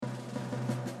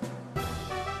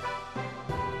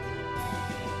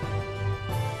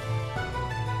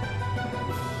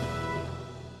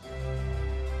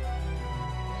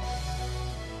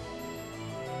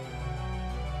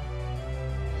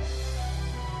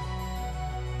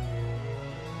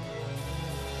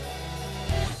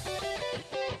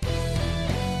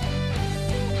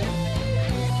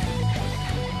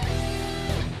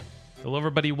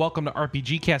everybody. Welcome to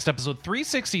RPGCast, episode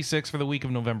 366 for the week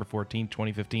of November 14th,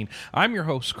 2015. I'm your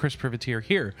host, Chris Privateer,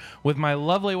 here with my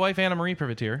lovely wife, Anna Marie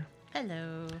Privateer.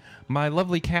 Hello. My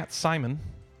lovely cat, Simon.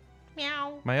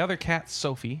 Meow. My other cat,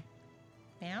 Sophie.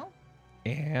 Meow.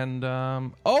 And,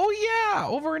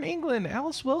 over in England,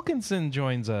 Alice Wilkinson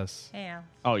joins us. Yeah.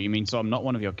 Oh, you mean so I'm not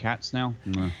one of your cats now?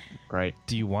 Great.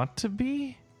 Do you want to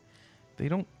be? They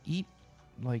don't eat,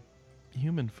 like,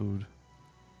 human food.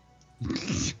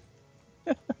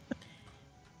 I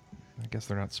guess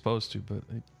they're not supposed to, but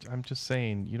I'm just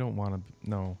saying, you don't want to...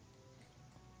 No.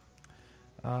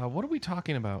 What are we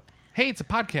talking about? Hey, it's a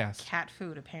podcast. Cat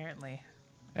food, apparently.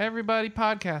 Everybody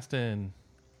podcasting.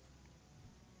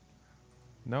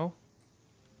 No?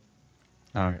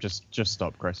 Right. Just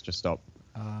stop, Chris. Just stop.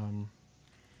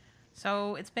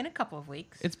 So, it's been a couple of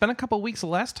weeks. It's been a couple of weeks. The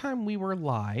last time we were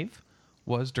live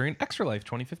was during Extra Life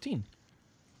 2015.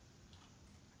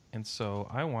 And so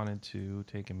I wanted to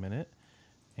take a minute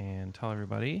and tell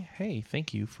everybody, hey,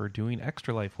 thank you for doing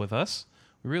Extra Life with us.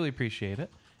 We really appreciate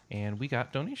it. And we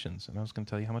got donations, and I was going to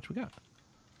tell you how much we got.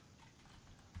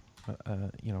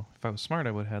 If I was smart,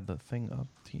 I would have had the thing up,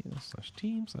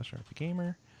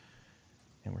 team/RPGamer.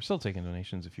 And we're still taking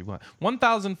donations if you want.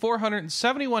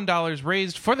 $1,471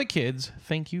 raised for the kids.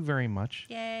 Thank you very much.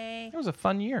 Yay. It was a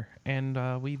fun year,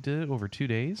 and we did it over 2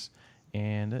 days,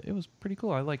 and it was pretty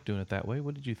cool. I like doing it that way.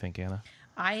 What did you think, Anna?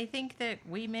 I think that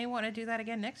we may want to do that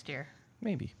again next year.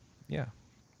 Maybe. Yeah.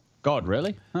 God,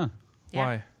 really? Huh. Yeah.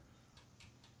 Why?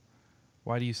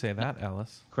 Why do you say that,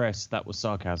 Alice? Chris, that was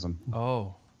sarcasm.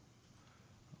 Oh.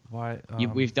 Why?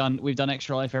 We've done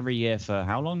Extra Life every year for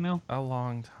how long now? A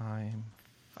long time.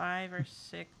 5 or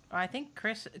 6. I think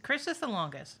Chris is the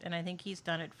longest, and I think he's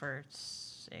done it for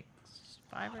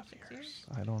 5 or 6 years.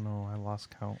 I don't know. I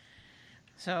lost count.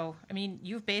 So, I mean,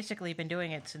 you've basically been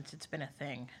doing it since it's been a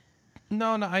thing.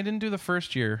 No, I didn't do the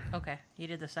first year. Okay. You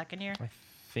did the second year? I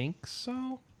think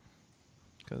so.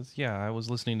 Because, I was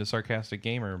listening to Sarcastic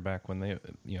Gamer back when they, it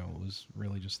was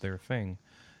really just their thing.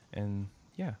 And,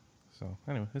 so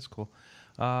anyway, it's cool.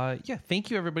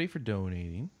 Thank you, everybody, for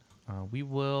donating. We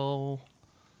will...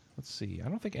 Let's see. I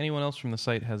don't think anyone else from the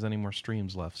site has any more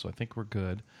streams left, so I think we're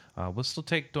good. We'll still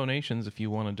take donations if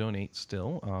you want to donate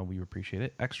still. We appreciate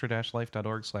it.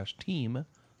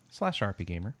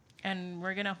 extra-life.org/team/RPGamer. And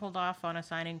we're going to hold off on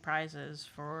assigning prizes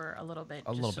for a little bit,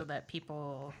 so that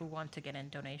people who want to get in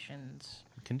donations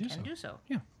can do so.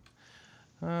 Yeah.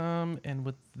 And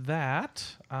with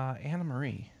that, Anna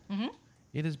Marie,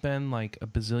 it has been like a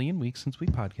bazillion weeks since we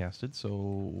podcasted,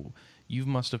 so you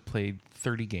must have played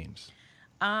 30 games.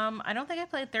 I don't think I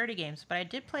played 30 games, but I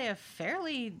did play a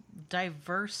fairly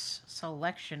diverse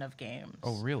selection of games.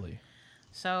 Oh, really?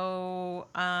 So,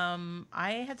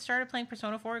 I had started playing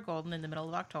Persona 4 Golden in the middle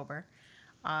of October.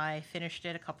 I finished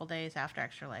it a couple days after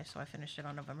Extra Life, so I finished it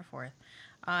on November 4th.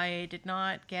 I did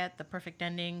not get the perfect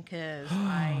ending because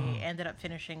I ended up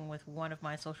finishing with one of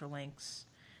my social links,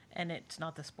 and it's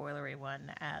not the spoilery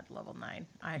one at level 9.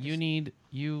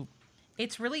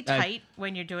 It's really tight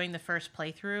when you're doing the first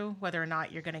playthrough, whether or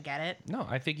not you're going to get it. No,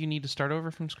 I think you need to start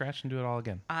over from scratch and do it all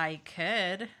again. I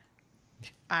could.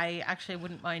 I actually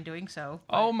wouldn't mind doing so.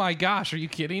 Oh my gosh, are you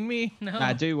kidding me? No,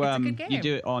 it's a good game. You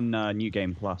do it on New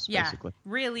Game Plus, basically.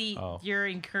 Really, you're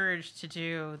encouraged to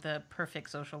do the perfect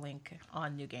social link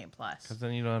on New Game Plus. Because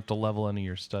then you don't have to level any of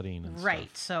your studying and right,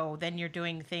 stuff. So then you're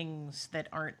doing things that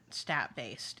aren't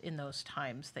stat-based in those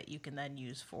times that you can then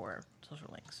use for social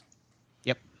links.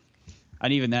 Yep.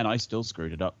 And even then, I still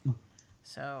screwed it up.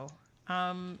 So,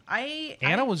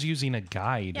 Anna was using a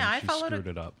guide and she screwed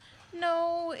it up.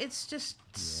 No, it's just...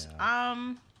 She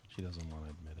doesn't want to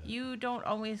admit it. You don't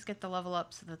always get the level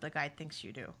ups that the guide thinks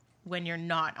you do when you're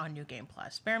not on New Game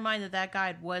Plus. Bear in mind that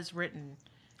guide was written...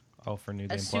 for New Game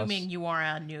Plus? Assuming you are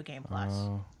on New Game Plus.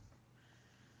 Oh.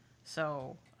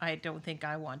 So, I don't think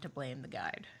I want to blame the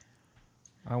guide.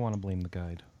 I want to blame the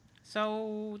guide.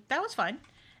 So, that was fun.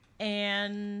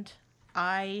 And...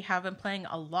 I have been playing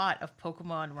a lot of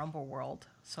Pokemon Rumble World,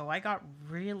 so I got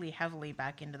really heavily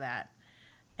back into that.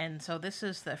 And so this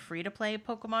is the free-to-play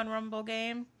Pokemon Rumble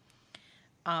game.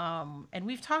 And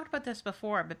we've talked about this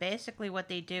before, but basically what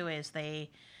they do is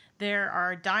there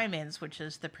are diamonds, which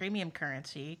is the premium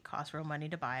currency, costs real money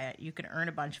to buy it. You can earn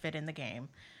a bunch of it in the game.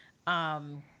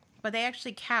 But they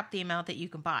actually cap the amount that you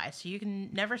can buy, so you can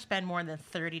never spend more than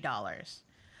 $30.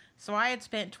 So I had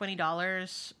spent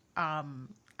 $20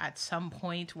 at some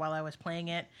point while I was playing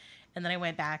it, and then I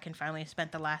went back and finally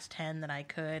spent the last 10 that I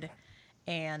could,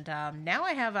 and now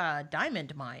I have a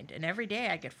diamond mine, and every day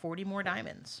I get 40 more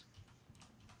diamonds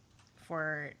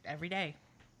for every day,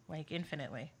 like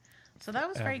infinitely. So that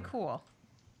was very cool.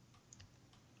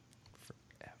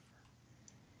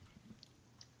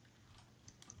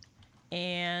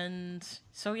 And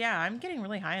so, yeah, I'm getting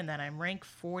really high in that. I'm rank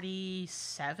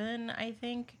 47, I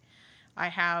think. I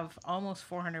have almost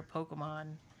 400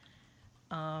 Pokemon.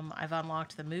 I've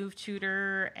unlocked the Move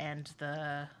Tutor and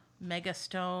the Mega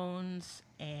Stones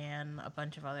and a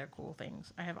bunch of other cool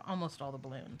things. I have almost all the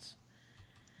balloons.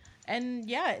 And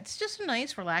yeah, it's just a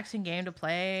nice, relaxing game to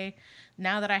play.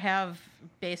 Now that I have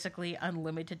basically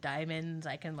unlimited diamonds,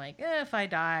 I can, like, if I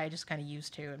die, I just kind of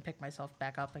used to and pick myself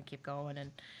back up and keep going.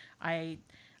 And I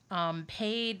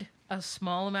paid a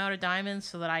small amount of diamonds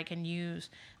so that I can use...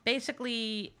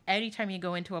 Basically, anytime you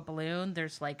go into a balloon,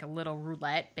 there's, like, a little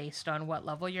roulette based on what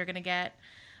level you're going to get.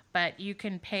 But you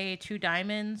can pay 2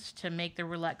 diamonds to make the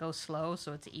roulette go slow,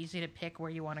 so it's easy to pick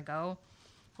where you want to go.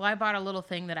 Well, I bought a little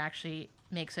thing that actually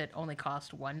makes it only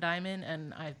cost 1 diamond,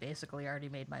 and I've basically already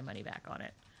made my money back on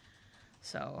it.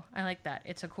 So I like that.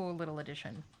 It's a cool little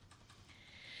addition.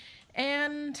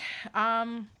 And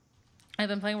I've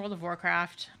been playing World of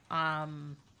Warcraft.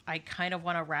 I kind of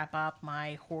want to wrap up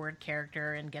my Horde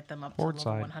character and get them up to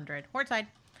level 100. Horde side.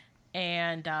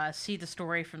 And see the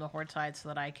story from the Horde side so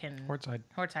that I can... Horde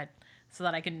side. So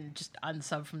that I can just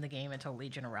unsub from the game until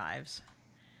Legion arrives.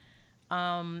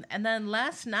 And then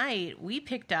last night, we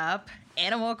picked up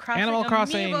Animal Crossing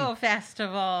Amiibo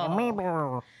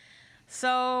Festival.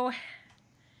 So,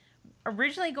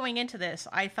 originally going into this,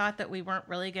 I thought that we weren't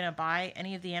really going to buy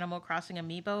any of the Animal Crossing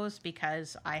Amiibos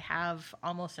because I have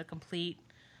almost a complete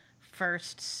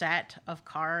first set of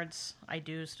cards. I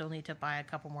do still need to buy a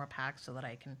couple more packs so that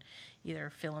I can either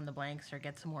fill in the blanks or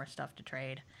get some more stuff to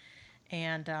trade.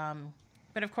 And,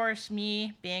 but of course,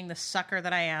 me being the sucker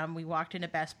that I am, we walked into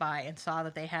Best Buy and saw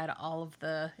that they had all of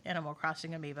the Animal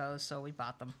Crossing Amiibos, so we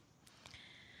bought them.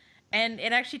 And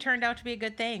it actually turned out to be a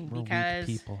good thing because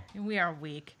weak people. We are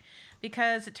weak.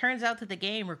 Because it turns out that the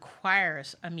game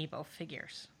requires Amiibo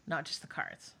figures, not just the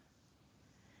cards.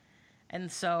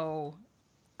 And so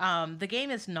the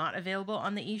game is not available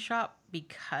on the eShop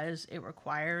because it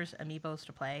requires Amiibos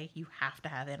to play. You have to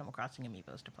have Animal Crossing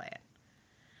Amiibos to play it.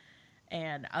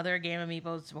 And other game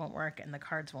Amiibos won't work, and the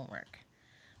cards won't work.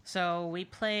 So we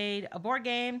played a board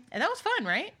game, and that was fun,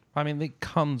 right? I mean, it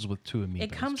comes with 2 Amiibos,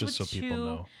 It comes just with so people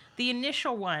know. The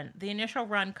initial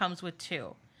run comes with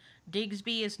 2.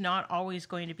 Digsby is not always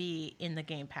going to be in the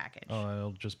game package. Oh,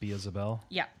 it'll just be Isabelle?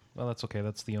 Yeah. Well, that's okay.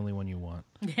 That's the only one you want.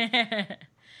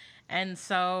 And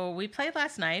so we played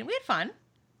last night. We had fun.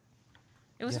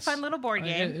 It was a fun little board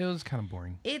game. It was kind of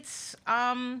boring. It's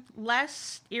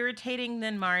less irritating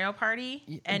than Mario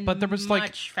Party, and but there was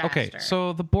much faster. Okay,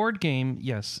 so the board game,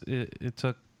 yes, it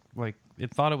took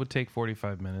it thought it would take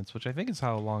 45 minutes, which I think is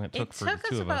how long it took for the 2 of us. It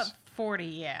took us about 40,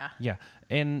 yeah. Yeah,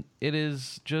 and it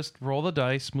is just roll the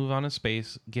dice, move on a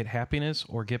space, get happiness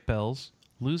or get bells,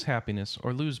 lose happiness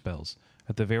or lose bells.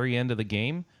 At the very end of the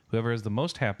game, whoever has the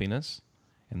most happiness,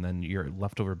 and then your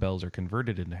leftover bells are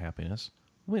converted into happiness,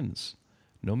 wins.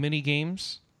 No mini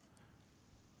games.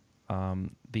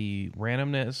 The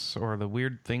randomness or the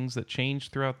weird things that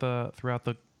changed throughout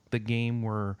the game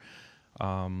were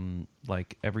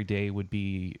like every day would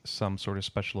be some sort of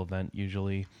special event,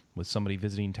 usually with somebody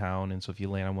visiting town, and so if you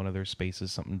land on one of their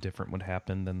spaces, something different would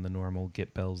happen than the normal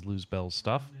get bells, lose bells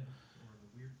stuff.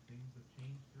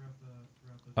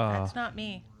 That's not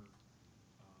me.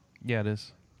 Yeah, it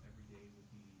is.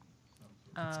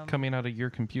 It's coming out of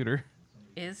your computer.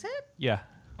 Is it? Yeah.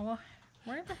 Well,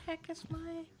 where the heck is my...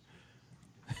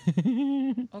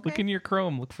 Okay. Look in your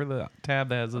Chrome. Look for the tab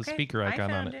that has a speaker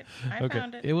icon on it. I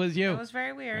found it. It was you. It was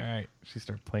very weird. All right. She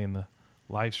started playing the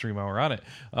live stream while we're on it.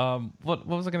 What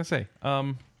was I going to say?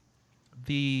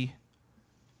 The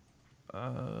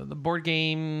board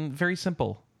game, very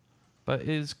simple, but it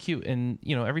is cute. And,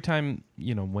 every time,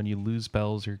 when you lose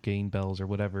bells or gain bells or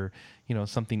whatever,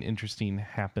 something interesting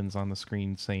happens on the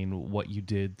screen saying what you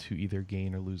did to either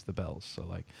gain or lose the bells. So,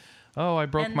 like, oh, I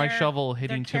broke my shovel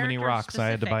hitting too many rocks. I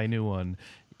had to buy a new one.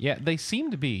 Yeah, they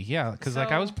seem to be. Yeah, because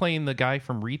I was playing the guy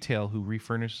from retail who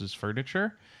refurnishes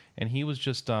furniture, and he was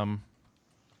just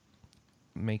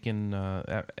making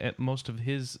at most of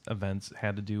his events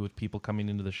had to do with people coming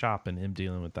into the shop and him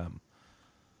dealing with them.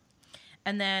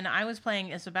 And then I was playing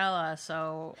Isabelle,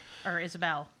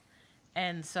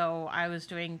 and so I was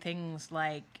doing things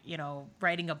like,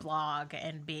 writing a blog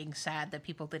and being sad that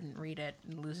people didn't read it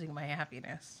and losing my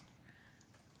happiness.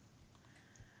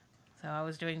 So I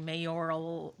was doing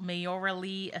mayorally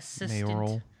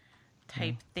assistant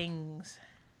type things.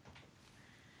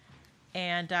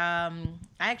 And I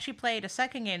actually played a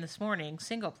second game this morning,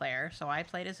 single player, so I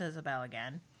played as Isabelle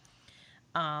again.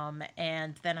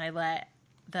 And then I let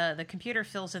the computer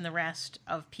fills in the rest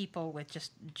of people with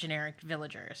just generic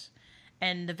villagers.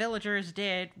 And the villagers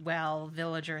did, well,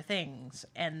 villager things.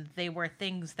 And they were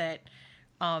things that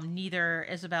neither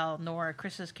Isabel nor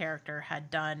Chris's character had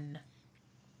done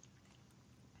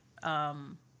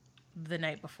the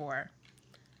night before.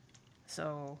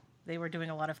 So they were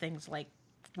doing a lot of things like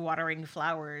watering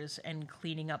flowers and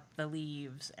cleaning up the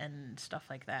leaves and stuff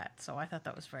like that. So I thought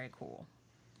that was very cool.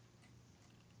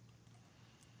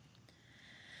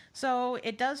 So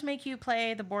it does make you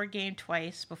play the board game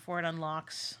twice before it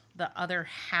unlocks the other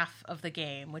half of the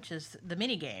game, which is the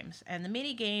mini games. And the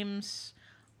mini games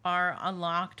are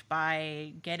unlocked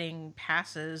by getting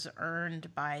passes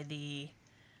earned by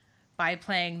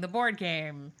playing the board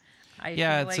game.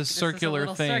 Yeah, it's a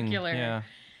circular thing. Circular. Yeah.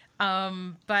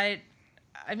 But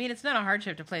I mean, it's not a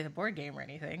hardship to play the board game or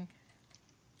anything.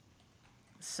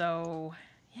 So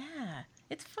yeah,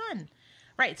 it's fun.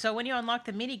 Right, so when you unlock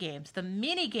the mini games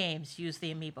use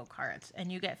the Amiibo cards,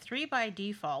 and you get 3 by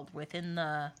default within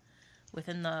the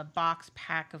box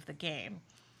pack of the game.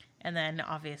 And then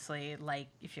obviously, like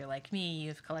if you're like me,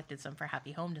 you've collected some for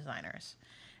Happy Home Designers.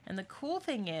 And the cool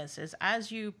thing is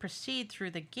as you proceed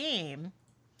through the game,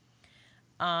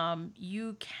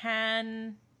 you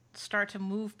can start to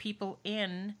move people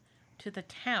in to the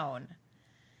town,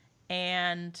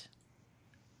 and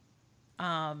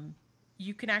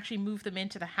you can actually move them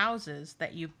into the houses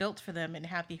that you built for them in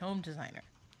Happy Home Designer.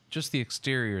 Just the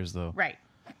exteriors, though. Right.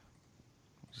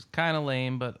 It's kind of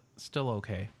lame, but still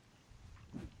okay.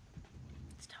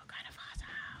 Still kind of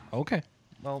awesome. Okay.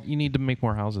 Well, you need to make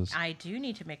more houses. I do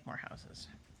need to make more houses.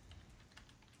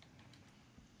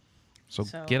 So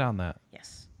get on that.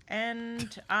 Yes.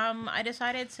 And I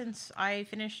decided, since I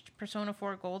finished Persona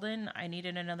 4 Golden, I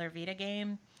needed another Vita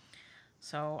game.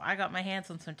 So I got my hands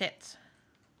on some tits.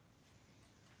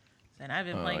 And I've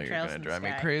been playing Trails in the Sky. You're gonna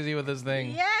drive me crazy with this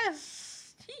thing.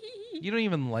 Yes. You don't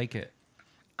even like it.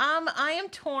 I am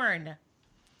torn.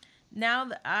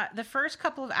 Now, the first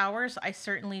couple of hours, I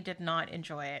certainly did not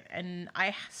enjoy it, and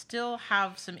I still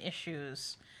have some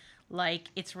issues. Like,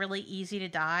 it's really easy to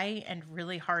die and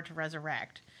really hard to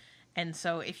resurrect. And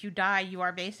so if you die, you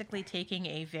are basically taking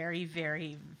a very,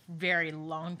 very, very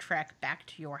long trek back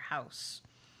to your house.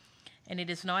 And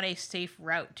it is not a safe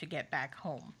route to get back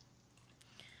home.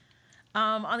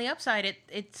 On the upside,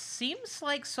 it seems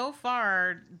like so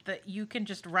far that you can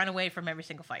just run away from every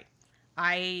single fight.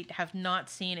 I have not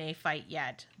seen a fight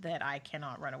yet that I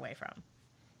cannot run away from.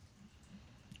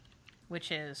 Which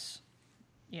is,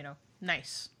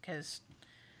 nice. Because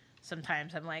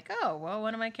sometimes I'm like, oh, well,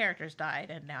 one of my characters died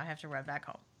and now I have to run back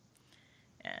home.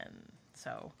 And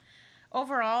so,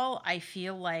 overall, I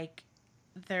feel like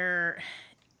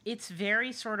it's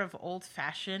very sort of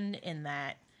old-fashioned in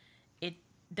that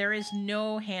there is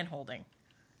no hand-holding.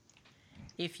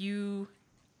 If you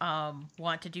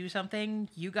want to do something,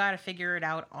 you got to figure it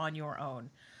out on your own.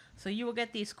 So you will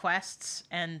get these quests,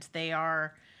 and they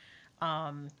are...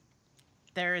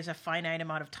 there is a finite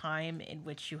amount of time in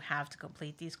which you have to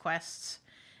complete these quests.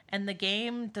 And the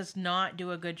game does not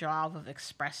do a good job of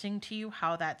expressing to you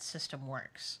how that system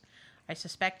works. I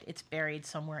suspect it's buried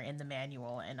somewhere in the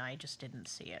manual, and I just didn't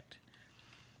see it.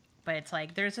 But it's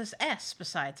like, there's this S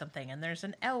beside something, and there's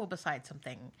an L beside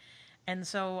something. And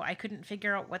so I couldn't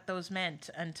figure out what those meant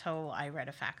until I read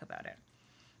a FAQ about it.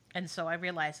 And so I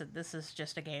realized that this is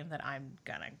just a game that I'm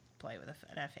gonna play with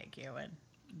an FAQ, and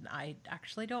I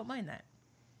actually don't mind that.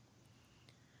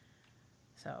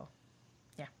 So,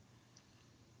 yeah.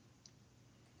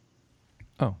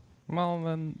 Oh, well,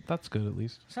 then that's good at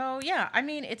least. So, yeah, I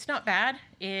mean, it's not bad.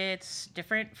 It's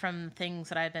different from things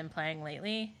that I've been playing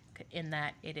lately, in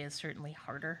that it is certainly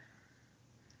harder.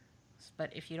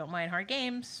 But if you don't mind hard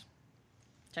games,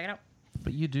 check it out.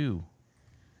 But you do.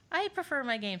 I prefer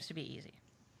my games to be easy.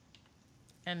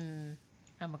 And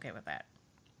I'm okay with that.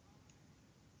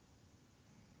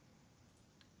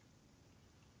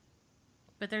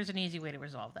 But there's an easy way to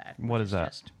resolve that. What is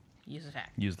that? Just use the FAQ.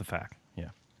 Use the FAQ. Yeah.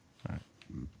 All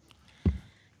right.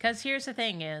 Because here's the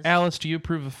thing is... Alice, do you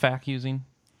approve of FAQ using?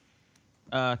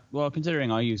 Well, considering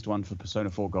I used one for Persona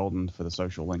 4 Golden for the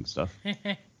social link stuff.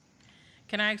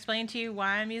 Can I explain to you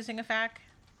why I'm using a FAQ?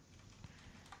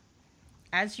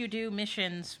 As you do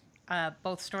missions,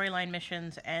 both storyline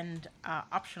missions and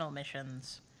optional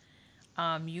missions,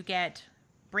 you get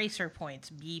bracer points,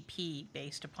 BP,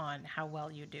 based upon how well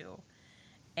you do.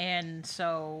 And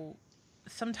so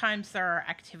sometimes there are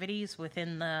activities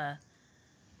within the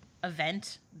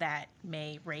event that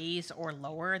may raise or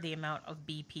lower the amount of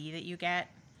BP that you get.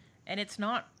 And it's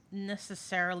not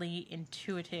necessarily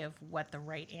intuitive what the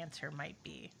right answer might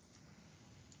be.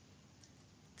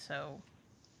 So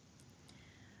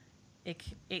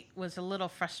it was a little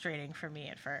frustrating for me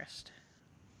at first.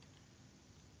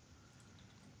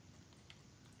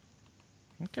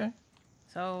 Okay.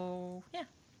 So yeah,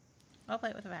 I'll play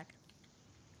it with the back.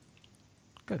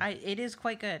 Good. It is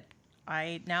quite good.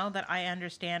 Now that I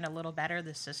understand a little better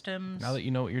the systems, Now that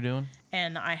you know what you're doing.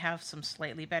 and I have some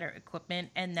slightly better equipment,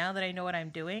 and now that I know what I'm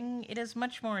doing, it is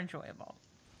much more enjoyable.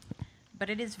 But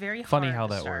it is very Funny hard how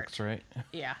to that start. works, right?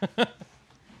 Yeah.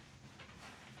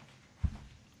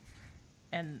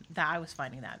 And I was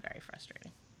finding that very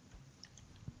frustrating.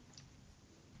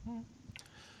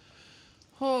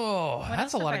 Oh, What that's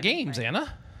else a have lot I of been games, playing?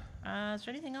 Anna. Is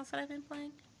there anything else that I've been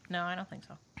playing? No, I don't think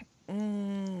so.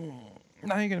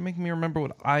 Now you're going to make me remember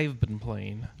what I've been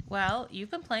playing. Well,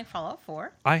 you've been playing Fallout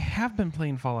 4, I have been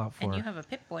playing Fallout 4. and you have a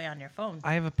Pip-Boy on your phone.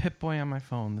 I have a Pip-Boy on my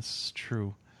phone. This is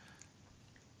true.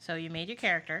 So you made your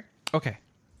character. Okay.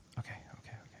 Where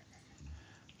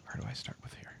do I start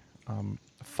with here?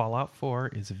 Fallout 4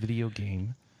 is a video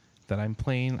game that I'm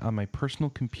playing on my personal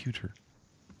computer.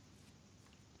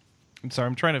 I'm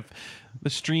sorry, the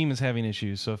stream is having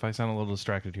issues, so if I sound a little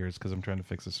distracted here, it's because I'm trying to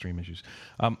fix the stream issues.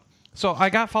 So I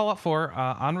got Fallout 4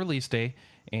 on release day,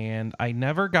 and I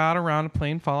never got around to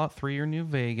playing Fallout 3 or New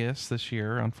Vegas this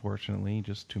year, unfortunately.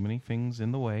 Just too many things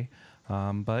in the way.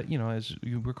 But, as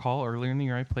you recall, earlier in the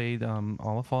year, I played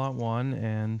all of Fallout 1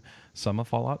 and some of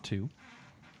Fallout 2.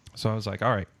 So I was like,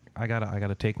 all right, I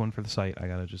gotta take one for the site. I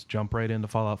gotta just jump right into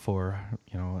Fallout 4.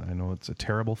 I know it's a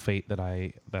terrible fate that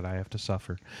I have to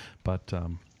suffer, but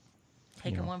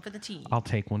Taking one for the team. I'll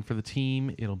take one for the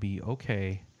team. It'll be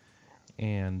okay.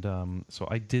 And so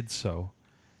I did so,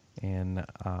 and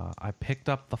I picked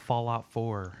up the Fallout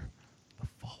 4, the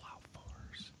Fallout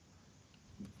 4s,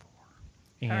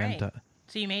 and All right.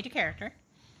 So you made your character.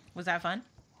 Was that fun?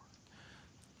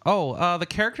 the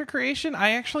character creation,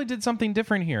 I actually did something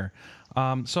different here.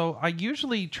 So I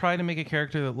usually try to make a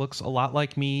character that looks a lot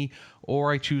like me,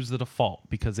 or I choose the default,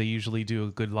 because they usually do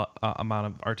a good amount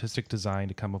of artistic design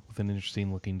to come up with an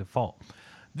interesting looking default.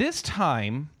 This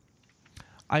time,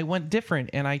 I went different,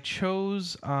 and I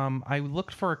chose, I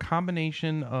looked for a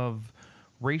combination of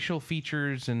racial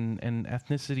features and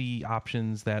ethnicity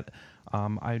options that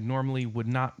I normally would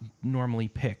not normally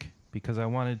pick, because I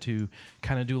wanted to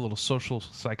kind of do a little social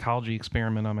psychology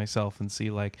experiment on myself and see,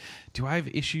 like, do I have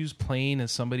issues playing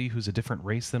as somebody who's a different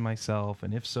race than myself?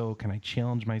 And if so, can I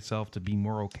challenge myself to be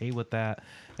more okay with that?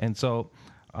 And so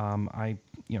I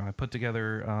put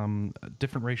together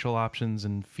different racial options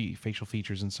and facial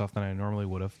features and stuff than I normally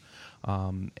would have.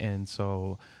 And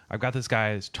so I've got this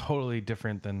guy that's totally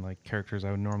different than like characters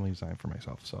I would normally design for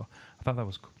myself. So I thought that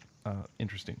was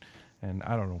interesting. And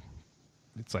I don't know.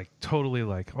 It's like totally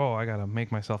like, oh, I got to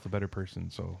make myself a better person.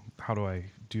 So how do I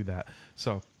do that?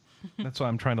 So that's why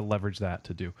I'm trying to leverage that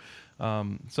to do.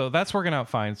 So that's working out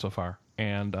fine so far.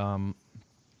 And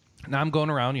now I'm going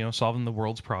around, solving the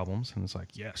world's problems. And it's like,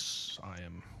 yes, I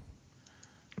am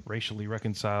racially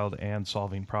reconciled and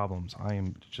solving problems. I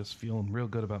am just feeling real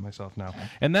good about myself now.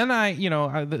 And then I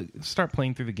start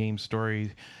playing through the game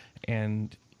story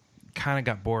and kind of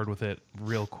got bored with it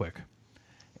real quick.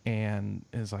 And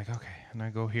it's like, okay, and I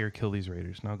go here, kill these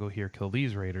raiders, and I'll go here, kill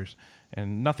these raiders,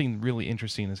 and nothing really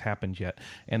interesting has happened yet.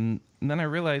 And then I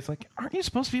realized, like, aren't you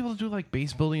supposed to be able to do, like,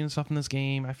 base building and stuff in this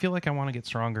game? I feel like I want to get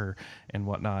stronger and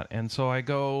whatnot. And so I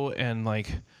go and,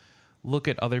 like, look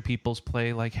at other people's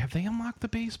play, like, have they unlocked the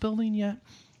base building yet?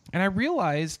 And I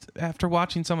realized, after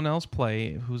watching someone else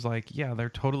play, who's like, yeah, they're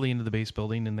totally into the base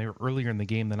building, and they were earlier in the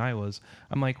game than I was,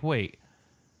 I'm like, wait,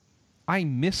 I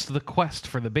missed the quest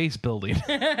for the base building.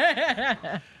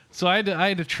 So I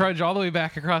had to trudge all the way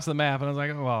back across the map, and I was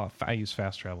like, oh, well, I use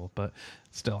fast travel, but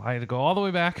still, I had to go all the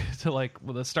way back to like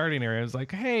the starting area. I was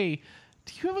like, hey,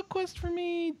 do you have a quest for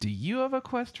me? Do you have a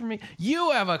quest for me?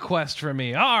 You have a quest for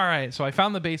me. All right. So I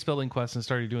found the base building quest and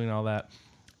started doing all that.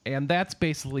 And that's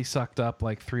basically sucked up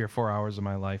like 3 or 4 hours of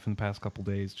my life in the past couple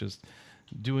days, just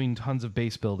doing tons of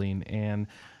base building. And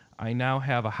I now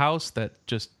have a house that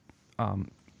just,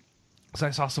 because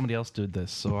I saw somebody else did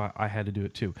this, so I had to do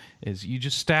it too, is you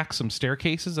just stack some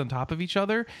staircases on top of each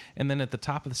other, and then at the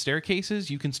top of the staircases,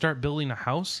 you can start building a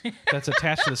house that's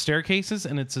attached to the staircases,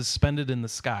 and it's suspended in the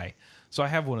sky. So I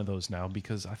have one of those now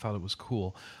because I thought it was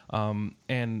cool.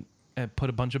 And put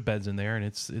a bunch of beds in there, and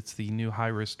it's the new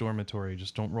high-risk dormitory.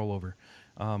 Just don't roll over.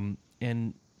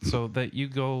 And so that you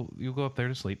go up there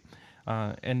to sleep.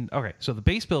 And okay, so the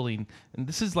base building, and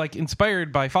this is like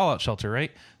inspired by Fallout Shelter,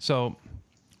 right? So...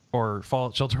 or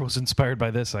Fallout Shelter was inspired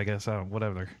by this, I guess.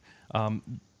 Whatever.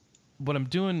 What I'm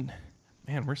doing...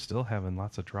 Man, we're still having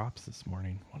lots of drops this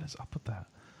morning. What is up with that?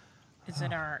 Is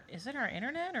it our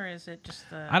internet, or is it just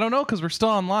the... I don't know, because we're still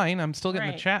online. I'm still getting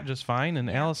Right. the chat just fine, and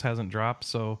Alice hasn't dropped.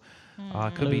 So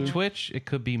it could be Twitch. It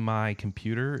could be my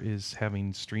computer is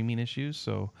having streaming issues.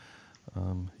 So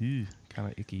Kind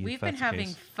of icky. We've been having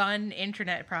fun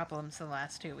internet problems the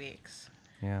last 2 weeks.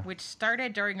 Yeah. Which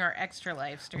started during our extra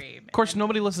live stream. Of course,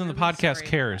 nobody listening to the really podcast sorry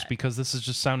cares for that. because this is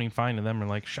just sounding fine to them. They're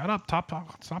like, shut up,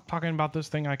 stop talking about this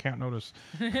thing I can't notice.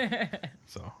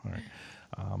 So, all right.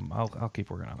 I'll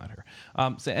keep working on that here.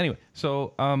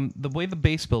 The way the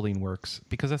base building works,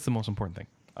 because that's the most important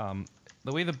thing.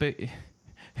 The way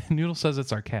Noodle says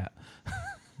it's our cat.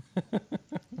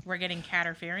 We're getting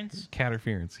catterference.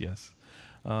 Catterference, yes.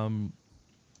 Oh man,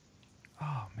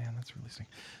 that's really sick.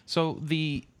 So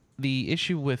the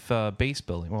issue with base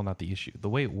building, well, not the issue, the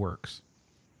way it works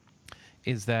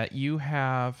is that you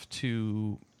have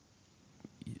to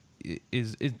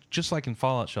is just like in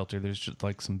Fallout Shelter. There's just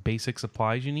like some basic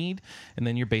supplies you need, and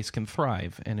then your base can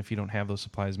thrive. And if you don't have those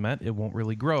supplies met, it won't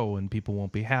really grow, and people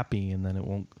won't be happy, and then it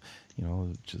won't,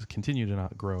 just continue to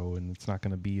not grow, and it's not going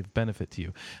to be of benefit to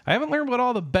you. I haven't learned what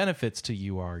all the benefits to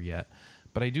you are yet,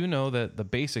 but I do know that the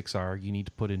basics are you need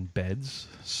to put in beds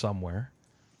somewhere.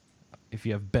 If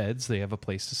you have beds, they have a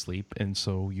place to sleep, and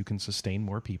so you can sustain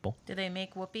more people. Do they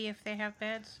make whoopee if they have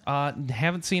beds?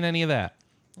 Haven't seen any of that.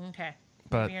 Okay.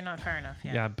 But maybe you're not far enough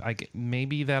yet. Yeah,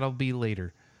 maybe that'll be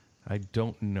later. I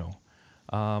don't know.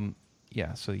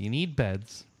 So you need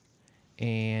beds,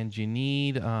 and you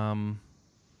need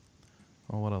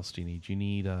what else do you need? You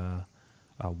need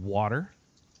water.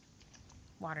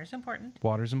 Water's important.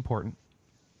 Water's important.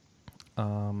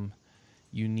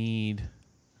 You need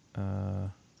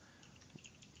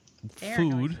Air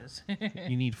food. noises.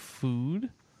 You need food.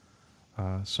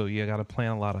 So you got to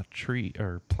plant a lot of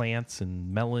plants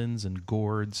and melons and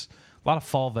gourds. A lot of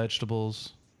fall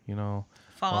vegetables.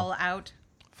 Fallout.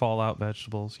 Fallout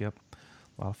vegetables. Yep,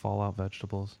 a lot of fallout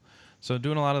vegetables. So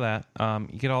doing a lot of that.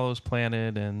 You get all those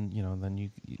planted, and then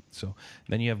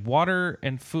you have water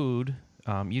and food.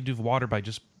 You do water by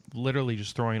just literally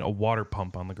just throwing a water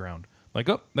pump on the ground. Like,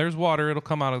 oh, there's water. It'll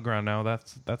come out of the ground now.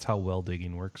 That's how well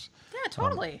digging works. Yeah,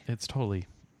 totally. It's totally.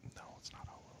 No, it's not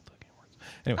how well digging works.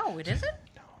 Anyway. Oh, it isn't?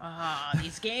 No.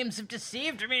 These games have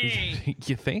deceived me.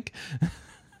 You think?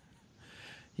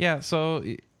 Yeah. So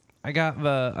I got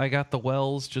the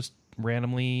wells just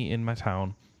randomly in my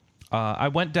town. I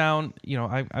went down.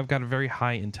 I've got a very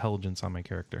high intelligence on my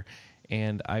character,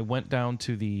 and I went down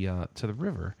to the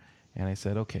river. And I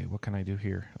said, okay, what can I do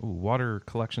here? Ooh, water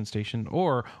collection station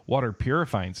or water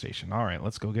purifying station. All right,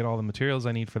 let's go get all the materials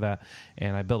I need for that.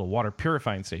 And I built a water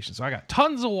purifying station. So I got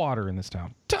tons of water in this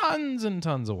town. Tons and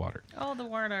tons of water. Oh, the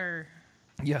water.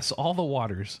 Yes, all the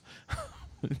waters.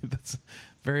 That's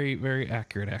very, very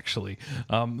accurate, actually.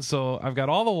 So I've got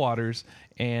all the waters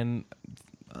and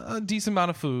a decent amount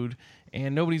of food,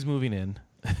 and nobody's moving in.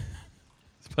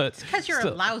 But it's because you're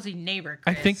a lousy neighbor, Chris.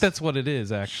 Chris. I think that's what it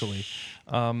is, actually.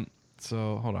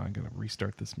 So hold on, I'm gonna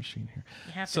restart this machine here.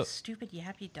 You have this stupid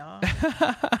yappy dog.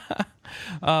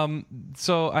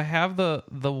 So I have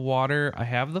the water, I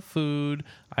have the food,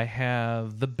 I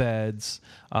have the beds.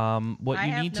 What I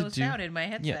you have need no to do? sound in my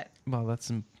headset. Yeah, well,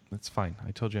 that's fine. I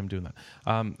told you I'm doing that.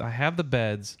 I have the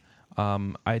beds.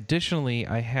 Additionally,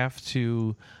 I have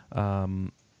to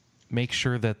make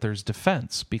sure that there's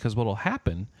defense, because what will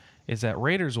happen is that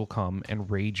raiders will come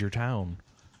and raid your town.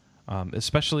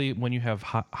 Especially when you have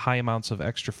high amounts of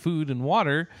extra food and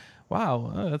water.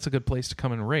 Wow, that's a good place to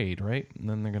come and raid, right? And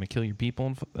then they're going to kill your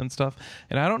people and stuff.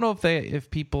 And I don't know if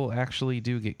people actually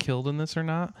do get killed in this or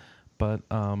not, but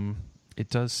it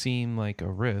does seem like a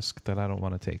risk that I don't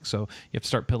want to take. So you have to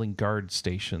start building guard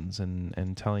stations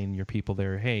and telling your people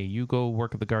there, hey, you go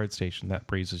work at the guard station. That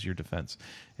raises your defense.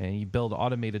 And you build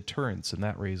automated turrets, and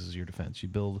that raises your defense. You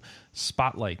build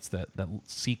spotlights that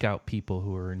seek out people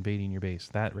who are invading your base.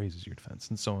 That raises your defense,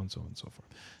 and so on and so on and so forth.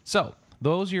 So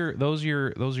those are your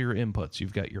inputs.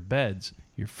 You've got your beds,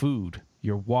 your food,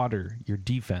 your water, your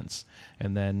defense,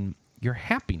 and then your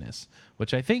happiness,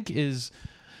 which I think is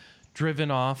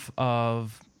driven off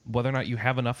of whether or not you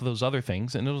have enough of those other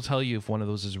things, and it'll tell you if one of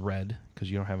those is red because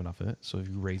you don't have enough of it. So if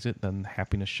you raise it, then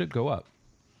happiness should go up.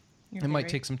 It might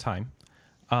take some time.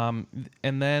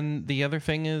 And then the other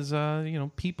thing is,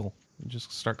 people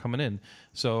just start coming in.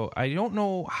 So I don't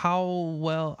know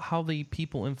how the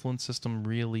people influence system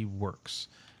really works,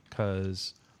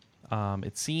 because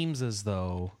it seems as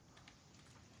though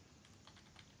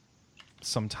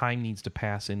some time needs to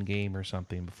pass in game or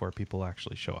something before people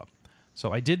actually show up.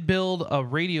 So I did build a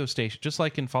radio station, just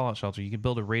like in Fallout Shelter. You can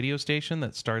build a radio station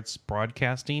that starts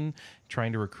broadcasting,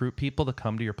 trying to recruit people to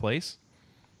come to your place.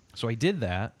 So I did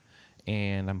that,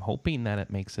 and I'm hoping that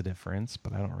it makes a difference,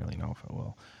 but I don't really know if it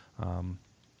will.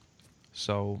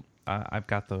 So I've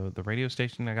got the radio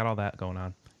station. I got all that going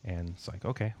on, and it's like,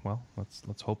 okay, well,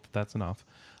 let's hope that's enough.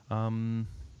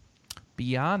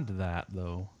 beyond that,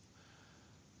 though,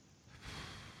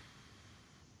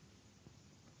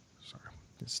 sorry,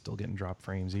 it's still getting drop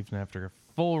frames even after a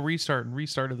full restart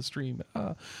of the stream.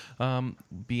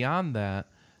 Beyond that,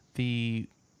 there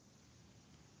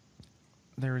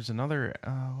was another.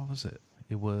 What was it?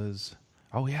 It was.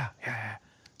 Oh yeah.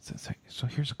 So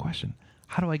here's a question: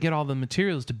 how do I get all the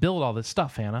materials to build all this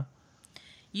stuff, Hannah?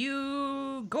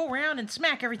 You go around and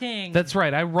smack everything. That's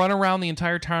right. I run around the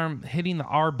entire time hitting the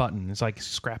R button. It's like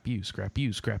scrap you, scrap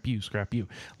you, scrap you, scrap you.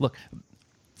 Look,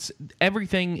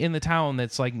 everything in the town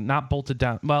that's like not bolted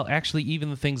down. Well, actually, even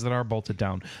the things that are bolted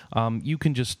down, you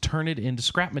can just turn it into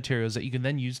scrap materials that you can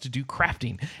then use to do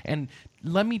crafting. And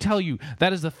let me tell you,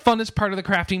 that is the funnest part of the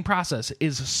crafting process,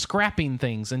 is scrapping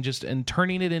things and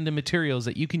turning it into materials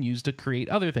that you can use to create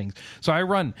other things. So I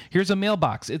run, here's a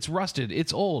mailbox, it's rusted,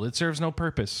 it's old, it serves no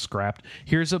purpose, scrapped.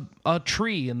 Here's a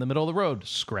tree in the middle of the road,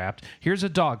 scrapped. Here's a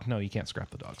dog, no, you can't scrap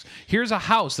the dogs. Here's a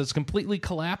house that's completely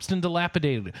collapsed and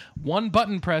dilapidated. One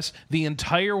button press, the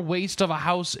entire waste of a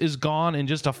house is gone and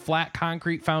just a flat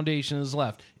concrete foundation is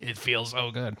left. It feels so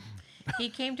good. He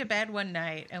came to bed one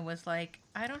night and was like,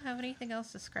 I don't have anything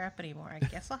else to scrap anymore. I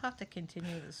guess I'll have to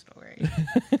continue the story.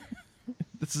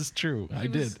 This is true. I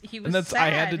did. He was and that's sad. I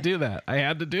had to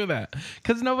do that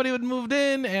because nobody would moved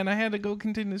in, and I had to go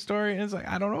continue the story. And it's like,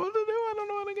 I don't know what to do. I don't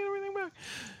know how to get everything back.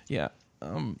 Yeah,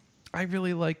 I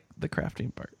really like the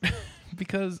crafting part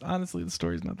because honestly, the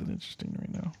story's not that interesting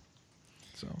right now.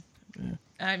 So, yeah.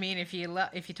 I mean, if you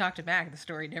talk to Mac, the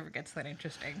story never gets that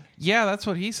interesting. Yeah, that's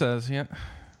what he says. Yeah.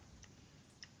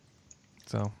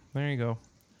 So there you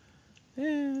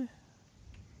go.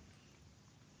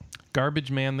 Garbage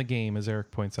Man the game, as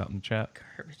Eric points out in the chat.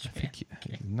 Garbage Man.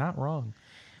 He's not wrong.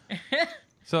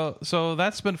 So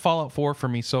that's been Fallout 4 for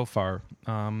me so far.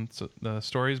 So the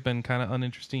story's been kind of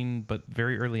uninteresting, but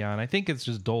very early on. I think it's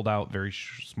just doled out very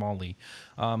smallly.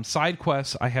 Side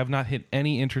quests, I have not hit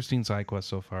any interesting side quests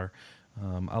so far.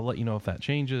 I'll let you know if that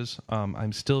changes.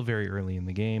 I'm still very early in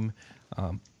the game.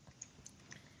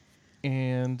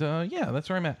 Yeah, that's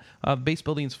where I'm at. Base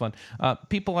building is fun.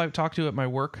 People I've talked to at my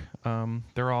work,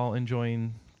 they're all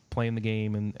enjoying playing the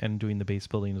game and doing the base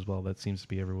building as well. That seems to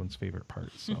be everyone's favorite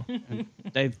part. So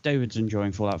David's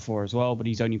enjoying Fallout 4 as well, but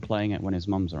he's only playing it when his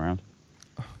mum's around.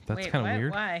 That's kind of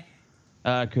weird. Why?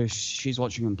 Because she's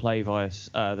watching him play via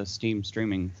the Steam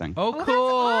streaming thing. Oh,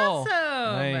 cool! That's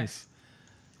awesome. Nice.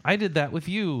 I did that with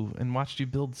you and watched you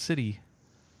build city.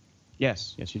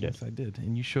 Yes, you did. Yes, I did.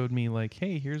 And you showed me, like,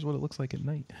 hey, here's what it looks like at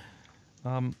night.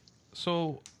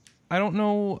 So, I don't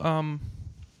know...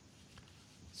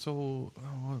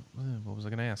 what was I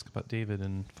going to ask about David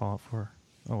and Fallout 4?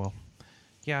 Oh, well.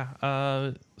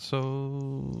 Yeah,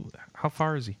 so... How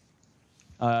far is he?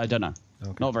 I don't know.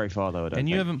 Okay. Not very far, though, I don't And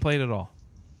you think. haven't played at all?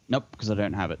 Nope, because I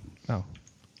don't have it. Oh.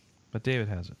 But David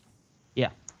has it. Yeah.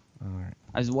 All right.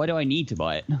 Why do I need to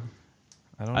buy it?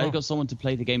 I don't know. I got someone to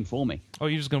play the game for me. Oh,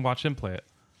 you're just going to watch him play it?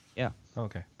 Yeah.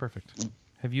 Okay, perfect.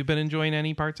 Have you been enjoying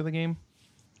any parts of the game?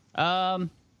 Well,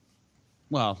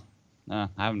 I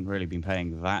haven't really been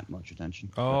paying that much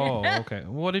attention. Oh, okay.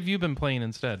 What have you been playing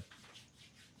instead?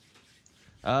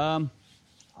 I've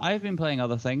been playing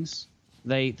other things.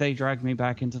 They dragged me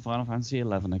back into Final Fantasy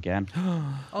 11 again.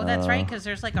 Oh, that's right, because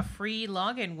there's like a free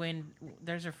login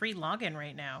there's a free login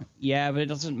right now. Yeah, but it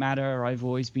doesn't matter. I've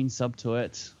always been sub to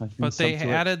it. But they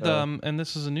added and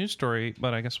this is a news story,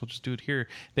 but I guess we'll just do it here.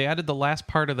 They added the last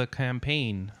part of the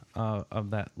campaign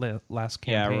of that last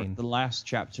campaign. Yeah, the last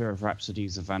chapter of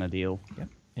Rhapsodies of Vana'diel. Yep.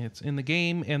 It's in the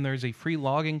game, and there's a free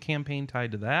login campaign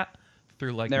tied to that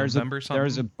through November something.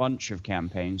 There's a bunch of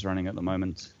campaigns running at the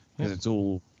moment because it's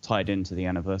all tied into the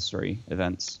anniversary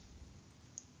events.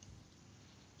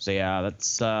 So yeah,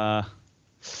 that's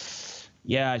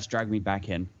it's dragged me back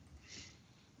in.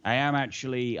 I have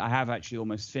actually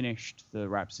almost finished the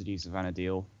Rhapsodies of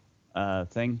Vana'diel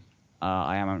thing.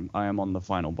 I am on the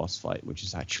final boss fight, which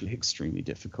is actually extremely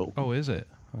difficult. Oh, is it?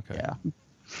 Okay. Yeah.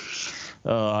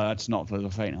 That's not for the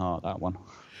faint heart, that one.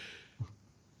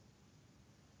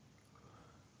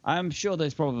 I'm sure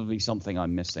there's probably something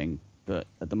I'm missing, but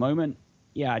at the moment,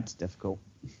 yeah, it's difficult.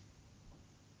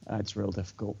 It's real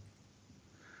difficult.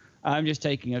 I'm just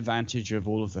taking advantage of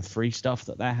all of the free stuff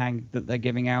that they're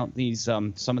giving out. These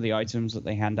some of the items that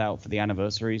they hand out for the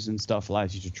anniversaries and stuff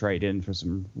allows you to trade in for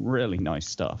some really nice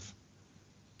stuff.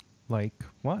 Like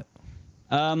what?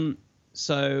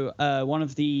 So one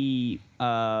of the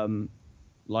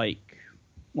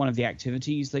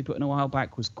activities they put in a while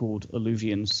back was called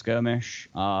Alluvian Skirmish.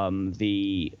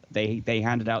 They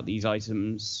handed out these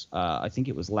items. I think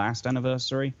it was last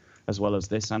anniversary as well as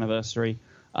this anniversary.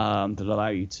 That allow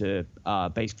you to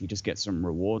basically just get some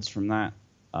rewards from that.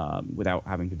 without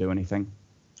having to do anything.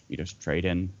 You just trade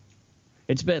in.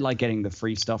 It's a bit like getting the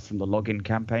free stuff from the login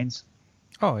campaigns.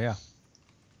 Oh, yeah.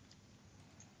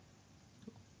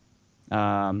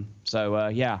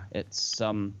 It's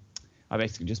I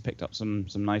basically just picked up some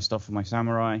nice stuff for my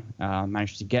samurai.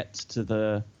 Managed to get to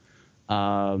the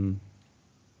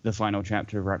final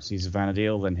chapter of Rhapsodies of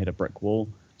Vana'diel, then hit a brick wall.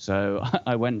 So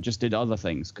I went and just did other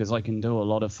things, because I can do a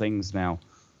lot of things now.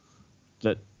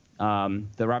 That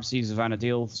the Rhapsodies of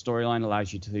Vana'diel storyline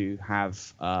allows you to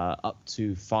have up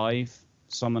to 5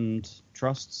 summoned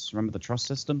trusts. Remember the trust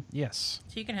system? Yes.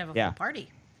 So you can have a full party.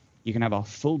 You can have a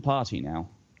full party now.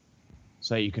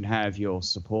 So you can have your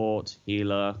support,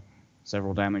 healer,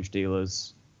 several damage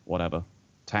dealers, whatever,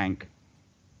 tank.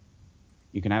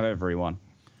 You can have everyone.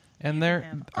 And there,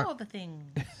 all the things.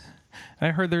 I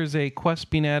heard there's a quest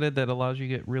being added that allows you to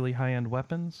get really high-end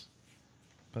weapons,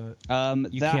 but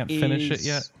you can't finish it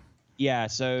yet. Yeah,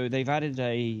 so they've added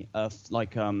there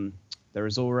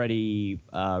is already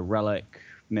relic,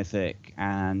 mythic,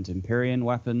 and Empyrean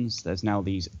weapons. There's now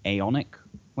these Aeonic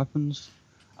weapons,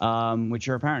 which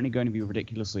are apparently going to be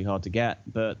ridiculously hard to get.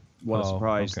 But what a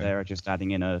surprise! Okay. They're just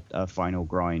adding in a final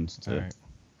grind to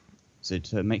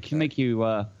make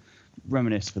you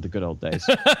reminisce for the good old days.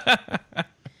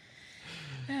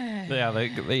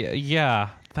 Yeah,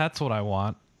 that's what I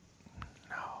want.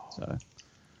 No. So,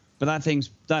 but that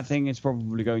thing is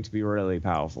probably going to be really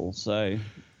powerful. So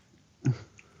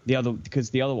because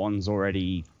the other ones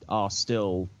already are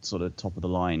still sort of top of the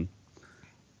line,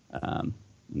 and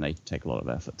they take a lot of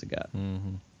effort to get.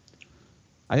 Mm-hmm.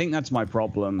 I think that's my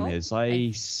problem. I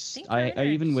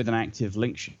even with an active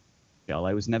link shell,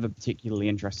 I was never particularly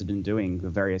interested in doing the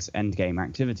various end game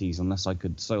activities unless I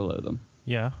could solo them.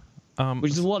 Yeah.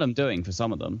 Which is what I'm doing for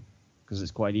some of them, because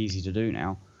it's quite easy to do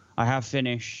now. I have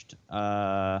finished.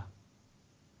 I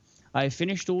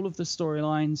finished all of the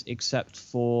storylines except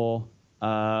for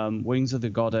Wings of the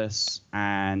Goddess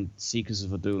and Seekers of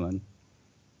Adulan.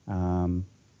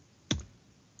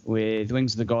 With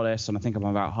Wings of the Goddess, and I think I'm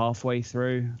about halfway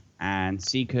through. And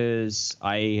Seekers,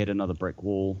 I hit another brick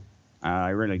wall.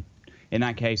 In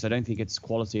that case, I don't think it's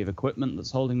quality of equipment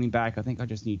that's holding me back. I think I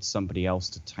just need somebody else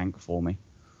to tank for me.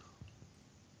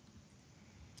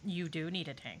 You do need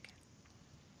a tank.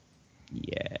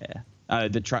 Yeah.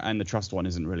 The trust one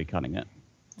isn't really cutting it.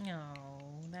 No,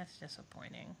 that's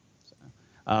disappointing.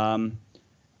 And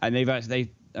they've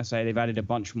added a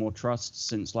bunch more trusts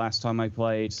since last time I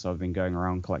played, so I've been going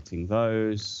around collecting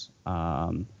those.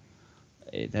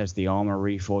 There's the armor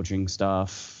reforging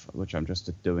stuff, which I'm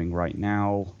just doing right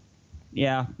now.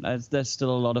 Yeah, there's still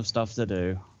a lot of stuff to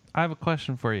do. I have a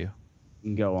question for you.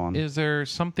 Go on. Is there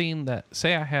something that,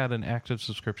 say I had an active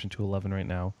subscription to 11 right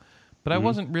now, but I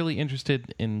wasn't really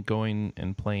interested in going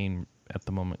and playing at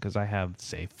the moment because I have,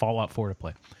 say, Fallout 4 to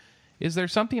play. Is there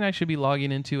something I should be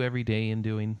logging into every day and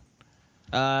doing?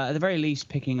 At the very least,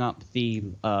 picking up the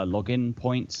login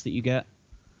points that you get.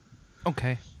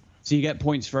 Okay. So you get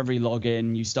points for every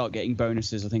login. You start getting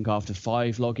bonuses, I think, after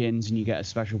 5 logins, and you get a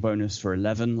special bonus for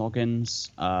 11 logins.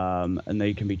 And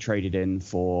they can be traded in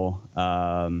for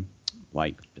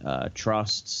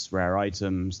trusts, rare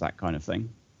items, that kind of thing.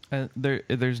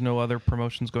 There's no other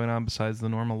promotions going on besides the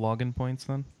normal login points,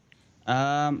 then?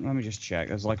 Let me just check.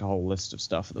 There's like a whole list of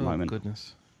stuff at the moment. Oh,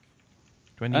 goodness.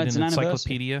 Do I need an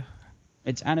encyclopedia?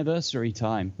 It's anniversary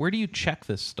time. Where do you check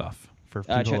this stuff for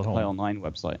people at home? Check the Play Online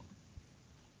website.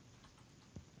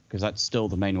 Because that's still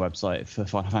the main website for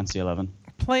Final Fantasy XI.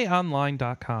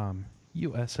 PlayOnline.com,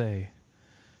 USA.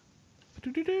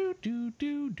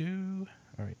 Do.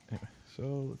 All right, anyway,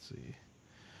 so let's see.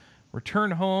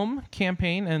 Return Home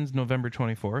campaign ends November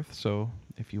 24th, so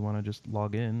if you want to just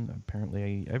log in,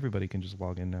 apparently everybody can just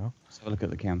log in now. Let's have a look at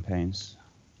the campaigns.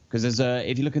 Because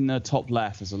if you look in the top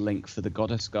left, there's a link for the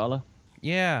Goddess Gala.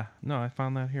 Yeah, no, I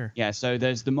found that here. Yeah, so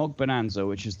there's the Mog Bonanza,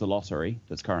 which is the lottery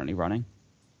that's currently running.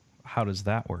 How does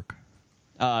that work?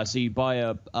 So you buy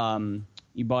a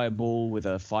ball with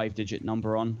a 5-digit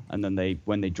number on, and then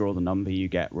when they draw the number, you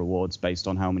get rewards based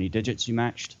on how many digits you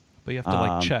matched. But you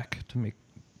have to check to make.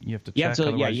 You have to check. You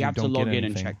have to log in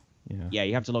and check. Yeah,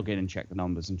 you have to log in and check the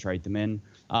numbers and trade them in.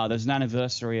 There's an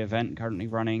anniversary event currently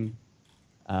running.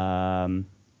 The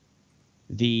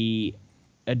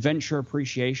Adventure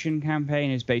Appreciation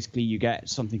campaign is basically you get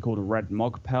something called a red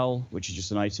Mogpel, which is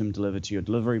just an item delivered to your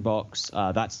delivery box.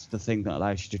 That's the thing that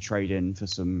allows you to trade in for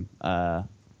some...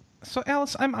 So,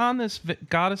 Alice, I'm on this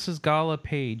Goddess's Gala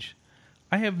page.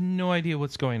 I have no idea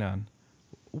what's going on.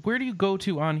 where do you go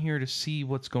to on here to see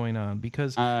what's going on?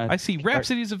 Because I see Right.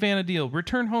 Rhapsodies of Vana'diel,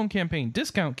 Return Home campaign,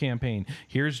 discount campaign.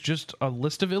 Here's just a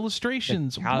list of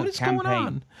illustrations. What is going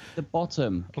on? The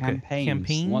bottom campaigns.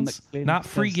 Campaigns, One that clearly not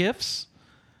free says- gifts.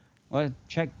 Well,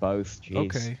 check both. Jeez.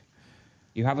 Okay.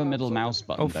 You have a middle mouse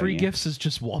button. Oh, don't free you? gifts is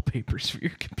just wallpapers for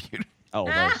your computer. Oh,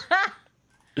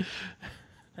 those.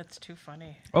 That's too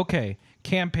funny. Okay,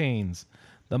 campaigns.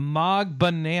 The Mog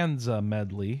Bonanza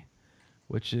medley,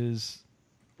 which is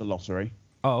The lottery.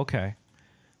 okay.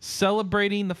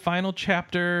 Celebrating the final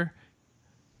chapter.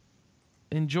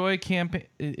 Enjoy campaign.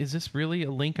 Is this really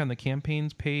a link on the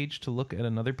campaigns page to look at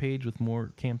another page with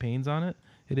more campaigns on it?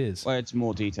 It is. Well, it's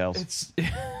more details.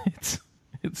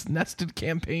 It's nested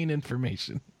campaign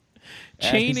information.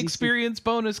 Yeah, Chain 'cause you see- experience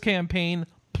bonus campaign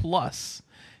plus.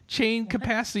 Chain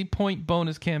capacity point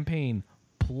bonus campaign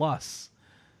plus.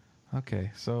 Okay,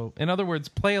 so in other words,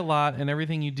 play a lot and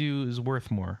everything you do is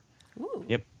worth more. Ooh.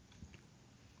 Yep.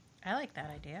 I like that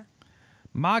idea.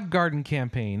 Mog Garden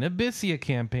campaign, Abyssia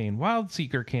campaign, Wild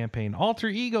Seeker campaign, Alter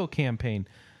Ego campaign.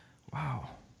 Wow.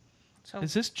 So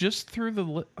Is this just through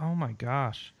the... oh my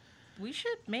gosh. we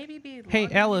should maybe be Hey,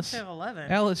 logging Alice. into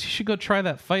 11. Alice, you should go try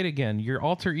that fight again. Your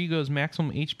Alter Ego's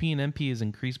maximum HP and MP is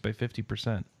increased by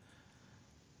 50%.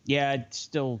 Yeah, it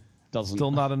still doesn't.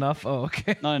 Still not enough? Oh,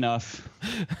 okay. Not enough.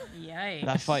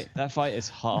 Yikes. That fight is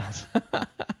hard.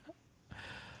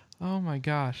 Oh my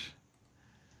gosh.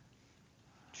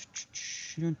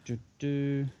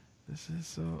 This is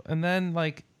so... and then,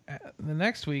 like, the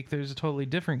next week, there's a totally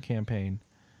different campaign.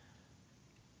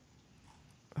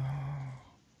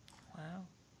 Wow.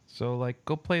 So, like,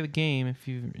 go play the game if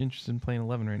you're interested in playing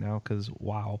 11 right now, because,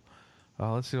 wow.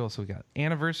 Let's see what else we got.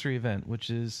 Anniversary event, which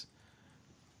is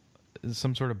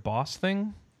some sort of boss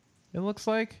thing, it looks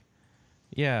like.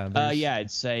 Yeah. Yeah,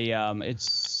 it's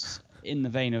in the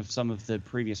vein of some of the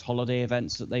previous holiday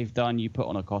events that they've done. You put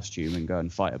on a costume and go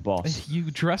and fight a boss.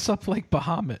 You dress up like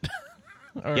Bahamut.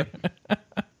 Yep.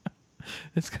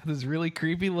 It's got this really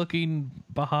creepy looking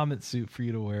Bahamut suit for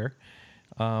you to wear.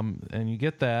 And you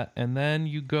get that. And then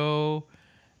you go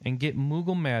and get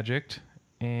Moogle magicked.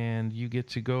 And you get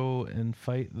to go and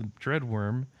fight the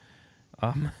Dreadworm.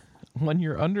 When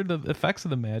you're under the effects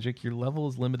of the magic, your level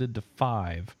is limited to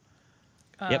 5.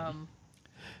 Yep.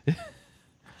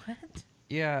 What?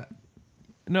 Yeah.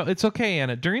 No, it's okay,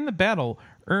 Anna. During the battle,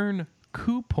 earn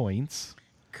coup points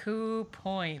Coup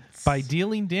points. by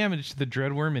dealing damage to the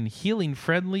Dreadworm and healing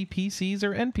friendly PCs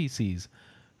or NPCs.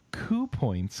 Coup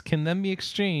points can then be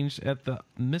exchanged at the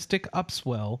Mystic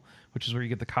Upswell, which is where you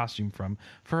get the costume from,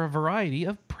 for a variety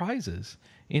of prizes.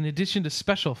 In addition to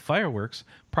special fireworks,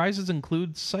 prizes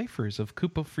include ciphers of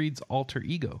Koopa Fried's alter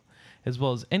ego, as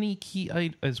well as key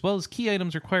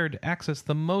items required to access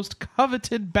the most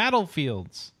coveted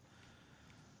battlefields.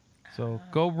 So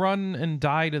go run and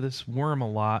die to this worm a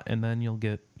lot, and then you'll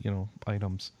get,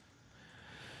 items.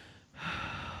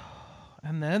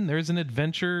 And then there's an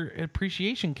adventure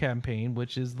appreciation campaign,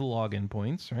 which is the login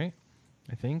points, right?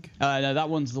 I think. No, that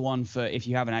one's the one for if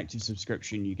you have an active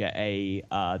subscription, you get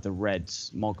the red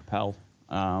Mogpel,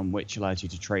 which allows you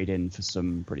to trade in for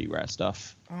some pretty rare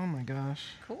stuff. Oh my gosh.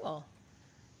 Cool.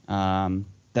 Then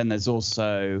there's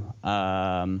also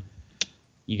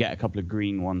you get a couple of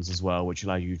green ones as well, which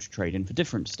allow you to trade in for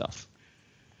different stuff.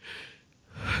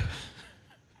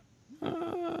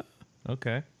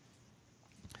 Okay.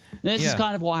 This Yeah. is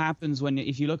kind of what happens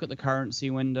if you look at the currency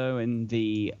window in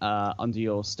the under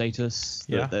your status.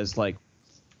 Yeah. There's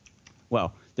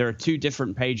there are 2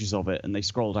 different pages of it, and they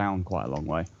scroll down quite a long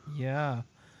way. Yeah.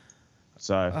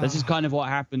 So this is kind of what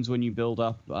happens when you build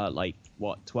up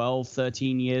 12,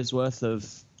 13 years worth of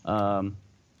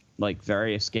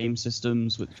various game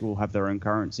systems, which will have their own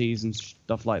currencies and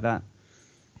stuff like that.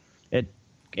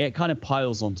 It kind of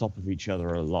piles on top of each other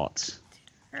a lot.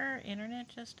 Her internet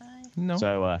just died. No.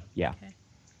 So yeah. Okay.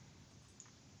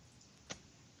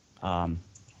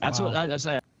 That's Wow. what I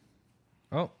say.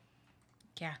 Oh.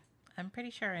 Yeah, I'm pretty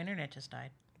sure our internet just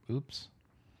died. Oops.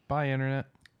 Bye, internet.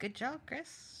 Good job,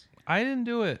 Chris. I didn't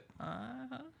do it.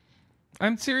 Uh-huh.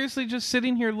 I'm seriously just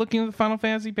sitting here looking at the Final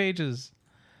Fantasy pages.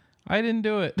 I didn't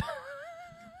do it.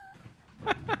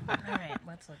 All right,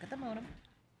 let's look at the modem.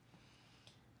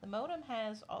 The modem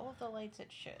has all of the lights it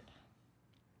should.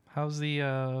 How's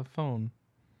the phone?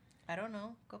 I don't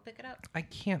know. Go pick it up. I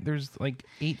can't. There's like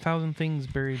 8,000 things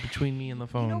buried between me and the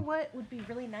phone. You know what would be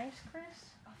really nice, Chris?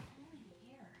 A fully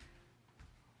ear.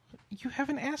 You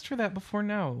haven't asked for that before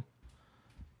now.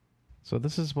 So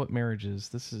this is what marriage is.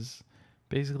 This is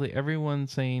basically everyone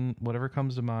saying whatever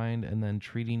comes to mind and then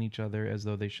treating each other as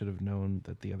though they should have known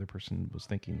that the other person was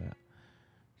thinking that.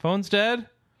 Phone's dead?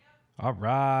 All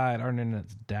right, our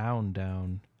internet's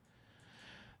down.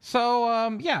 So,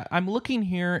 I'm looking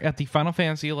here at the Final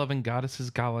Fantasy XI Goddesses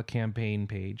Gala campaign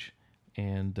page,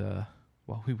 and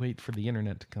while we wait for the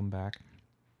internet to come back,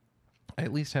 I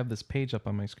at least have this page up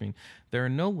on my screen. There are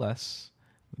no less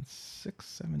than 6,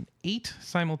 7, 8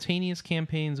 simultaneous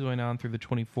campaigns going on through the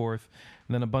 24th,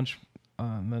 and then a bunch,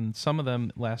 then some of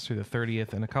them last through the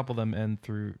 30th, and a couple of them end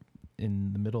through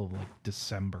in the middle of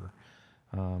December.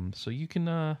 So you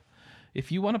can,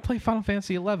 if you want to play Final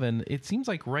Fantasy XI, it seems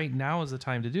like right now is the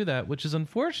time to do that, which is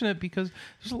unfortunate because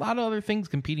there's a lot of other things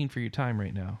competing for your time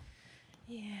right now.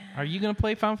 Yeah. Are you going to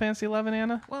play Final Fantasy XI,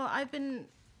 Anna? Well, I've been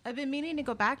meaning to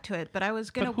go back to it, but I was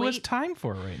going to wait. But who has time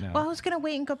for it right now? Well, I was going to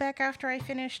wait and go back after I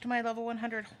finished my level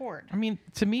 100 Horde. I mean,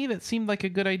 to me, that seemed like a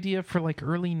good idea for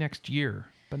early next year,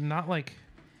 but not like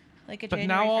a but January,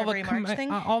 now February, March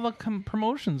thing? all the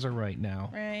promotions are right now.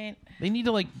 Right. They need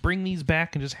to bring these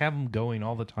back and just have them going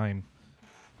all the time.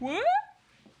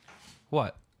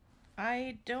 What?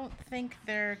 I don't think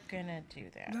they're going to do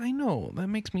that. I know. That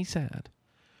makes me sad.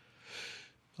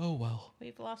 Oh, well.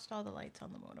 We've lost all the lights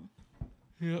on the modem.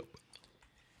 Yep.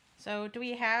 So do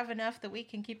we have enough that we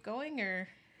can keep going, or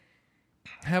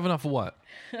Have enough of what?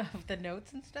 of the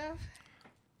notes and stuff?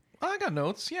 Oh, I got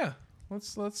notes. Yeah.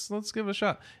 Let's give it a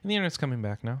shot. And the internet's coming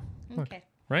back now. Look, Okay.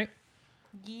 right?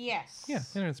 Yes. Yeah,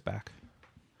 the internet's back.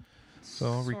 So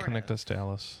I'll Sort reconnect of. us to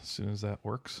Alice as soon as that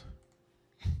works.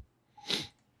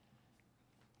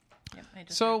 Yep, I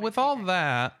just So heard my with all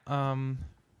feedback. that,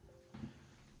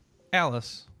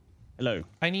 Alice, Hello.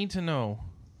 I need to know.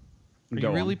 Are Go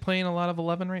you really on. playing a lot of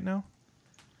 11 right now?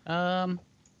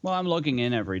 Well, I'm logging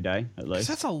in every day, at 'Cause least.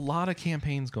 that's a lot of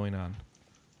campaigns going on.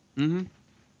 Mm-hmm.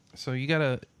 So you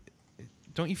gotta...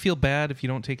 Don't you feel bad if you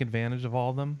don't take advantage of all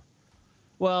of them?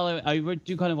 Well, I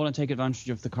do kind of want to take advantage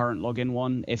of the current login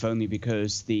one, if only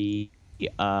because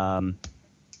one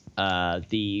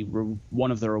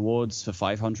of the rewards for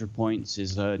 500 points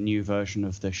is a new version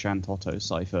of the Shantotto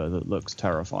cipher that looks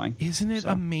terrifying. Isn't it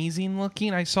amazing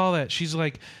looking? I saw that. She's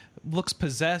looks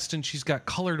possessed and she's got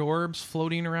colored orbs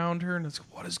floating around her and it's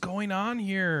what is going on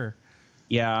here?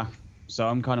 Yeah, so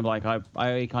I'm kind of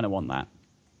I kind of want that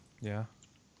Yeah.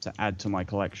 to add to my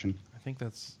collection. I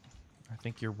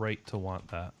think you're right to want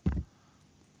that.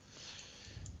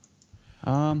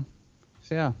 So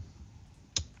yeah.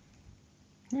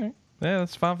 All right. Yeah,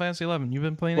 that's Final Fantasy 11. You've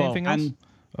been playing anything else?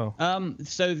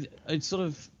 So it's sort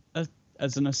of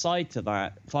as an aside to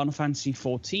that, Final Fantasy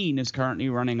 14 is currently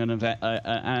running an event,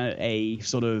 a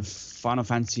sort of Final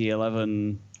Fantasy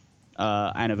 11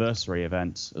 anniversary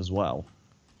event as well.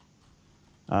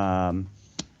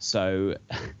 So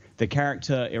the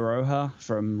character Iroha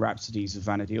from Rhapsodies of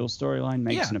Vana'diel storyline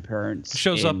makes an appearance.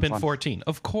 Shows up in 14.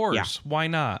 Of course. Yeah. Why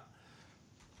not?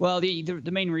 Well, the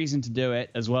main reason to do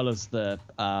it, as well as the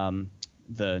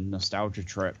nostalgia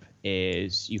trip,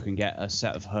 is you can get a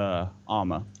set of her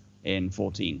armor in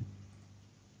 14,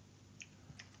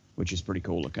 which is pretty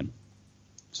cool looking.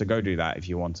 So go do that if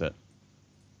you want it.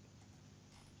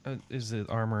 Is the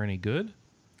armor any good?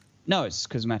 No, it's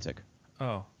cosmetic.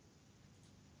 Oh.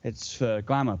 It's for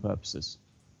glamour purposes.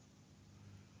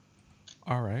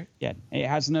 All right. Yeah, it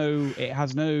has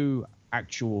no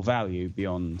actual value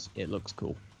beyond it looks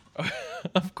cool.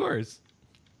 Of course.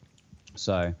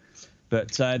 So,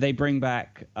 but they bring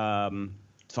back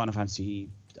Final Fantasy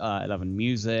 11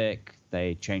 music.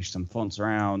 They change some fonts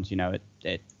around. You know,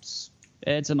 it's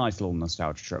a nice little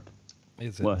nostalgia trip.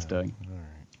 Is it Worth now? doing. All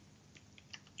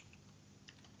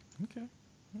right. Okay.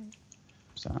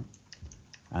 So,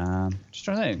 just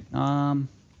trying to think.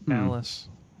 Alice.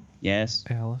 Yes.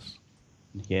 Alice.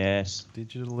 Yes.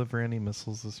 Did you deliver any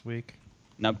missiles this week?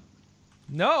 Nope.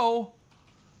 No.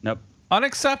 Nope.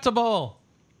 Unacceptable.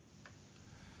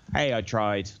 Hey, I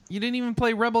tried. You didn't even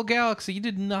play Rebel Galaxy. You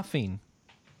did nothing.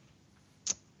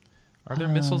 Are there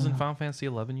missiles in Final Fantasy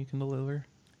 11 you can deliver?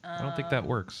 I don't think that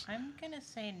works. I'm going to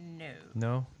say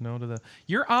no. No to the...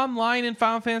 You're online in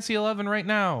Final Fantasy 11 right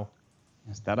now.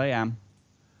 Yes, that I am.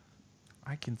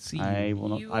 I can see I you. will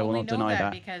not. You I will only not know deny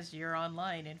that. because you're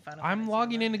online in Final I'm Fantasy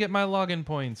logging in to 11. get my login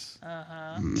points.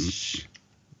 Uh-huh.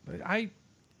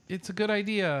 It's a good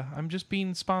idea. I'm just being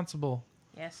responsible.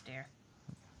 Yes, dear.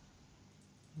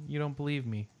 You don't believe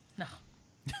me. No,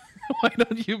 Why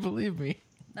don't you believe me?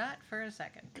 not for a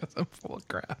second. Because I'm full of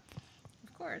crap.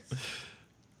 Of course.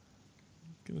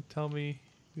 Gonna tell me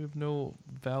you have no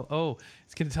Oh,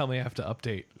 it's gonna tell me I have to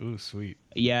update. Ooh, sweet.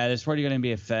 Yeah, there's probably going to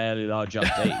be a fairly large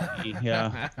update.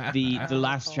 Yeah, the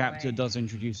last boy. chapter does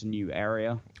introduce a new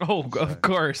area. Oh, of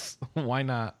course. Why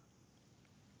not?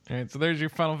 All right, so there's your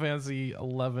Final Fantasy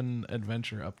 11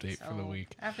 adventure update for the week.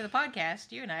 After the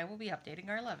podcast, you and I will be updating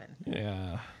our 11.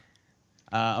 Yeah.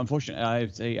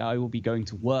 Unfortunately, I will be going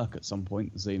to work at some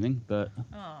point this evening, but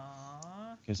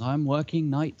because I'm working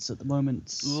nights at the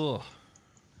moment. Ugh.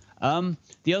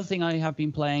 The other thing I have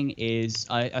been playing is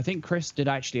I think Chris did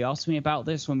actually ask me about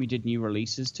this when we did new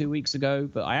releases 2 weeks ago,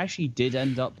 but I actually did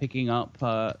end up picking up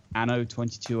Anno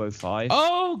 2205.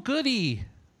 Oh, goody!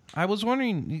 I was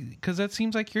wondering because that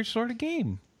seems like your sort of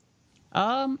game.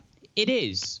 It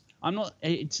is. I'm not.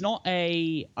 It's not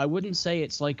a. I wouldn't say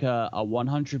it's like a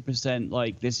 100%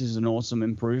 like this is an awesome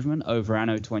improvement over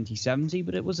Anno 2070,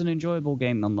 but it was an enjoyable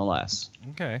game nonetheless.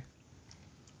 Okay.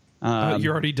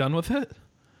 You're already done with it?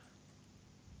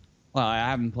 Well, I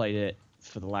haven't played it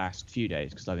for the last few days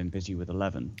because I've been busy with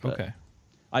 11. Okay.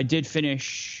 I did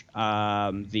finish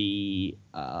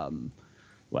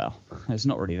well, there's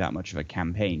not really that much of a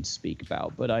campaign to speak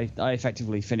about, but I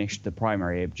effectively finished the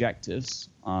primary objectives.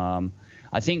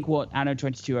 I think what Anno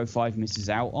 2205 misses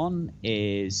out on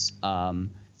is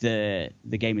the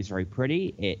game is very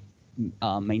pretty. It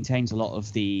maintains a lot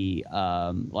of the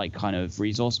like kind of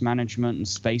resource management and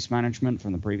space management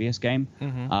from the previous game,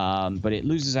 but it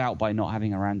loses out by not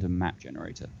having a random map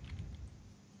generator.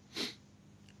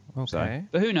 Okay. So,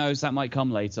 but who knows? That might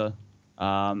come later.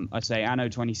 I'd say Anno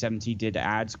 2070 did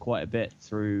add quite a bit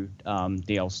through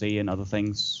DLC and other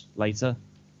things later.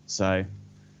 So,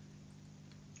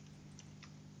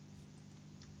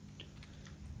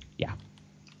 yeah.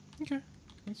 Okay,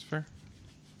 that's fair.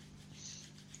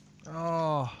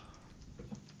 Oh.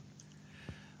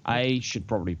 I should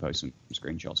probably post some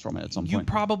screenshots from it at some point. You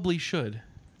probably should.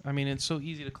 I mean, it's so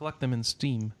easy to collect them in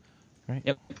Steam, right?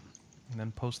 Yep. And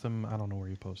then post them. I don't know where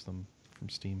you post them from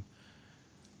Steam.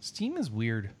 Steam is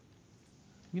weird.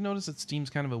 You notice that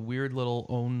Steam's kind of a weird little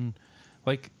own...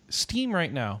 Like, Steam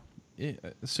right now,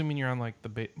 assuming you're on, like, the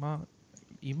beta... Well,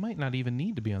 you might not even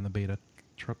need to be on the beta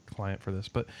client for this,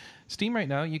 but Steam right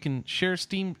now, you can share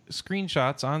Steam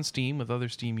screenshots on Steam with other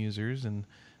Steam users, and,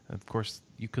 of course,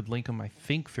 you could link them, I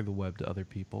think, through the web to other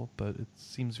people, but it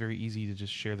seems very easy to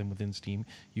just share them within Steam.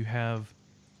 You have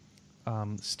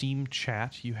Steam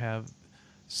chat. You have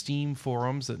Steam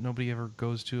forums that nobody ever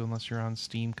goes to unless you're on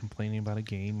Steam complaining about a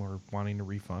game or wanting a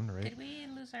refund, right? Did we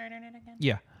lose our internet again?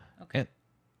 Yeah. Okay.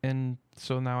 And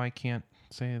so now I can't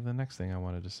say the next thing I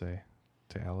wanted to say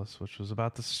to Alice, which was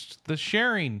about the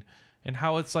sharing and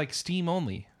how it's like Steam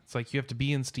only. It's like you have to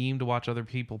be in Steam to watch other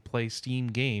people play Steam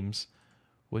games,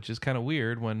 which is kind of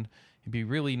weird when it'd be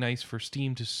really nice for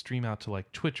Steam to stream out to like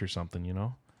Twitch or something, you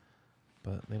know?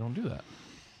 But they don't do that.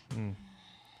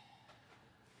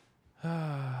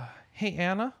 Hey,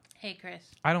 Anna. Hey, Chris.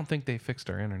 I don't think they fixed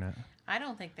our internet. I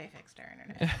don't think they fixed our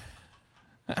internet.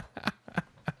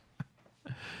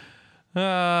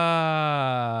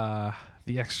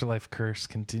 The Extra Life curse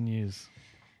continues.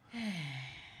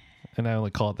 And I only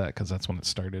call it that because that's when it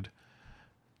started.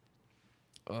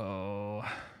 Oh.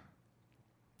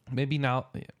 Maybe now,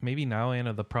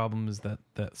 Anna, the problem is that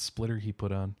splitter he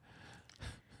put on.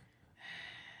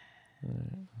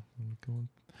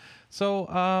 So,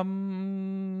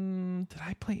 did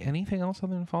I play anything else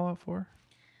other than Fallout 4?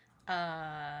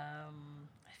 I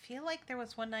feel like there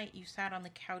was one night you sat on the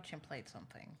couch and played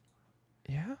something.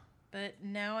 Yeah? But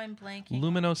now I'm blanking.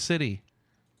 Lumino City.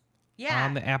 Yeah.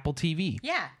 On the Apple TV.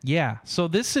 Yeah. Yeah. So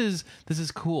this is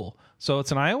cool. So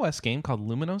it's an iOS game called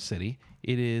Lumino City.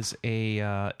 It is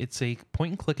it's a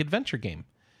point and click adventure game.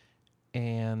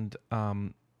 And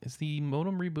is the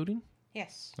modem rebooting?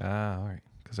 Yes. All right.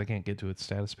 Because I can't get to its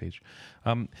status page.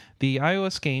 The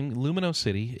iOS game, Lumino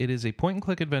City, it is a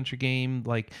point-and-click adventure game.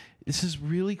 Like, this is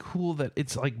really cool that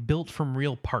it's, like, built from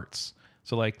real parts.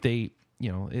 So, like, they,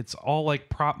 it's all, like,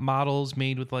 prop models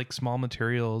made with, like, small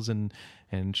materials and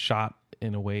shot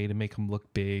in a way to make them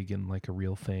look big and, like, a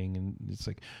real thing. And it's,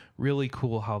 like, really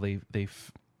cool how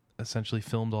they've essentially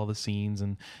filmed all the scenes,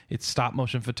 and it's stop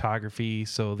motion photography.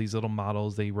 So these little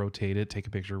models, they rotate it, take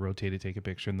a picture, rotate it, take a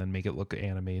picture, and then make it look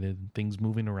animated, things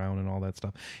moving around and all that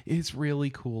stuff. It's really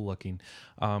cool looking.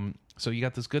 So you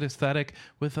got this good aesthetic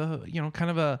with a, kind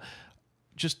of a,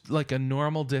 just like a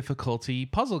normal difficulty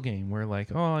puzzle game where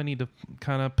like, oh, I need to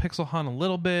kind of pixel hunt a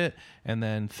little bit and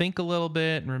then think a little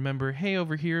bit and remember, hey,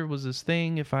 over here was this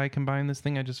thing. If I combine this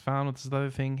thing I just found with this other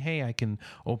thing, hey, I can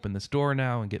open this door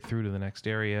now and get through to the next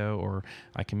area, or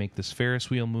I can make this Ferris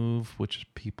wheel move, which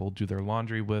people do their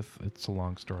laundry with. It's a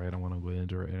long story. I don't want to go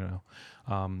into it,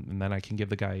 and then I can give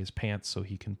the guy his pants so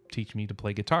he can teach me to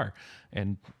play guitar.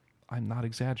 And I'm not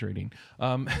exaggerating.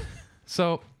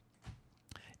 So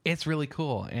it's really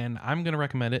cool, and I'm going to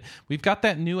recommend it. We've got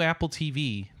that new Apple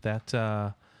TV that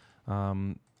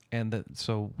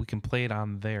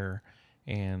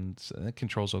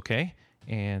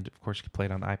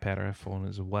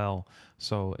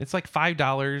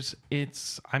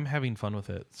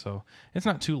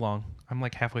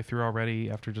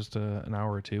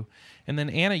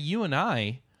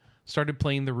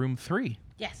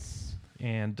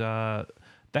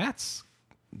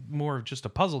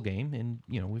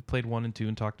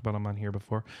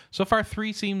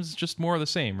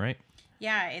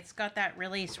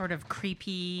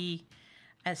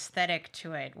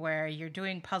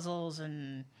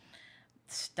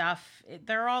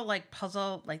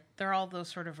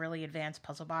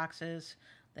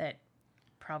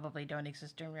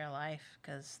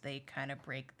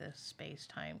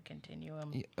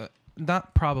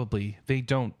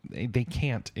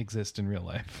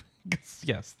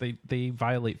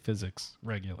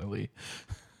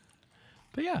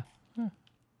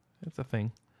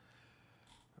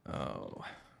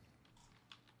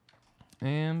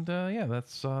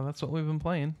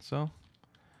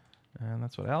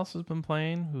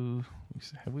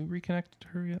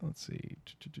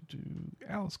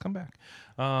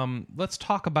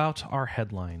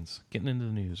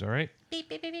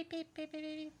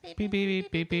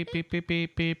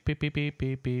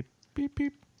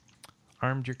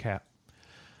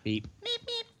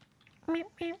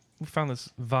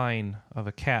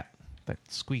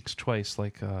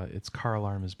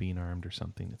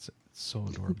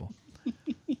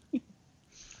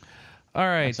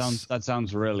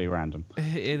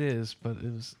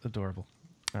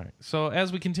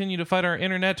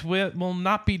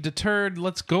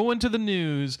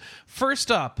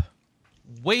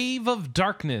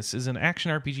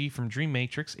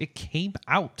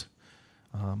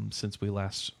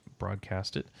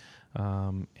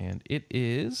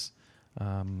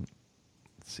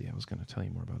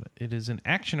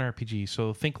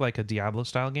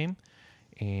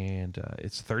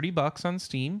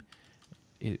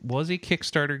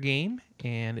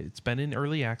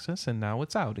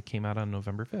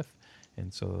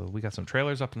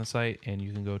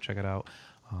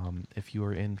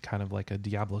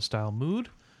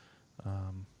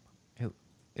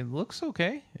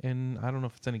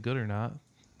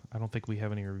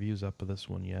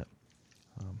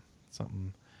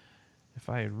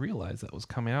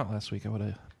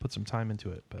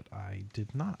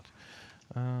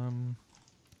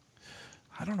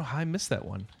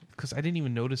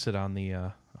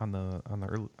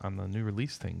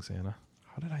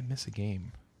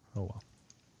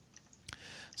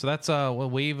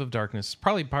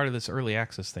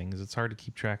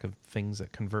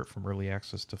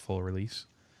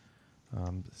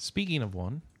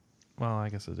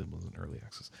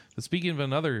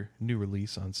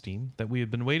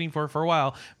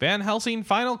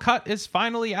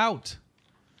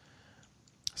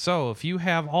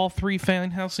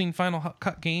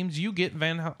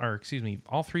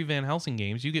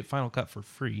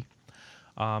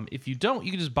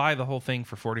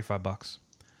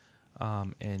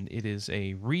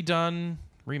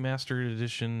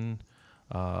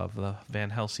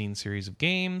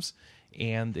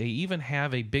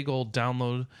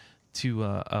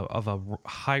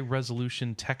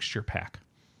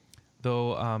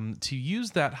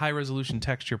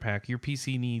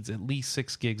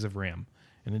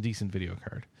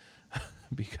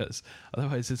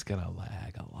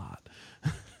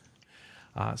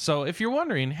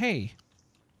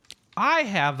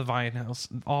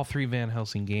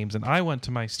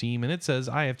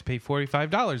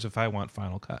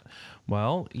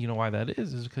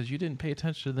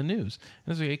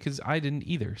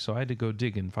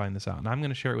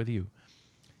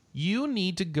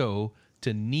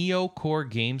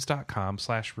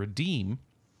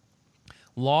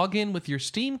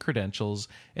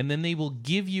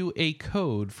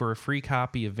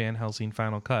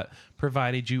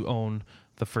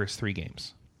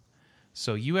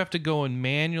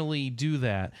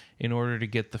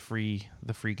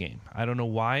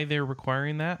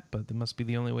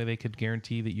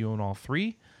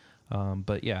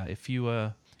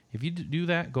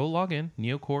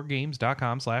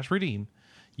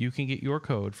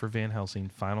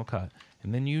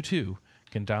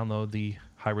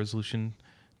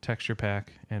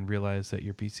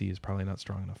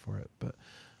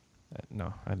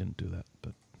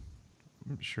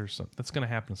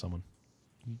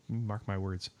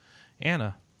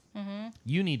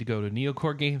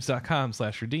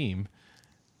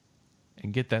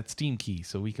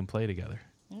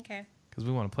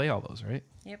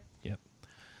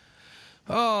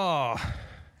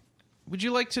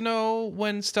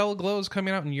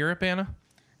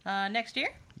Next year?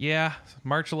 Yeah,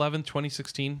 March 11th,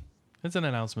 2016. It's an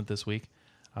announcement this week.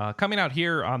 Coming out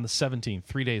here on the 17th,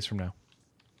 3 days from now.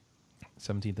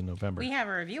 17th of November. We have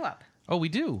a review up. Oh, we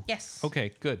do? Yes.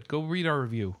 Okay, good. Go read our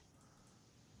review.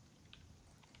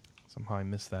 Somehow I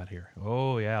missed that here.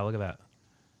 Oh, yeah, look at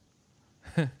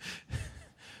that.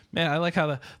 Man, I like how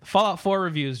the Fallout 4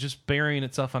 review is just burying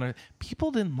itself on it.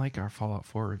 People didn't like our Fallout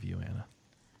 4 review, Anna.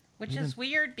 Which is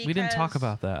weird because... We didn't talk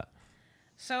about that.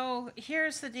 So,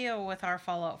 here's the deal with our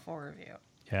Fallout 4 review.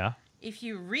 Yeah? If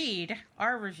you read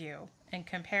our review and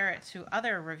compare it to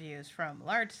other reviews from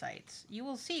large sites, you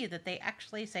will see that they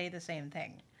actually say the same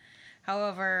thing.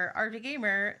 However, RP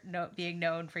Gamer, being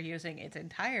known for using its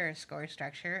entire score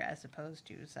structure as opposed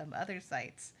to some other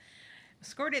sites,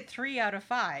 scored it 3 out of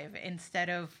 5 instead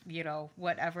of,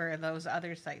 whatever those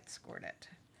other sites scored it.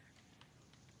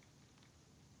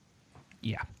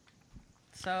 Yeah.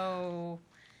 So,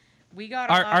 we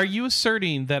got Are you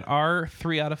asserting that our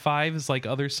 3 out of 5 is like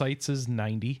other sites is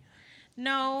 90?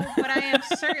 No, but I am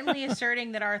certainly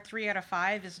asserting that our 3 out of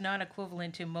 5 is not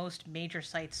equivalent to most major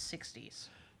sites' 60s.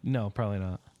 No, probably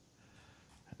not.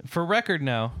 For record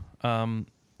now,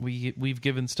 we've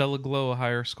given Stella Glow a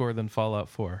higher score than Fallout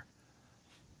 4.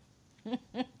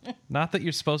 Not that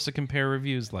you're supposed to compare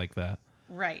reviews like that.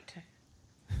 Right.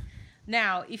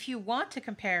 Now, if you want to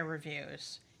compare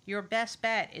reviews, your best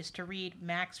bet is to read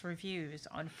Mac's reviews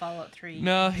on Fallout 3.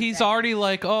 No, he's already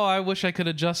like, oh, I wish I could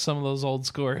adjust some of those old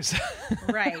scores.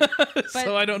 Right.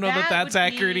 So I don't know that that's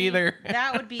accurate either.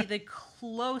 That would be the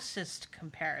closest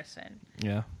comparison.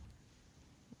 Yeah.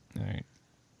 All right.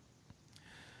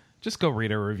 Just go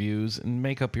read our reviews and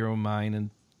make up your own mind, and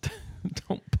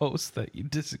don't post that you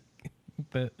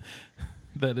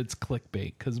that it's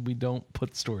clickbait, because we don't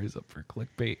put stories up for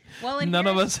clickbait. Well, none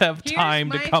of us have time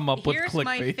to come up with clickbait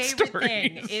my favorite stories.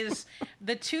 Thing is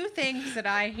the two things that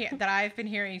I've been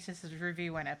hearing since this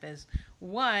review went up is,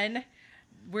 one,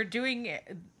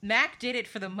 Mac did it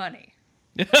for the money.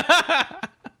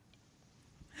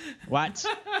 What?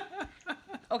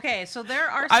 Okay, so there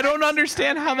are... I don't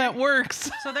understand how that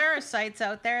works. So there are sites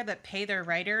out there that pay their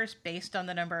writers based on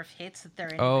the number of hits that their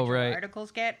individual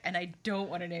articles get, and I don't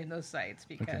want to name those sites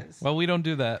because... Okay. Well, we don't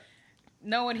do that.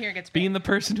 No one here gets paid. Being the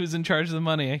person who's in charge of the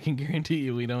money, I can guarantee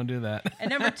you we don't do that. And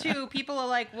number two, people are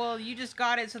like, well, you just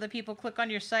got it so that people click on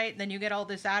your site and then you get all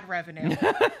this ad revenue.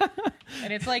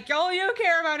 And it's like, all you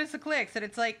care about is the clicks. And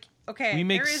it's like, okay. We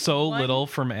make so little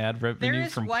from ad revenue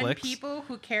from clicks. There is one people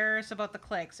who cares about the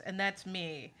clicks, and that's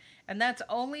me. And that's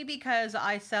only because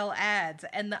I sell ads.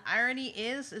 And the irony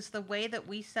is the way that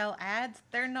we sell ads,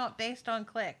 they're not based on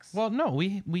clicks. Well, no,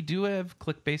 we do have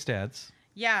click-based ads.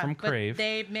 Yeah, from Crave. But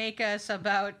they make us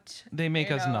about... They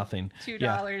make us nothing.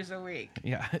 $2 a week.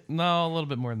 Yeah, no, a little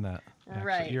bit more than that.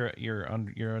 Actually. Right. You're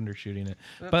undershooting it.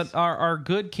 Oops. But our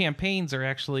good campaigns are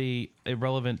actually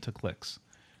irrelevant to clicks.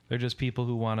 They're just people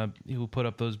who put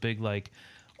up those big like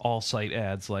all site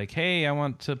ads like, hey, I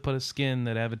want to put a skin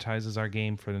that advertises our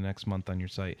game for the next month on your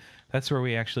site. That's where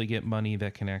we actually get money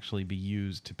that can actually be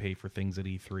used to pay for things at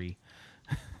E3.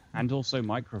 And also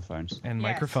microphones. And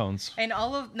microphones. And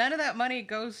none of that money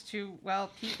goes to,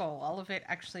 people. All of it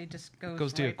actually just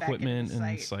goes to right equipment back into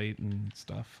and site and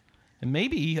stuff. And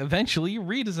maybe eventually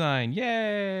redesign.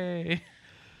 Yay!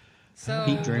 So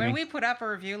when we put up a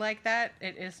review like that,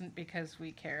 it isn't because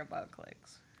we care about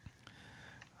clicks.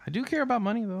 I do care about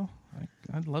money, though.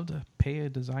 I'd love to pay a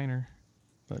designer.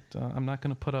 But I'm not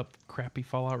going to put up crappy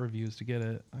Fallout reviews to get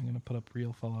it. I'm going to put up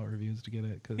real Fallout reviews to get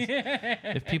it. Because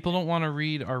if people don't want to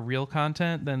read our real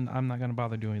content, then I'm not going to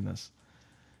bother doing this.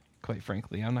 Quite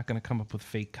frankly, I'm not going to come up with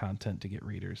fake content to get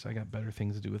readers. I got better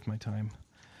things to do with my time.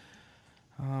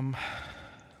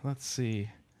 Let's see.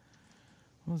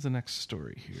 What was the next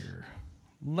story here?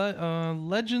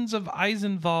 Legends of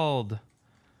Isengard.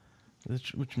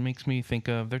 Which makes me think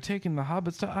of, they're taking the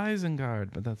hobbits to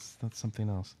Isengard. But that's something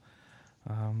else.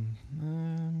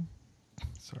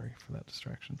 Sorry for that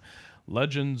distraction.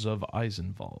 Legends of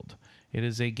Isengard. It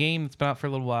is a game that's been out for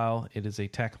a little while. It is a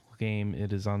tactical game.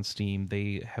 It is on Steam.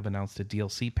 They have announced a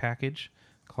DLC package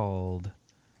called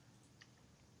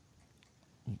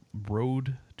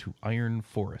Road to Iron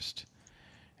Forest.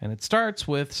 And it starts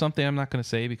with something I'm not going to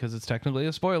say because it's technically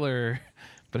a spoiler,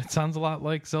 but it sounds a lot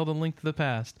like Zelda Link to the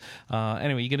Past.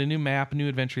 Anyway, you get a new map, new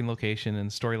adventuring location,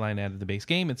 and storyline added to the base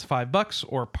game. It's $5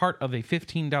 or part of a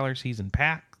 $15 season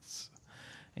pass.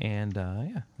 And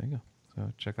there you go.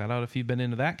 So check that out if you've been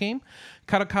into that game.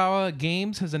 Kadokawa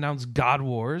Games has announced God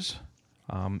Wars.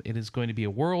 It is going to be a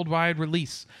worldwide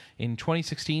release in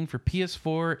 2016 for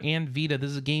PS4 and Vita.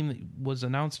 This is a game that was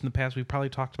announced in the past. We've probably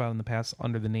talked about it in the past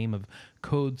under the name of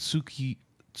Code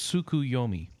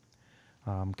Tsukuyomi.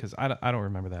 because I don't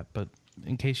remember that. But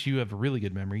in case you have a really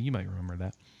good memory, you might remember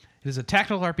that. It is a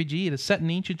tactical RPG. It is set in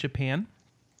ancient Japan.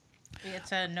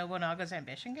 It's a Nobunaga's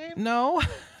Ambition game? No,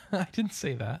 I didn't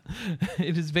say that.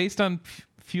 It is based on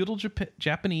feudal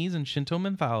Japanese and Shinto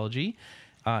mythology.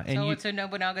 It's a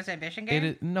Nobunaga's Ambition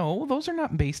game? No, those are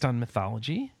not based on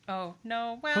mythology. Oh,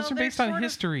 no. Well, those are based on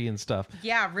history and stuff.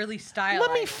 Yeah, really stylized.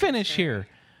 Let me finish history. here.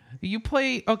 You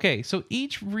play... Okay, so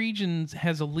each region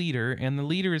has a leader, and the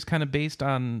leader is kind of based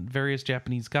on various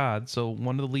Japanese gods. So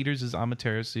one of the leaders is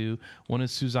Amaterasu, one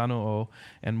is Susanoo,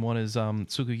 and one is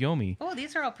Tsukuyomi. Oh,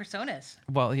 these are all personas.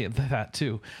 Well, yeah, that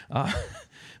too.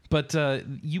 But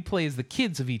you play as the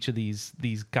kids of each of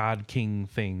these god king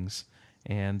things,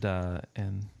 and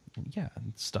yeah,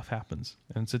 stuff happens,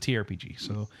 and it's a TRPG.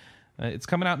 So it's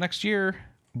coming out next year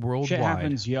worldwide. Shit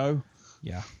happens, yo.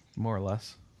 Yeah, more or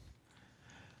less.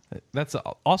 That's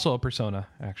also a persona,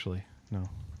 actually. No,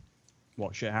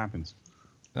 What shit happens?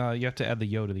 you have to add the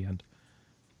yo to the end.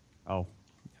 Oh,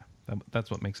 Yeah, that's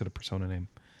what makes it a persona name.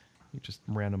 You just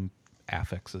random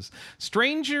affixes.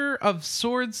 Stranger of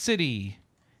Sword City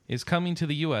is coming to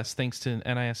the U.S. thanks to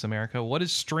NIS America. What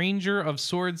is Stranger of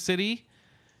Sword City?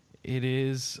 It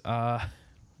is a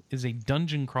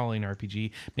dungeon crawling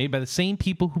RPG made by the same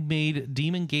people who made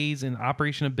Demon Gaze and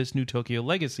Operation Abyss New Tokyo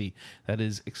Legacy. That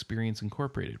is Experience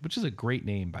Incorporated, which is a great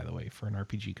name, by the way, for an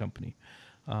RPG company.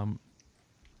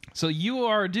 So you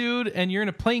are a dude, and you're in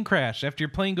a plane crash after your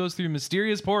plane goes through a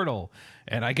mysterious portal,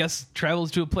 and I guess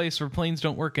travels to a place where planes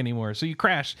don't work anymore. So you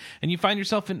crash, and you find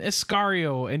yourself in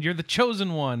Iscario, and you're the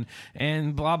chosen one,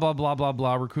 and blah, blah, blah, blah,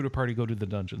 blah. Recruit a party, go to the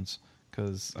dungeons.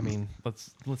 Because, I mean,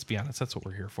 let's be honest, that's what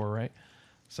we're here for, right?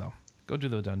 So go do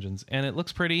the dungeons, and it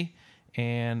looks pretty,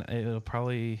 and it'll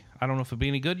probably... I don't know if it'll be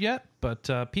any good yet,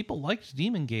 but people liked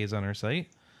Demon Gaze on our site.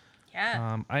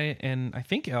 Yeah. I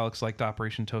think Alex liked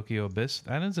Operation Tokyo Abyss.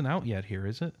 That isn't out yet here,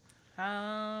 is it?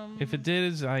 If it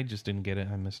did, I just didn't get it.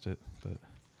 I missed it. But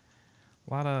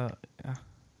a lot of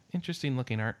interesting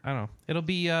looking art. I don't know. It'll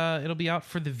be out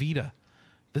for the Vita.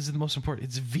 This is the most important.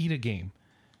 It's a Vita game.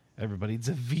 Everybody, it's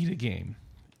a Vita game.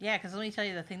 Yeah, because let me tell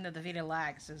you, the thing that the Vita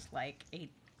lacks is like a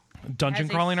dungeon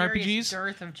crawling RPGs.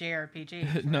 Dearth of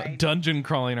JRPGs. No, right? dungeon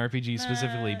crawling RPG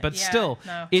specifically, but still,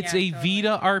 it's a totally.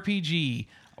 Vita RPG.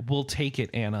 We'll take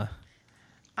it, Anna.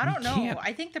 I don't know.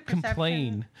 I think the perception.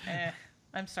 Complain.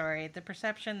 I'm sorry. The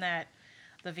perception that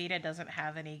the Vita doesn't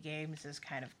have any games is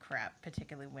kind of crap,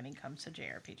 particularly when it comes to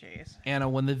JRPGs. Anna,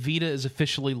 when the Vita is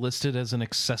officially listed as an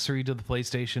accessory to the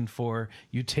PlayStation 4,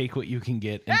 you take what you can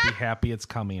get and be happy it's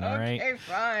coming, all right? Okay,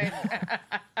 fine.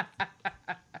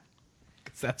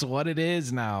 'Cause that's what it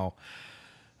is now.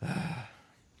 All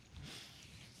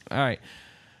right.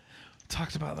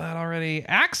 Talked about that already.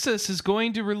 Axis is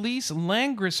going to release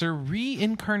Langrisser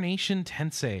Reincarnation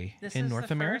Tensei in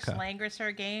North America. This is the first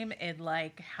Langrisser game in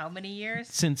like how many years?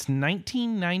 Since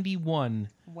 1991.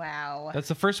 Wow. That's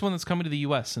the first one that's coming to the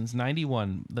U.S. since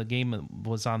 91. The game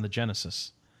was on the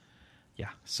Genesis. Yeah,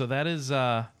 so that is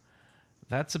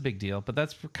that's a big deal. But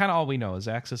that's kind of all we know is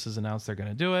Axis has announced they're going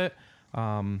to do it.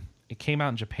 It came out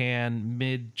in Japan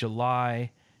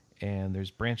mid-July. And there's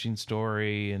branching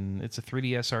story, and it's a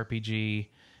 3DS RPG,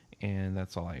 and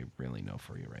that's all I really know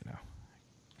for you right now.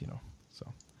 You know,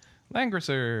 so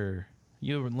Langrisser,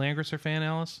 you a Langrisser fan,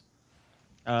 Alice?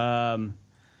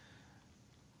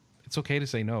 It's okay to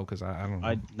say no because I don't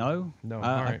know. No. No.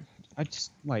 All right. I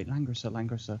just wait.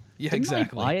 Langrisser. Yeah, Didn't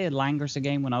exactly. I buy a Langrisser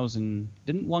game when I was in?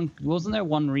 Wasn't there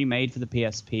one remade for the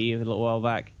PSP a little while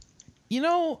back? You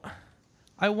know,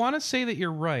 I want to say that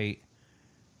you're right.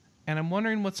 And I'm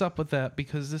wondering what's up with that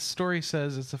because this story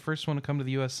says it's the first one to come to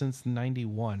the U.S. since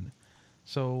 '91.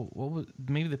 So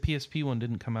maybe the PSP one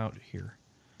didn't come out here,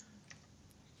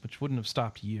 which wouldn't have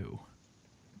stopped you.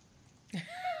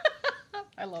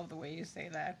 I love the way you say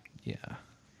that. Yeah.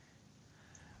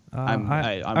 I'm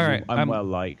well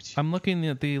liked. I'm looking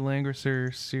at the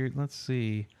Langrisser series. Let's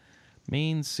see.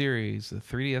 Main series. The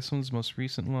 3DS one's the most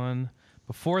recent one.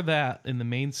 Before that, in the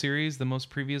main series, the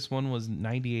most previous one was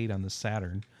 98 on the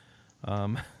Saturn.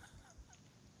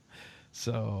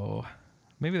 So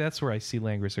maybe that's where I see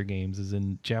Langrisser games is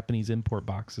in Japanese import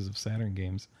boxes of Saturn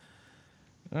games.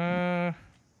 I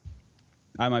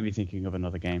might be thinking of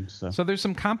another game. So there's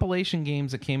some compilation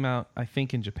games that came out, I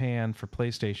think, in Japan for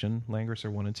PlayStation.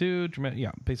 Langrisser 1 and 2. Yeah,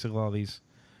 basically all these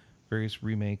various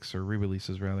remakes or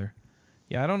re-releases, rather.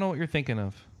 Yeah, I don't know what you're thinking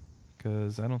of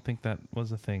because I don't think that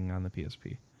was a thing on the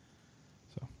PSP.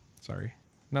 So, sorry.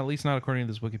 Not, at least not according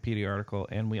to this Wikipedia article.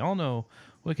 And we all know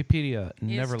Wikipedia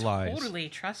never lies. Totally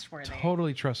trustworthy.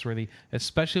 Totally trustworthy,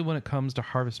 especially when it comes to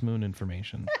Harvest Moon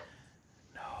information.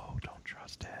 No, don't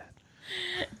trust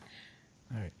it.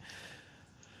 All right.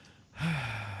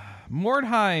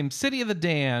 Mordheim, City of the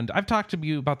Damned. I've talked to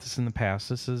you about this in the past.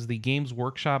 This is the Games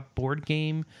Workshop board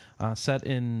game set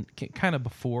in kind of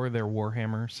before their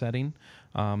Warhammer setting.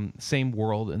 Same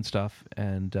world and stuff.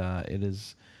 And it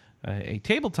is a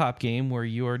tabletop game where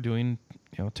you are doing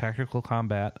tactical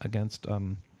combat against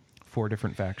 4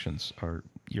 different factions. Or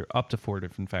you're up to 4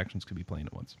 different factions could be playing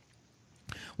at once.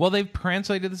 Well, they've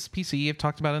translated this to PC. I've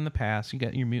talked about it in the past. You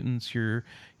got your mutants, your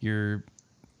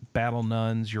battle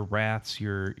nuns, your rats,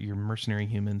 your mercenary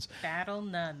humans. Battle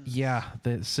nuns. Yeah,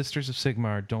 the Sisters of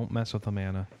Sigmar. Don't mess with them,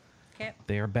 Anna. Okay.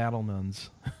 They are battle nuns.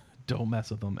 Don't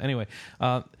mess with them. Anyway,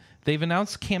 they've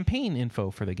announced campaign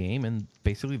info for the game, and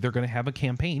basically they're going to have a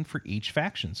campaign for each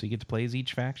faction. So you get to play as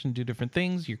each faction, do different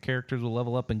things. Your characters will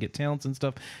level up and get talents and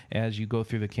stuff as you go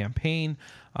through the campaign.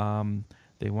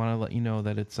 They want to let you know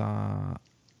that it's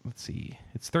let's see,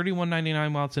 it's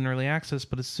 $31.99 while it's in early access,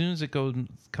 but as soon as it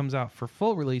comes out for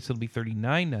full release, it'll be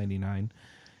 $39.99.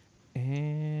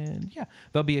 And yeah,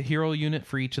 there'll be a hero unit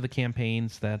for each of the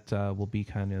campaigns that will be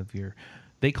kind of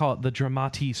they call it the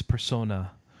Dramatis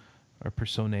Persona or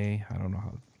Personae. I don't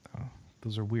know how.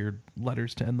 Those are weird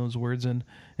letters to end those words in,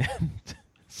 and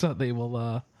so they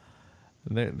will.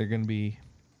 They're going to be,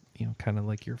 kind of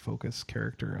like your focus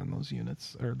character on those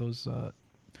units or those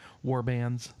war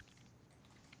bands.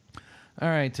 All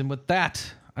right, and with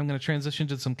that, I'm going to transition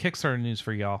to some Kickstarter news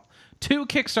for y'all. 2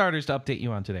 Kickstarters to update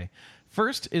you on today.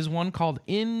 First is one called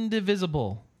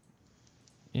Indivisible.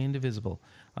 And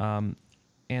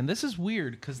this is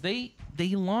weird because they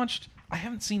launched... I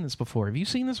haven't seen this before. Have you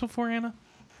seen this before, Anna?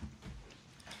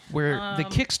 Where the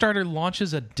Kickstarter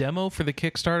launches a demo for the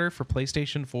Kickstarter for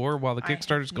PlayStation 4 while the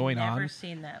Kickstarter's going on. I've never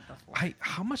seen that before.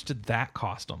 How much did that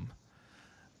cost them?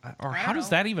 Or I how don't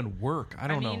does know. that even work? I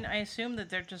don't know. I assume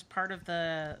that they're just part of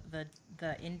the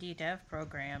indie dev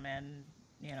program, and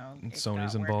it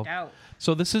Sony's got involved. worked out.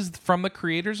 So this is from the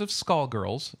creators of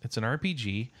Skullgirls. It's an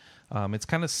RPG. It's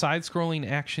kind of side-scrolling,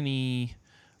 action-y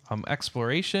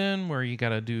exploration where you got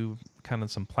to do kind of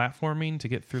some platforming to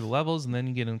get through the levels, and then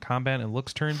you get in combat, and it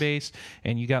looks turn-based,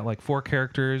 and you got like 4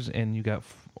 characters, and you got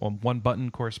 1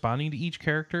 button corresponding to each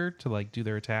character to like do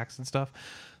their attacks and stuff.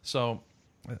 So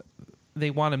they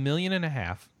want $1.5 million.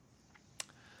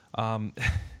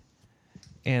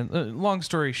 And long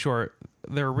story short,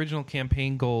 their original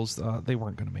campaign goals, they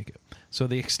weren't going to make it. So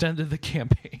they extended the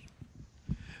campaign.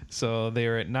 So they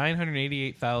are at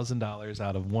 $988,000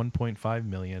 out of $1.5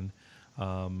 million.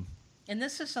 And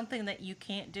this is something that you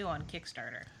can't do on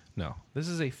Kickstarter. No, this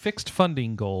is a fixed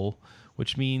funding goal,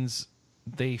 which means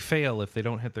they fail if they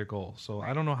don't hit their goal. So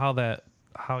I don't know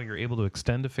how you're able to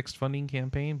extend a fixed funding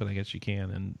campaign, but I guess you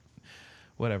can, and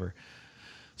whatever.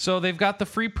 So they've got the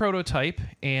free prototype,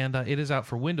 and it is out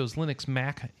for Windows, Linux,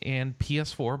 Mac, and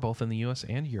PS4, both in the US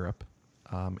and Europe.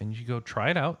 And you go try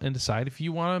it out and decide if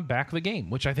you want to back the game,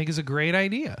 which I think is a great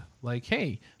idea. Like,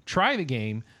 hey, try the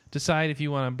game, decide if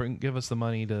you want to give us the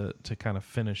money to kind of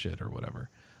finish it or whatever.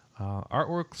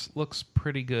 Artwork looks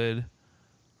pretty good.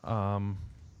 And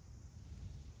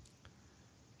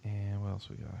what else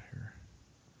we got here?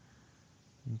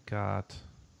 We got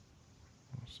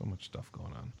so much stuff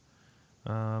going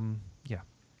on. Yeah.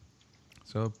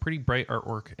 So pretty bright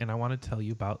artwork, and I want to tell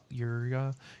you about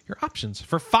your options.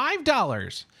 For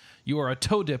 $5, you are a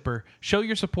toe dipper. Show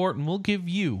your support, and we'll give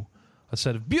you a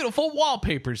set of beautiful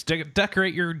wallpapers to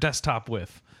decorate your desktop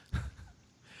with.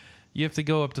 You have to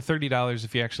go up to $30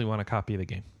 if you actually want a copy of the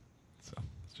game. So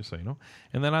just so you know.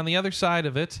 And then on the other side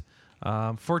of it,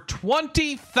 for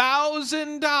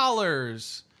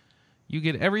 $20,000, you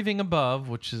get everything above,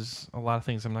 which is a lot of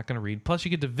things I'm not going to read. Plus,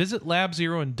 you get to visit Lab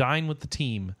Zero and dine with the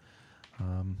team.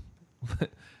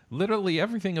 Literally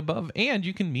everything above, and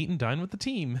you can meet and dine with the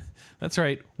team. That's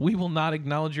right. We will not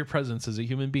acknowledge your presence as a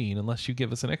human being unless you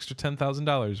give us an extra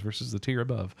 $10,000 versus the tier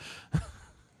above.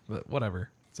 But whatever.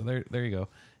 So there you go.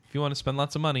 If you want to spend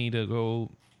lots of money to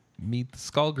go meet the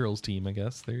Skullgirls team, I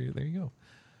guess there you go.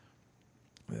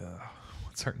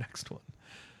 What's our next one?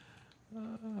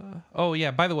 Oh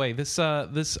yeah. By the way, this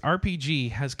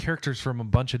RPG has characters from a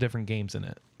bunch of different games in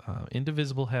it.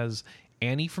 Indivisible has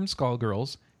Annie from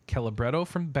Skullgirls, Calibretto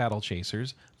from Battle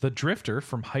Chasers, the Drifter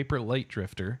from Hyper Light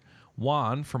Drifter,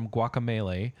 Juan from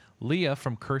Guacamelee, Leah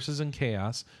from Curses and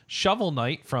Chaos, Shovel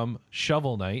Knight from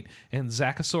Shovel Knight, and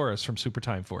Zachosaurus from Super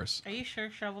Time Force. Are you sure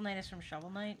Shovel Knight is from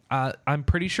Shovel Knight? I'm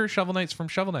pretty sure Shovel Knight's from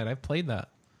Shovel Knight. I've played that.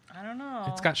 I don't know.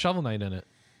 It's got Shovel Knight in it.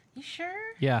 You sure?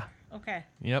 Yeah. Okay.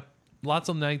 Yep. Lots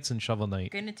of knights in Shovel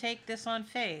Knight. Gonna take this on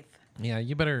faith. Yeah,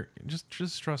 you better just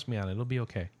trust me on it. It'll be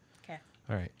okay. Okay.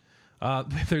 All right.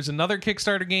 There's another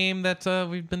Kickstarter game that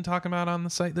we've been talking about on the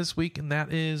site this week, and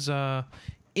that is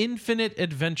Infinite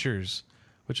Adventures,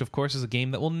 which of course is a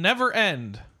game that will never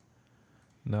end.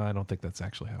 No, I don't think that's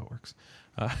actually how it works.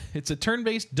 It's a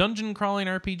turn-based dungeon crawling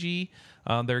RPG.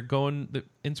 They're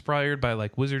inspired by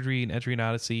like Wizardry and Etrian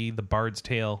Odyssey, The Bard's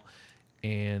Tale,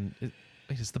 and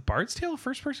is The Bard's Tale a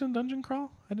first-person dungeon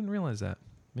crawl? I didn't realize that.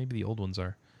 Maybe the old ones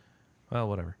are. Well,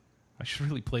 whatever. I should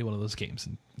really play one of those games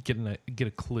and get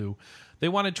a clue. They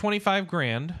wanted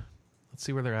 $25,000. Let's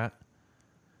see where they're at.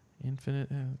 Infinite,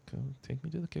 go take me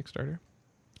to the Kickstarter.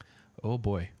 Oh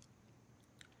boy.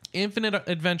 Infinite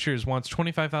Adventures wants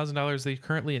 $25,000. They're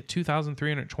currently at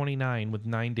 $2,329 with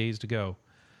 9 days to go.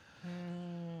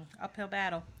 Uphill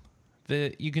battle.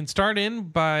 You can start in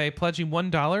by pledging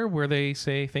 $1, where they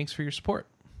say thanks for your support,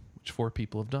 which 4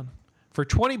 people have done. For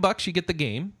 $20, you get the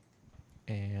game,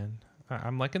 and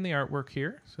I'm liking the artwork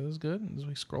here, so it's good. As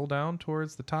we scroll down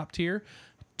towards the top tier,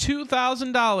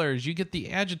 $2,000, you get the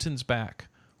Adjutants back,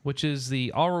 which is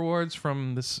the all rewards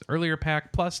from this earlier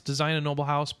pack, plus design a noble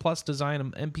house, plus design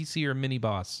an NPC or mini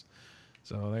boss.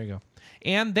 So there you go.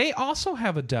 And they also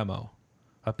have a demo,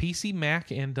 a PC,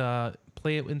 Mac, and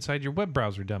play it inside your web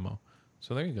browser demo.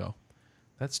 So there you go.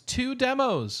 That's 2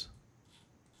 demos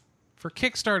for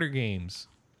Kickstarter games.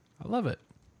 I love it.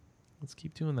 Let's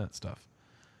keep doing that stuff.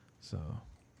 So,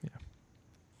 yeah.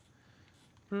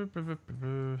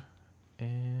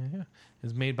 And yeah,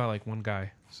 it's made by like one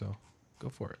guy, so go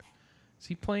for it. Is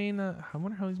he playing? I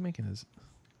wonder how he's making his.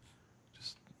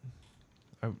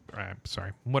 I'm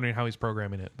sorry, I'm wondering how he's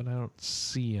programming it, but I don't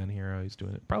see on here how he's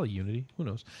doing it. Probably Unity. Who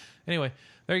knows? Anyway,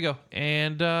 there you go.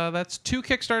 And that's 2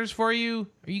 Kickstarters for you.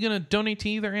 Are you gonna donate to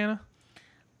either, Anna?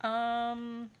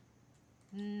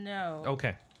 No.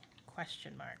 Okay.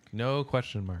 Question mark. No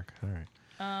question mark. All right.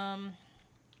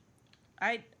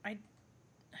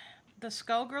 The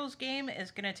Skullgirls game is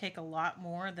going to take a lot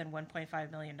more than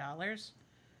 $1.5 million.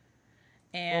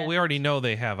 And Well, we already know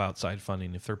they have outside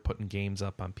funding if they're putting games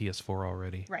up on PS4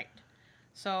 already. Right.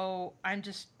 So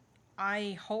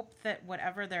I hope that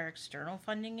whatever their external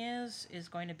funding is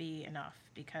going to be enough,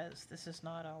 because this is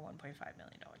not a $1.5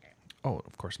 million game. Oh,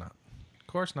 of course not. Of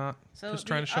course not. So just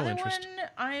trying to show interest.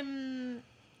 I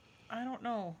don't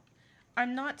know.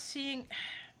 I'm not seeing...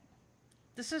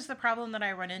 This is the problem that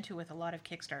I run into with a lot of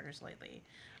Kickstarters lately.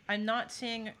 I'm not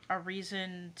seeing a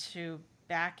reason to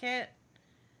back it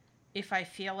if I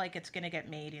feel like it's going to get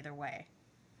made either way.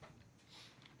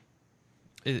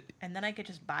 And then I could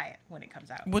just buy it when it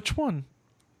comes out. Which one?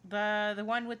 The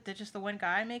one with just the one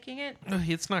guy making it?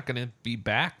 It's not going to be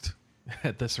backed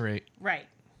at this rate. Right.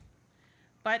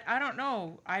 But I don't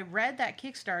know. I read that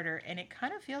Kickstarter, and it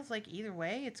kind of feels like either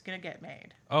way it's going to get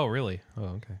made. Oh, really? Oh,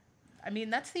 okay. I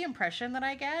mean, that's the impression that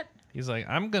I get. He's like,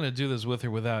 I'm going to do this with or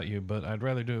without you, but I'd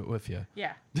rather do it with you.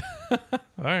 Yeah. All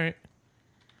right.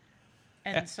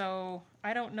 And so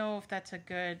I don't know if that's a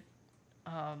good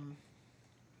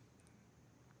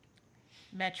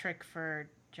metric for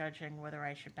judging whether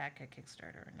I should back a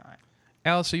Kickstarter or not.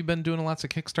 Alice, have you been doing lots of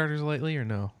Kickstarters lately or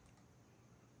no?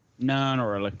 No, not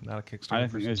really. Not a Kickstarter. I don't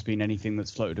think there's been anything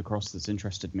that's floated across that's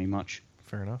interested me much.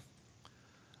 Fair enough.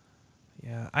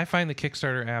 Yeah, I find the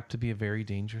Kickstarter app to be a very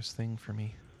dangerous thing for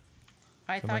me.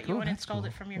 I thought you uninstalled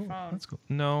it from your phone. That's cool.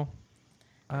 No.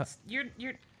 I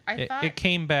thought it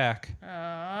came back.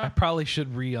 I probably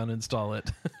should uninstall it.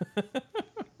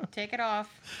 Take it off.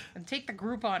 And take the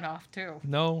Groupon off, too.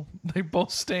 No, they're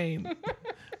both staying.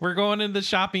 We're going into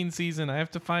shopping season. I have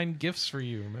to find gifts for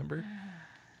you, remember?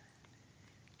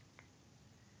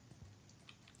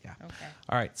 Yeah. Okay.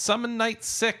 All right. Summon Night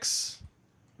 6.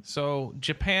 So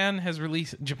the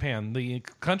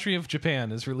country of Japan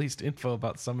has released info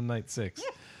about Summon Night 6.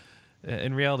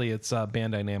 In reality, it's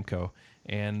Bandai Namco.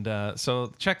 And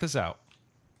so check this out.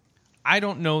 I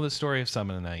don't know the story of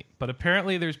Summon Night, but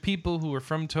apparently there's people who are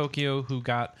from Tokyo who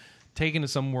got taken to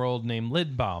some world named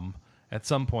Lidbom at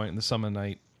some point in the Summon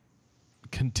Night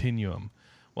continuum.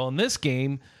 Well, in this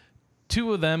game,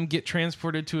 2 of them get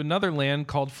transported to another land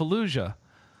called Fallujah.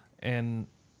 And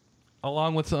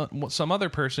along with some other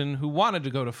person who wanted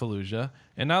to go to Fallujah,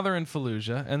 and now they're in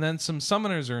Fallujah, and then some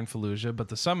summoners are in Fallujah, but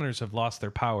the summoners have lost their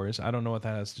powers. I don't know what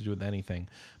that has to do with anything,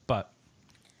 but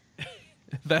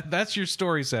that's your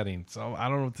story setting, so I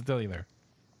don't know what to tell you there.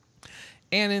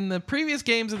 And in the previous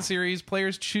games in the series,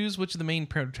 players choose which of the main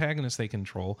protagonists they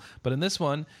control, but in this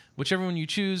one, whichever one you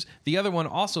choose, the other one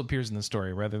also appears in the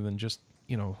story, rather than just,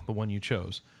 the one you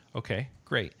chose. Okay,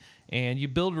 great. And you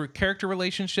build character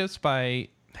relationships by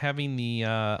having the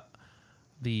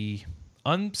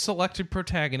unselected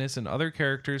protagonists and other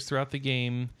characters throughout the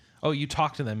game Oh, you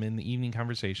talk to them in the evening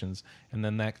conversations, and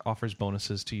then that offers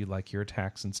bonuses to you, like your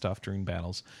attacks and stuff during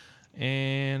battles.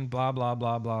 And blah, blah,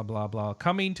 blah, blah, blah, blah.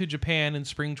 Coming to Japan in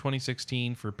spring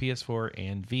 2016 for PS4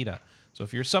 and Vita. So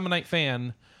if you're a Summon Night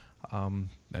fan,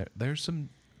 there's some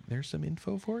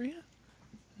info for you,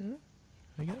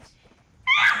 I guess.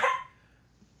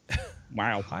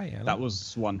 Wow. Hi, Anna. That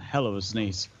was one hell of a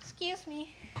sneeze. Excuse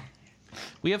me.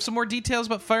 We have some more details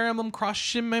about Fire Emblem Cross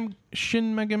Shin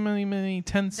Megami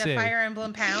Tensei. The Fire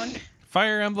Emblem Pound.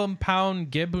 Fire Emblem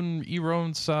Pound Gebun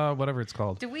Ironsa, whatever it's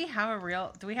called. Do we have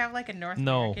like a North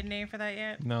No. American name for that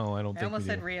yet? No, I don't I think almost we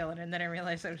said do. real, and then I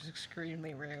realized that was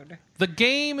extremely rude. The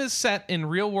game is set in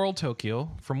real-world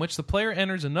Tokyo, from which the player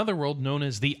enters another world known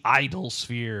as the Idol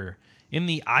Sphere. In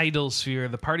the Idol Sphere,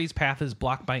 the party's path is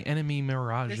blocked by enemy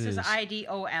mirages. This is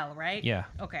IDOL, right? Yeah.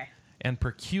 Okay. And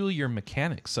peculiar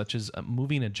mechanics, such as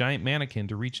moving a giant mannequin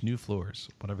to reach new floors,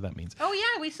 whatever that means. Oh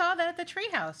yeah, we saw that at the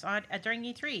treehouse during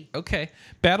E3. Okay.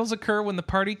 Battles occur when the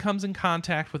party comes in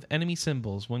contact with enemy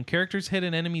symbols. When characters hit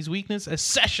an enemy's weakness, a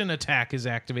session attack is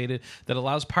activated that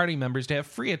allows party members to have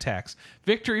free attacks.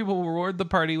 Victory will reward the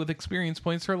party with experience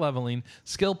points for leveling,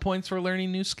 skill points for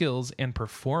learning new skills, and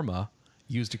performa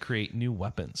used to create new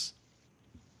weapons.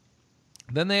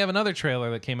 Then they have another trailer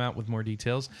that came out with more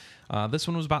details. This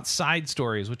one was about side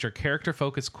stories, which are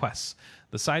character-focused quests.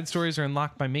 The side stories are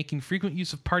unlocked by making frequent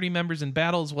use of party members in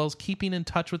battle, as well as keeping in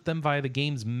touch with them via the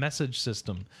game's message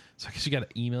system. So I guess you got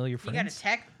to email your friends. You got to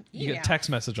text. You got text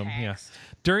message them, yeah. Text.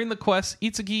 During the quest,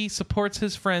 Itsuki supports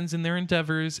his friends in their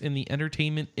endeavors in the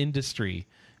entertainment industry.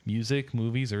 Music,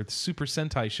 movies, or Super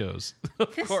Sentai shows.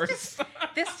 Of course.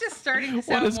 This just starting to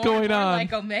sound What is more going and more on?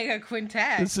 like Omega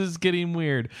Quintet. This is getting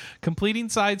weird. Completing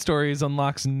side stories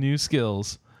unlocks new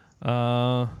skills.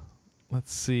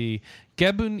 Let's see.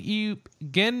 Gene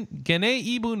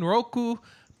Ibun Roku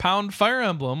Pound Fire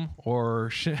Emblem, or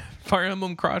Fire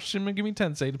Emblem Cross Shin Megami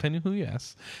Tensei, depending who you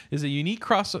ask, is a unique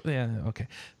cross. Yeah, okay.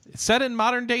 Set in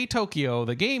modern-day Tokyo,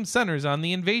 the game centers on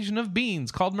the invasion of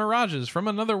beings called mirages from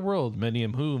another world, many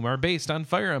of whom are based on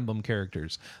Fire Emblem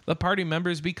characters. The party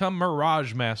members become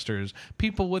Mirage Masters,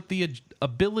 people with the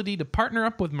ability to partner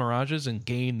up with mirages and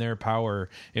gain their power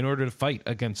in order to fight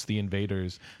against the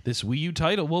invaders. This Wii U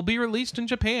title will be released in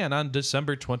Japan on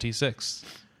December 26th.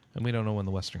 And we don't know when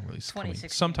the Western release is coming.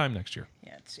 2016. Sometime next year.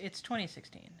 Yeah, it's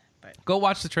 2016. But Go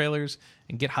watch the trailers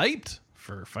and get hyped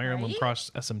for Fire Emblem Right?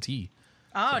 Cross SMT.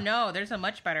 oh no, there's a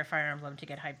much better Fire Emblem to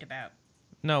get hyped about.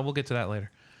 No, we'll get to that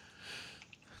later.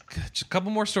 Just a couple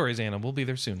more stories, Anna. We'll be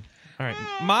there soon. All right.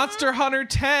 Monster Hunter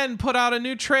 10 put out a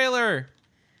new trailer.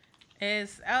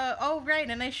 Right,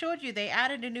 and I showed you they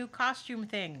added a new costume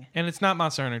thing. And it's not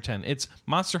Monster Hunter 10. It's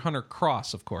Monster Hunter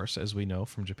Cross, of course, as we know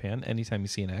from Japan. Anytime you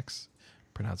see an X,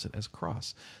 pronounce it as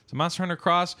Cross. So Monster Hunter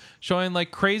Cross showing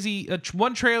like crazy.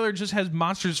 One trailer just has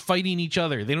monsters fighting each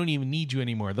other. They don't even need you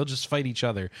anymore. They'll just fight each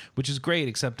other, which is great,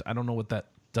 except I don't know what that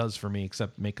does for me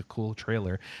except make a cool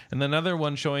trailer. And then another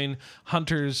one showing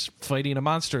hunters fighting a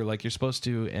monster like you're supposed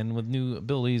to, and with new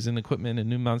abilities and equipment and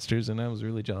new monsters, and I was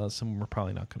really jealous, and we're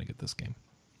probably not going to get this game.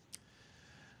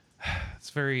 It's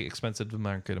very expensive to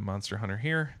market a Monster Hunter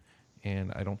here,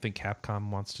 and I don't think Capcom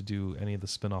wants to do any of the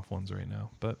spin-off ones right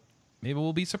now, but maybe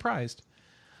we'll be surprised.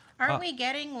 Aren't we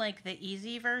getting like the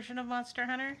easy version of Monster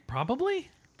Hunter? Probably.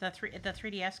 The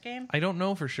 3DS game? I don't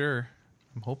know for sure.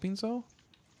 I'm hoping so.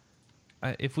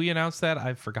 If we announce that,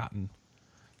 I've forgotten.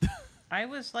 I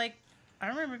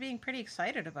remember being pretty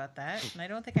excited about that, and I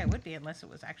don't think I would be unless it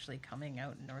was actually coming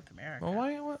out in North America. Well,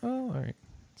 why? Oh, all right.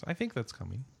 So I think that's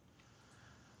coming.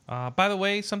 By the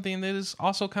way, something that is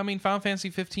also coming, Final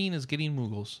Fantasy 15 is getting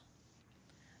Moogles.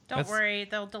 Don't worry,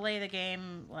 they'll delay the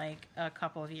game like a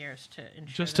couple of years to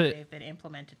ensure Just that to- they've been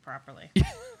implemented properly.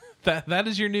 That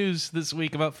is your news this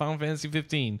week about Final Fantasy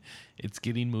 15. It's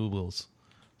getting Moogles.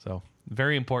 So,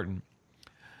 very important.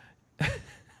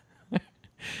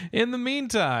 In the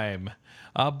meantime,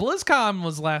 BlizzCon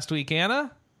was last week,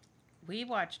 Anna. We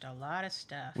watched a lot of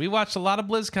stuff. We watched a lot of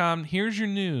BlizzCon. Here's your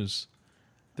news.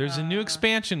 There's a new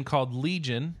expansion called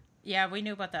Legion. Yeah, we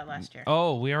knew about that last year.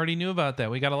 Oh, we already knew about that.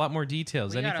 We got a lot more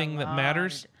details. We got a Anything that lot.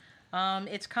 matters?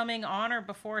 It's coming on or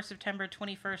before September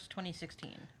 21st,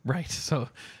 2016. Right. So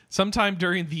sometime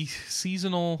during the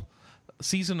season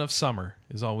of summer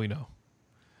is all we know.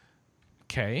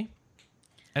 Okay.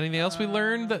 Anything else we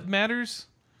learned that matters?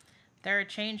 They're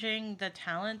changing the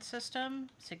talent system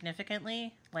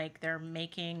significantly. Like they're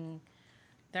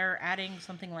adding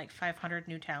something like 500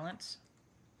 new talents.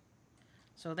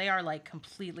 So they are like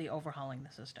completely overhauling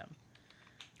the system.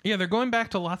 Yeah, they're going back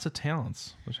to lots of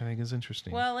talents, which I think is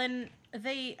interesting. Well, and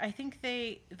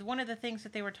one of the things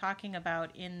that they were talking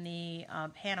about in the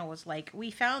panel was like,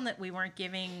 we found that we weren't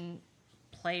giving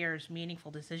players meaningful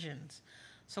decisions.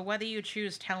 So whether you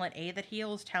choose talent A that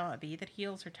heals, talent B that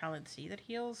heals, or talent C that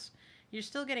heals, you're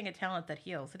still getting a talent that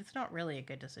heals, and it's not really a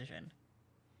good decision.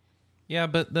 Yeah,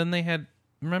 but then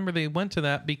remember they went to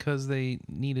that because they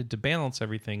needed to balance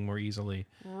everything more easily.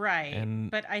 Right.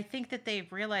 But I think that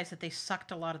they've realized that they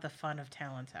sucked a lot of the fun of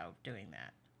talents out doing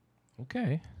that.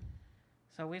 Okay.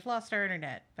 So we've lost our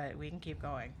internet, but we can keep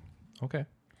going. Okay.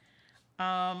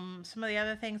 Some of the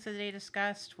other things that they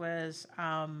discussed was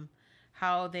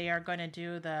how they are going to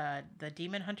do the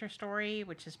Demon Hunter story,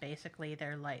 which is basically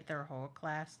their whole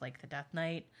class, like the Death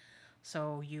Knight.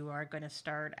 So you are going to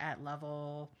start at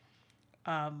level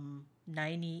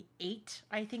 98,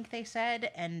 I think they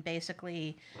said, and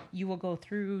basically you will go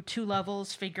through 2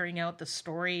 levels figuring out the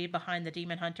story behind the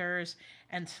Demon Hunters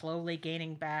and slowly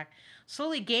gaining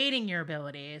your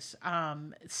abilities,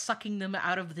 sucking them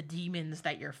out of the demons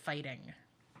that you're fighting.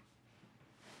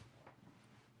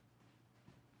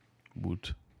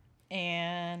 Woot.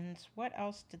 And what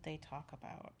else did they talk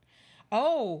about?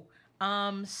 Oh,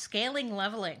 scaling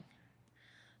leveling.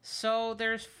 So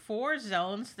there's 4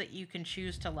 zones that you can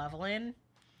choose to level in.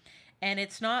 And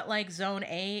it's not like Zone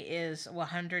A is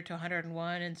 100 to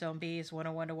 101, and Zone B is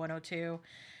 101 to 102,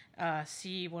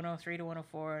 C 103 to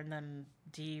 104, and then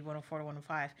D 104 to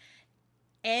 105.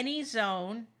 Any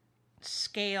zone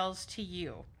scales to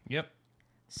you. Yep.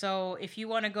 So if you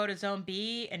want to go to Zone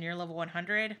B and you're level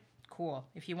 100, cool.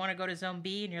 If you want to go to Zone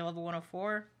B and you're level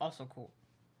 104, also cool.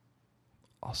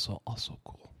 Also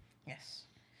cool. Yes.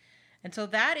 And so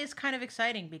that is kind of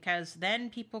exciting because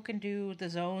then people can do the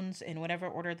zones in whatever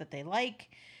order that they like,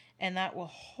 and that will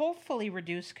hopefully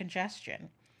reduce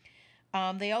congestion.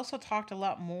 They also talked a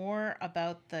lot more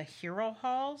about the hero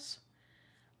halls,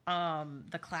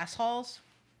 the class halls.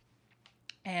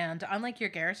 And unlike your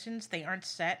garrisons, they aren't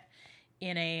set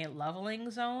in a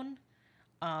leveling zone.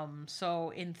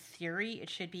 So in theory, it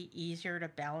should be easier to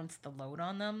balance the load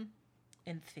on them,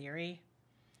 in theory.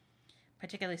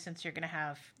 Particularly since you're going to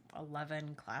have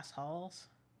 11 class halls.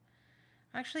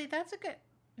 Actually, that's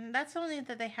something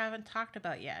that they haven't talked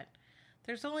about yet.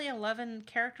 There's only 11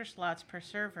 character slots per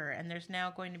server, and there's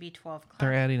now going to be 12 classes.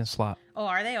 They're adding a slot. Oh,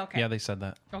 are they? Okay. Yeah, they said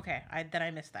that. Okay,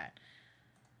 I missed that.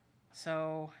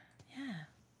 So, yeah,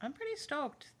 I'm pretty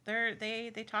stoked.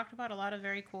 They talked about a lot of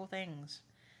very cool things.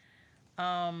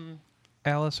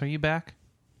 Alice, are you back?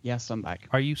 Yes, I'm back.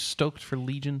 Are you stoked for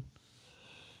Legion?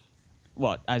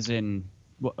 What, as in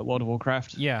World of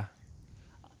Warcraft? Yeah.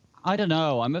 I don't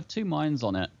know. I'm of 2 minds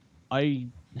on it. I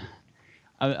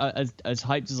as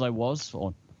hyped as I was,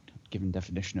 or given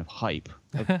definition of hype,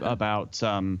 about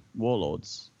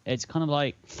Warlords, it's kind of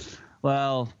like,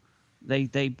 well,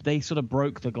 they sort of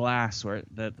broke the glass where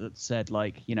that said,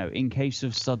 like, you know, in case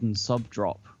of sudden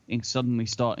sub-drop, suddenly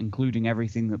start including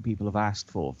everything that people have asked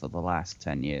for the last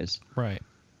 10 years. Right.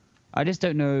 I just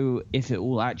don't know if it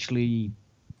will actually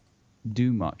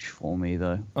do much for me,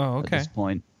 though. Oh, okay. At this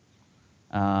point,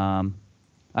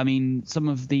 I mean, some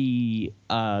of the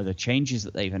changes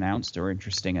that they've announced are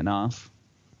interesting enough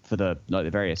for the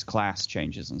various class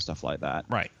changes and stuff like that.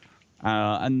 Right.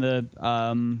 And the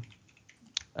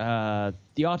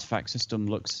artifact system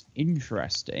looks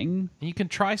interesting. You can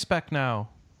tri-spec now.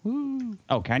 Woo.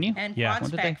 Oh, can you? And Yeah.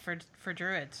 quad spec for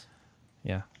druids.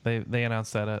 Yeah, they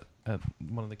announced that at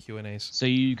one of the Q&As. So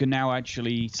you can now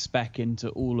actually spec into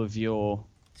all of your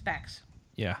Specs.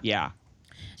 Yeah. Yeah.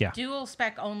 Dual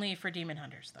spec only for Demon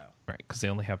Hunters, though. Right, because they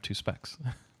only have 2 specs.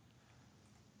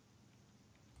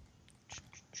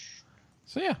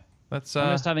 So yeah, that's.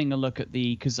 I'm just having a look at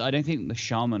because I don't think the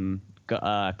Shaman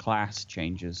class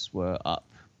changes were up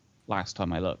last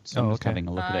time I looked. So I'm just having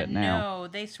a look at it now. No,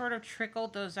 they sort of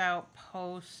trickled those out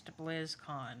post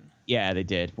BlizzCon. Yeah, they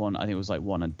did. I think it was like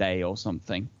 1 a day or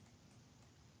something.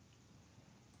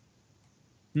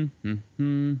 I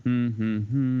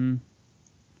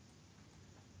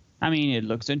mean, it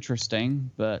looks interesting,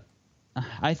 but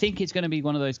I think it's going to be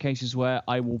one of those cases where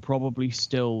I will probably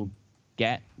still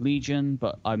get Legion,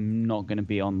 but I'm not going to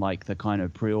be on like the kind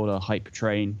of pre-order hype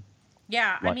train.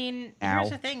 Yeah, Like, I mean, here's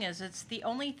the thing is, it's the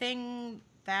only thing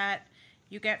that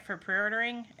you get for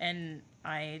pre-ordering, and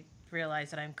I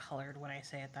realize that I'm colored when I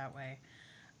say it that way.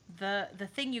 The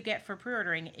thing you get for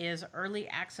pre-ordering is early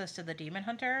access to the Demon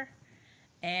Hunter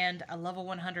and a level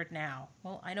 100 now.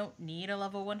 Well, I don't need a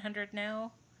level 100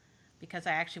 now because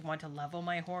I actually want to level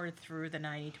my horde through the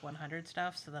 90 to 100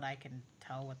 stuff so that I can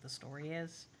tell what the story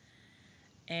is.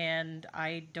 And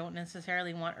I don't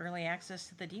necessarily want early access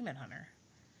to the Demon Hunter.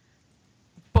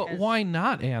 why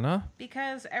not, Anna?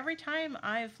 Because every time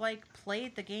I've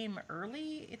played the game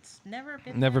early, it's never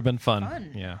been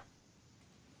fun. Yeah.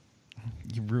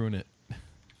 You ruin it.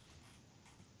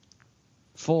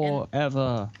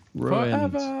 Forever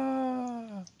ruined.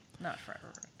 Forever. Not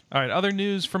forever. All right, other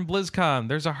news from BlizzCon.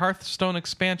 There's a Hearthstone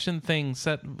expansion thing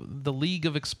set, the League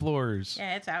of Explorers.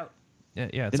 Yeah, it's out. Yeah,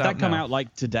 it's out. Did that come now.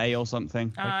 out today or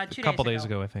something? A couple days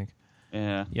ago, I think.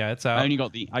 Yeah. Yeah, it's out. I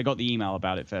got the email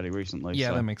about it fairly recently. Yeah,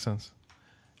 so. that makes sense.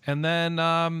 And then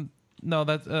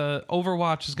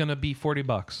Overwatch is going to be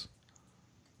 $40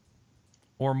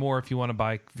 or more if you want to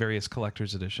buy various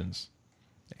collector's editions.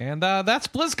 And that's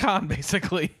BlizzCon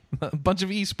basically. A bunch of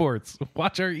esports.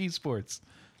 Watch our esports.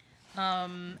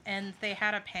 And they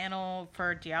had a panel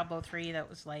for Diablo 3 that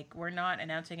was like, we're not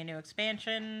announcing a new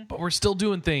expansion, but we're still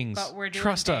doing things. But we're doing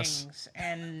Trust things, us.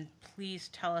 and please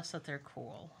tell us that they're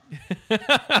cool.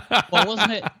 Well,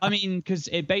 wasn't it? I mean, because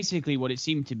it basically what it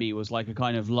seemed to be was like a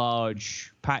kind of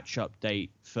large patch update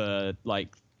for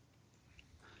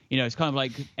it's kind of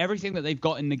like everything that they've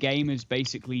got in the game is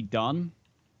basically done.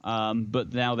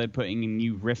 But now they're putting in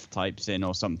new rift types in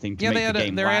or something to make the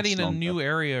game they're last adding longer. a new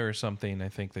area or something, I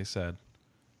think they said.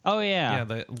 Oh, yeah. Yeah,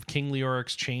 the King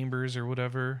Leoric's Chambers or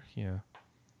whatever. Yeah.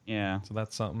 Yeah. So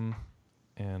that's something.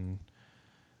 And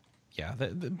yeah,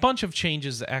 the bunch of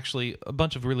changes, actually, a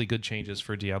bunch of really good changes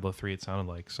for Diablo 3, it sounded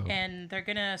like. So. And they're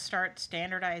going to start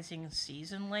standardizing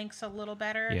season lengths a little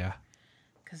better. Yeah.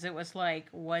 Because it was like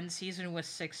one season was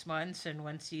 6 months and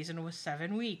one season was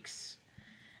 7 weeks.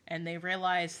 And they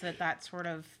realized that sort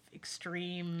of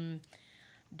extreme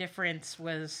difference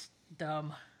was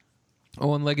dumb.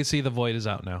 Oh, and Legacy of the Void is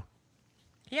out now.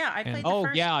 Yeah, I played the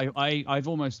first... yeah, I've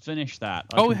almost finished that.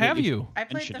 Have you? I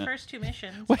played the first 2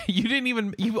 missions. Wait,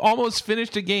 you almost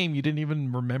finished a game. You didn't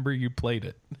even remember you played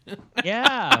it.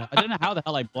 Yeah, I don't know how the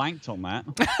hell I blanked on that.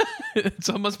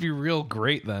 So it must be real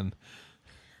great then.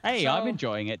 Hey, I'm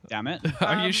enjoying it, damn it.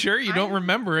 Are you sure you don't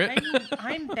remember it?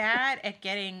 I'm bad at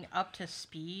getting up to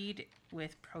speed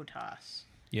with Protoss.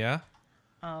 Yeah?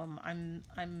 I'm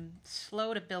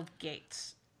slow to build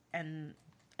gates, and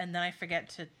then I forget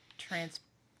to transfer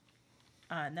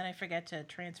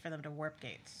them to warp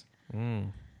gates.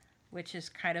 Which is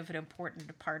kind of an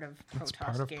important part of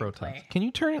Protoss gameplay. Can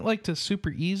you turn it to super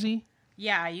easy?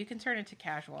 Yeah, you can turn it to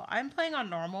casual. I'm playing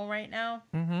on normal right now.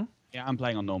 Mm-hmm. Yeah, I'm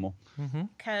playing on normal.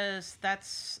 Because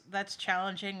that's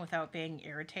challenging without being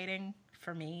irritating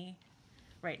for me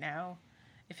right now.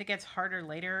 If it gets harder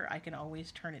later, I can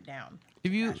always turn it down.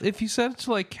 If you set it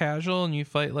to casual and you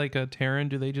fight like a Terran,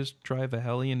 do they just drive a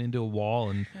Hellion into a wall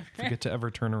and forget to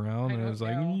ever turn around? And it was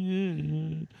like,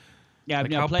 yeah,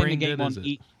 how playing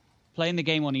the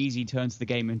game on easy turns the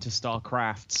game into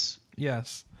StarCraft's.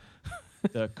 Yes.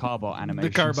 The Carbot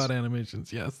animations. The Carbot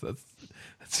animations, yes. That's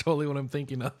totally what I'm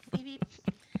thinking of.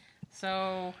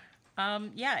 So,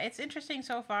 yeah, it's interesting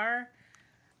so far.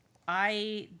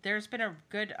 There's been a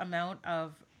good amount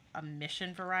of a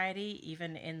mission variety,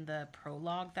 even in the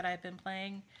prologue that I've been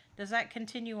playing. Does that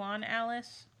continue on,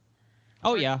 Alice?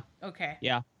 Oh, yeah. Okay.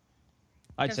 Yeah.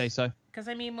 I'd say so. Because,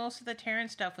 most of the Terran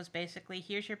stuff was basically,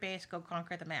 here's your base, go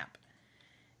conquer the map.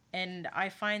 And I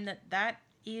find that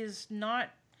is not...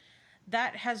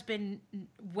 That has been,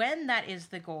 when that is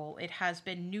the goal, it has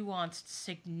been nuanced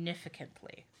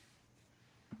significantly.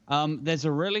 There's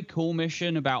a really cool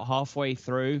mission about halfway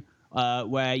through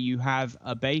where you have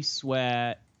a base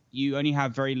where you only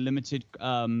have very limited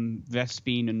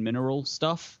Vespene and mineral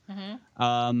stuff,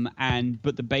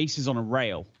 but the base is on a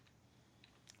rail.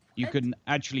 You can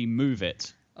actually move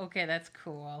it. Okay, that's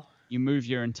cool. You move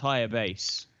your entire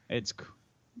base. It's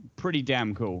pretty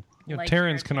damn cool.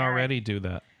 Terrans can already do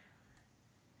that.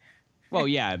 Well,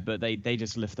 yeah, but they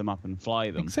just lift them up and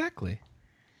fly them. Exactly.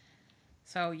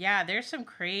 So, yeah, there's some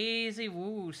crazy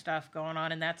woo stuff going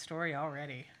on in that story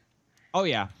already. Oh,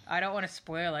 yeah. I don't want to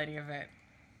spoil any of it.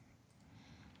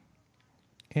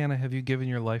 Anna, have you given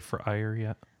your life for ire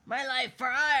yet? My life for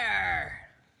ire!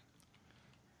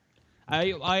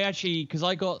 I actually, because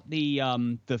I got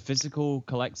the physical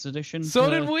collector's edition. So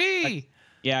did we!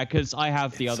 Yeah, because I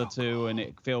have the other two, and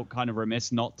it felt kind of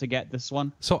remiss not to get this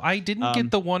one. So I didn't get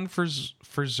the one for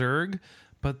Zerg,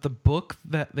 but the book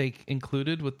that they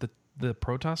included with the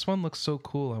Protoss one looks so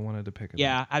cool. I wanted to pick it.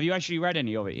 Yeah, have you actually read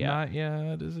any of it yet? Not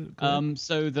yet. Is it good?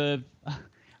 So it's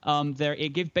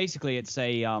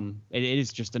it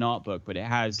is just an art book, but it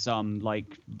has some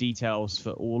details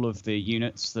for all of the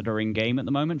units that are in game at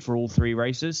the moment for all 3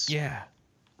 races. Yeah.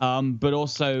 But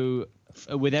also,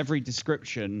 with every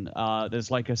description,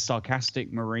 there's a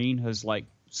sarcastic Marine has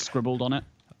scribbled on it.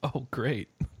 Oh, great.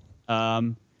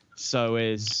 So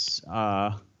is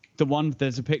the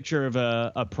There's a picture of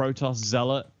a Protoss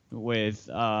zealot with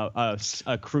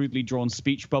a crudely drawn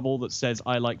speech bubble that says,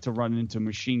 "I like to run into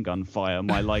machine gun fire.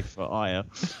 My life for ire."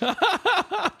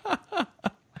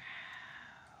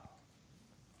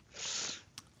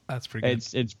 That's pretty good.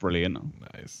 It's brilliant.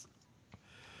 Nice.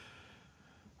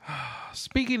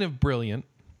 Speaking of brilliant,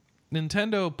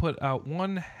 Nintendo put out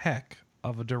one heck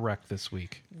of a direct this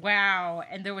week. Wow,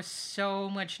 and there was so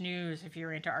much news if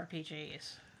you're into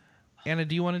RPGs. Anna,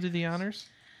 do you want to do the honors?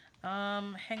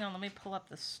 Hang on, let me pull up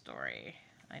the story.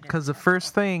 Because the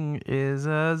first thing is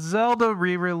a Zelda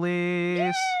re-release.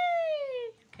 Yay!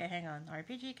 Okay, hang on.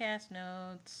 RPGCast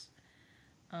notes.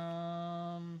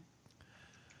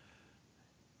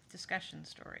 Discussion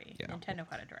story. Yeah. Nintendo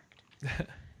had a direct.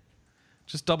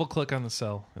 Just double click on the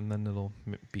cell and then it'll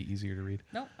be easier to read.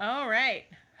 Nope. All right.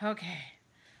 Okay.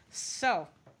 So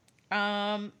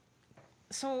Alex,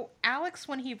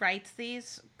 when he writes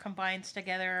these, combines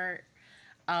together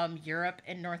Europe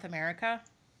and North America.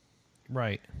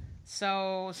 Right.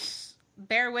 So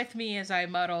bear with me as I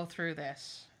muddle through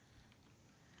this.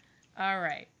 All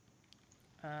right.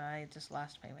 I just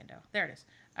lost my window. There it is.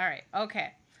 All right.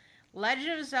 Okay.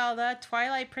 Legend of Zelda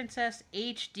Twilight Princess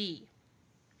HD.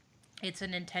 It's a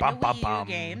Nintendo Wii U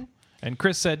game. And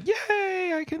Chris said,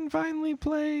 "Yay! I can finally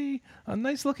play a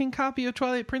nice-looking copy of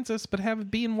Twilight Princess, but have it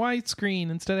be in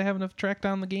widescreen instead of having to track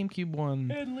down the GameCube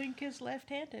one." And Link is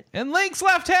left-handed. And Link's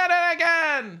left-handed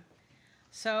again!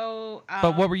 So,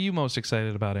 but what were you most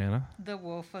excited about, Anna? The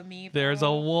Wolf Amiibo. There's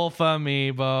a Wolf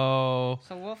Amiibo.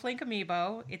 So Wolf Link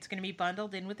Amiibo. It's going to be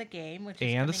bundled in with the game, which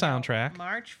is and the soundtrack.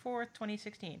 March 4th,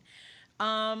 2016.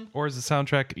 Or is the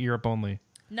soundtrack Europe only?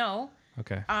 No.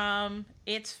 Okay.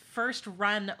 It's first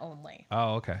run only.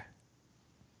 Oh, okay.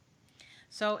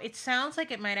 So it sounds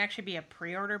like it might actually be a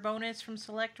pre-order bonus from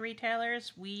select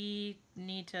retailers. We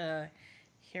need to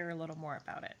hear a little more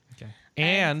about it. Okay.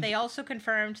 And they also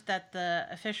confirmed that the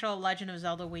official Legend of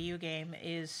Zelda Wii U game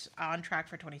is on track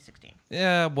for 2016.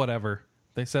 Yeah, whatever.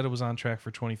 They said it was on track for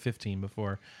 2015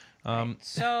 before. Right.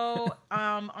 So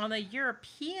on the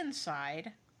European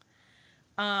side,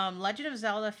 Legend of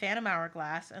Zelda Phantom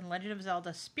Hourglass and Legend of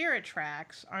Zelda Spirit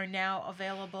Tracks are now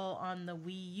available on the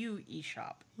Wii U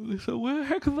eShop. So where the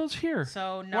heck are those here?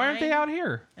 So why aren't they out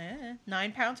here?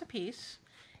 £9 a piece.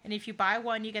 And if you buy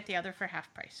one, you get the other for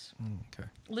half price. Okay.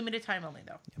 Limited time only,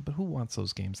 though. Yeah, but who wants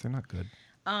those games? They're not good.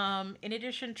 In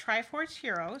addition, Triforce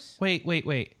Heroes.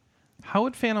 Wait. How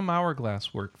would Phantom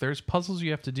Hourglass work? There's puzzles you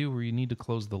have to do where you need to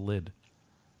close the lid.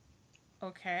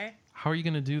 Okay. How are you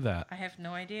going to do that? I have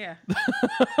no idea.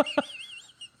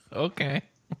 Okay.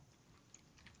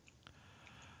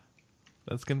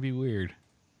 That's going to be weird.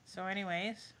 So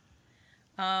anyways,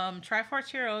 Triforce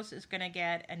Heroes is going to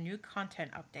get a new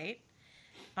content update.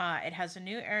 It has a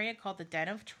new area called the Den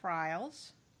of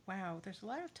Trials. Wow, there's a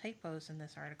lot of typos in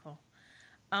this article.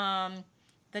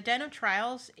 The Den of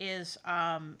Trials is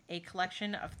a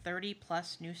collection of 30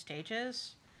 plus new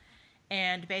stages.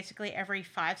 And basically every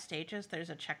 5 stages there's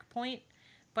a checkpoint.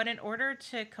 But in order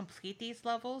to complete these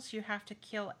levels, you have to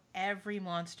kill every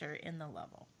monster in the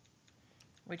level.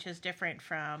 Which is different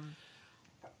from...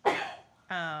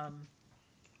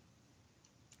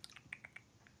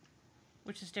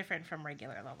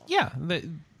 regular levels. Yeah,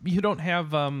 you don't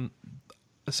have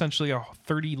essentially a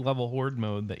 30-level horde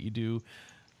mode that you do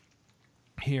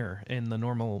here in the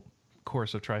normal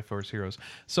course of Triforce Heroes.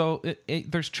 So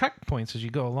there's checkpoints as you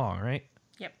go along, right?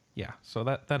 Yep. Yeah, so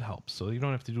that helps. So you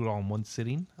don't have to do it all in one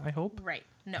sitting, I hope. Right.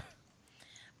 No.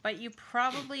 But you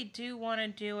probably do want to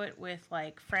do it with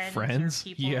like friends or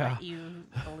people that you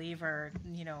believe are,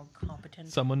 competent.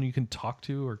 Someone you can talk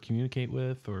to or communicate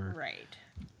with or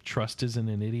trust isn't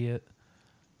an idiot.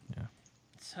 Yeah.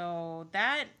 So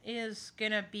that is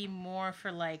going to be more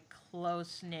for like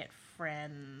close-knit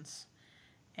friends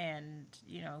and,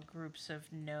 groups of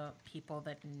people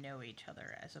that know each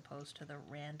other as opposed to the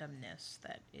randomness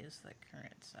that is the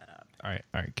current setup. All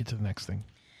right, get to the next thing.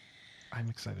 I'm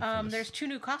excited for this. There's 2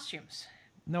 new costumes.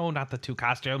 No, not the 2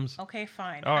 costumes. Okay,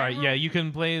 fine. All right, yeah, you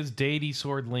can play as Deity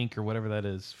Sword Link or whatever that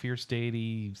is. Fierce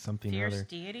Deity, something or other. Fierce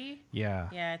Deity? Yeah.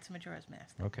 Yeah, it's Majora's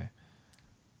Mask. Okay.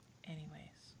 Anyways.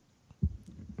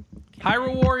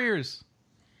 Hyrule Warriors!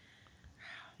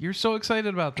 You're so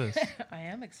excited about this. I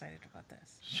am excited about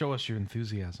this. Show us your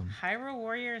enthusiasm. Hyrule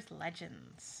Warriors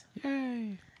Legends.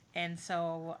 Yay! And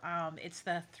so it's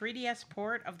the 3DS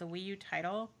port of the Wii U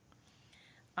title.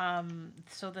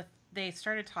 They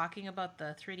started talking about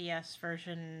the 3DS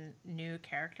version new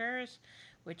characters,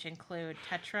 which include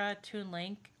Tetra, Toon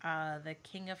Link, the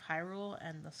King of Hyrule,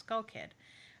 and the Skull Kid.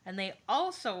 And they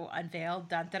also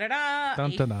unveiled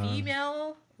a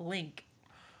female Link.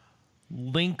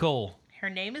 Linkle. Her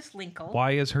name is Linkle.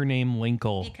 Why is her name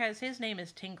Linkle? Because his name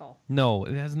is Tingle. No,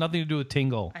 it has nothing to do with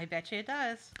Tingle. I bet you it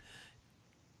does.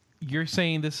 You're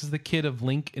saying this is the kid of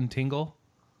Link and Tingle?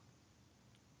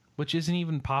 Which isn't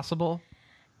even possible?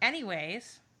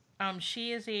 Anyways,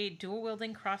 she is a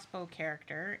dual-wielding crossbow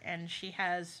character, and she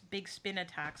has big spin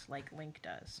attacks like Link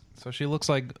does. So she looks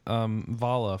like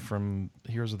Vala from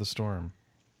Heroes of the Storm.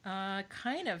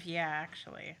 Kind of, yeah,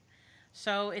 actually.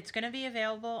 So it's going to be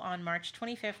available on March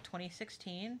 25th,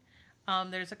 2016.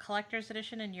 There's a collector's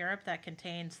edition in Europe that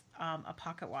contains a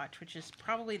pocket watch, which is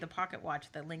probably the pocket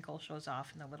watch that Linkle shows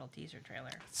off in the little teaser trailer.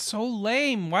 So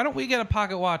lame. Why don't we get a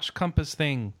pocket watch compass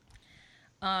thing?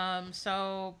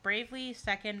 So Bravely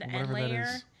Second and Whatever that Layer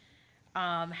is.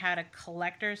 had a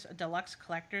deluxe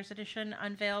collector's edition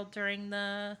unveiled during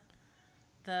the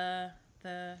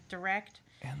direct,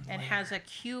 and has a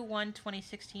Q1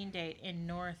 2016 date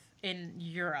in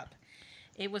Europe.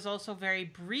 It was also very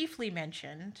briefly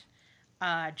mentioned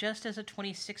just as a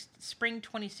spring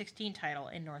 2016 title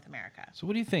in North America. So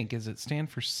what do you think? Does it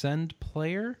stand for Send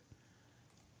Player?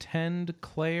 Tend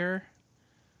Claire?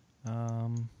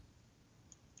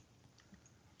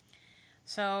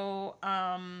 So,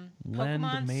 Lend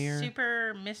Pokemon Mayor.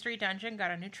 Super Mystery Dungeon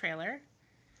got a new trailer.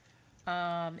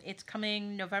 It's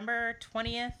coming November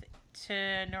 20th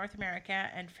to North America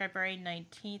and February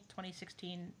 19th,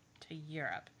 2016 to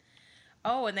Europe.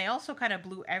 Oh, and they also kind of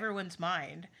blew everyone's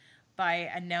mind by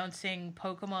announcing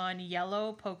Pokemon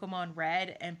Yellow, Pokemon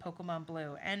Red, and Pokemon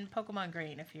Blue, and Pokemon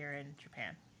Green if you're in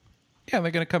Japan. Yeah,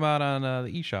 they're going to come out on the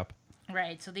eShop.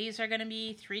 Right, so these are going to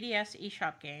be 3DS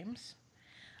eShop games.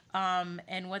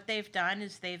 And what they've done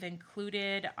is they've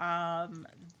included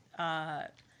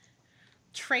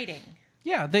trading.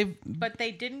 Yeah, But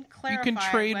they didn't clarify. You can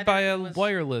trade whether by it a was,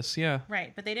 wireless, yeah.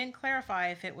 Right, but they didn't clarify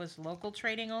if it was local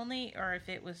trading only or if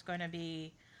it was going to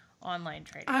be online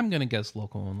trading. I'm going to guess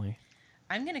local only.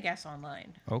 I'm going to guess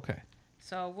online. Okay.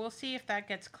 So we'll see if that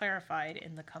gets clarified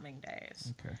in the coming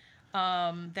days. Okay.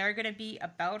 They're going to be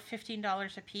about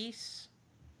 $15 a piece.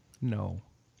 No.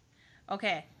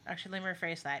 Okay, actually, let me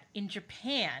rephrase that. In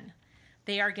Japan,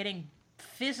 they are getting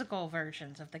physical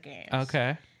versions of the games.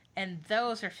 Okay. And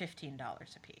those are $15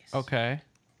 a piece. Okay.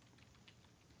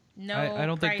 No, I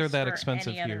don't think they're price that for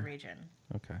expensive any here. other region.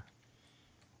 Okay.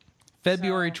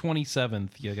 February So-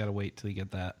 27th, you got to wait till you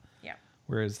get that. Yeah.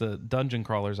 Whereas the Dungeon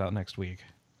Crawler's out next week.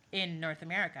 In North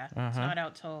America. It's Uh-huh. not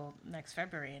out till next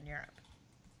February in Europe.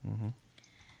 Mm-hmm.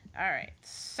 All right.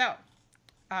 So,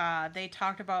 they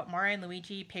talked about Mario and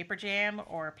Luigi Paper Jam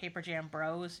or Paper Jam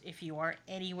Bros if you are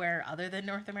anywhere other than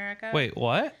North America. Wait,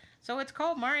 what? So it's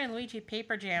called Mario and Luigi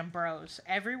Paper Jam Bros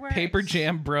everywhere. Paper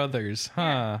Jam Brothers, huh?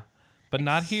 Yeah. But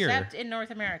not here. Except in North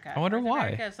America. I wonder North why.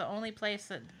 America is the only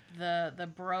place that the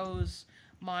Bros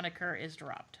moniker is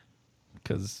dropped.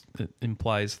 Because it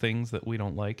implies things that we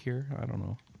don't like here. I don't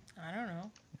know. I don't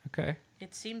know. Okay.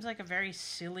 It seems like a very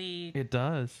silly, It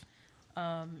does.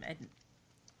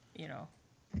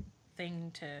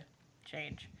 thing to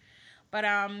change. But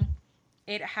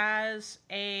it has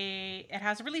a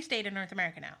release date in North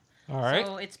America now. All right.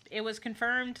 So it was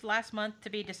confirmed last month to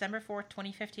be December 4th,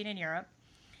 2015 in Europe,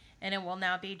 and it will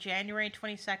now be January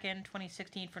 22nd,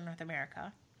 2016 for North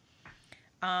America.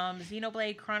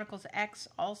 Xenoblade Chronicles X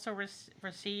also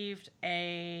received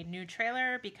a new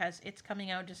trailer because it's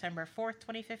coming out December 4th,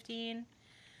 2015.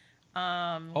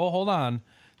 Hold on.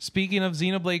 Speaking of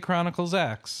Xenoblade Chronicles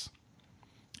X,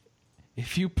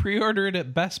 if you pre-order it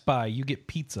at Best Buy, you get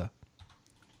pizza.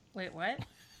 Wait, what?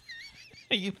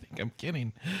 You think I'm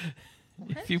kidding?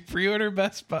 What? If you pre-order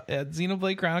Best Buy at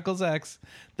Xenoblade Chronicles X,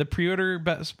 the pre-order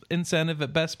best incentive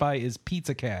at Best Buy is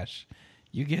pizza cash.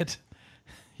 You get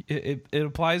it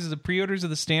applies to the pre-orders of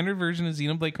the standard version of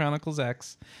Xenoblade Chronicles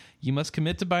X. You must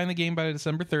commit to buying the game by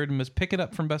December 3rd and must pick it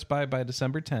up from Best Buy by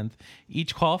December 10th.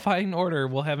 Each qualifying order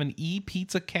will have an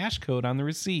e-pizza cash code on the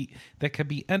receipt that can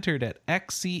be entered at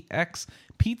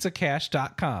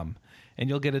xcxpizzacash.com. And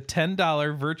you'll get a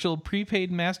 $10 virtual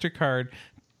prepaid MasterCard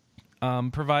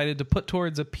provided to put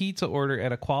towards a pizza order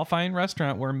at a qualifying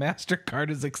restaurant where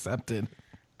MasterCard is accepted.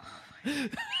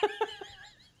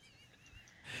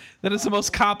 That is the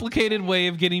most complicated way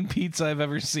of getting pizza I've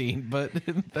ever seen. But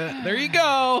there you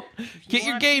go. Get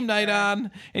your game night on.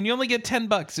 And you only get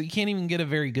 $10, so you can't even get a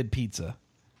very good pizza.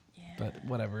 Yeah. But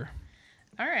whatever.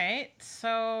 All right.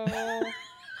 So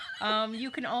you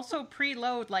can also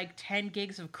preload like 10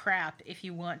 gigs of crap if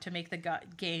you want to make the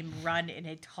game run in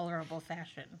a tolerable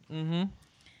fashion.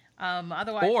 Mm-hmm.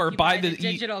 Otherwise, or if you buy the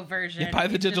digital version. Yeah, buy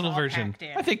the it's just digital all version. packed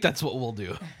in. I think that's what we'll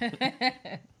do.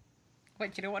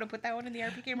 What, you don't want to put that one in the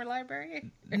RP Gamer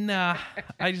library? Nah,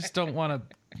 I just don't want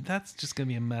to. That's just going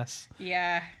to be a mess.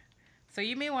 Yeah. So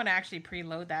you may want to actually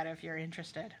preload that if you're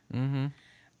interested. Mm-hmm.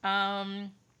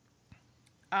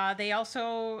 They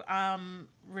also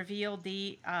revealed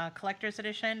the collector's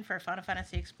edition for Final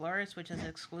Fantasy Explorers, which is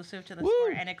exclusive to the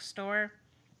Square Enix store.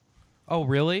 Oh,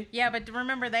 really? Yeah, but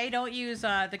remember, they don't use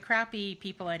the crappy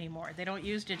people anymore. They don't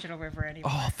use Digital River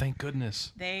anymore. Oh, thank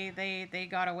goodness. They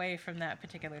got away from that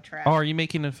particular track. Oh, are you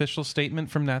making an official statement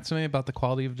from Natsume about the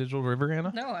quality of Digital River,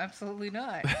 Anna? No, absolutely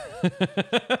not.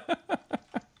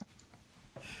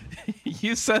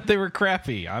 You said they were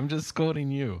crappy. I'm just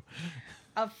quoting you.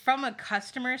 From a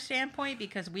customer standpoint,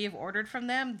 because we have ordered from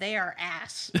them, they are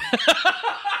ass.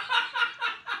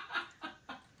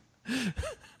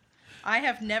 I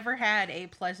have never had a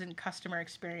pleasant customer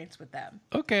experience with them.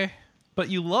 Okay. But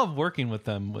you love working with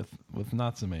them with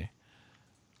Natsume.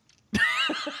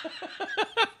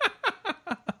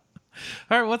 All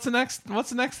right, what's the next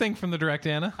thing from the Direct,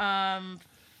 Anna?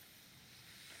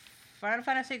 Final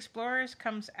Fantasy Explorers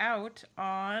comes out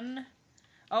on...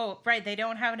 Oh, right, they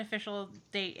don't have an official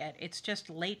date yet. It's just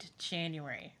late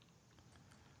January.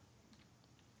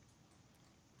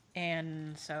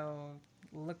 And so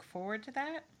look forward to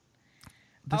that.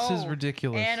 This is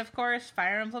ridiculous. And of course,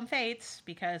 Fire Emblem Fates,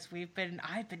 because I've been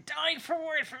dying for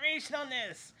more information on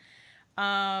this.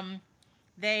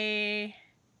 They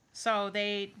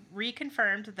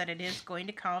reconfirmed that it is going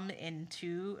to come in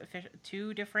two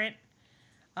different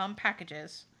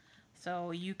packages. So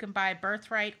you can buy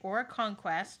Birthright or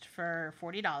Conquest for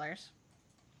 $40.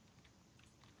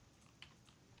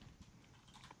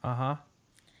 Uh-huh.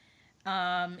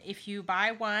 If you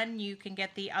buy one, you can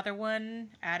get the other one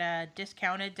at a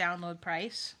discounted download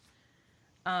price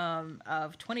of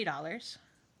 $20.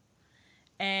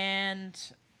 And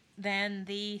then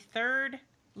the third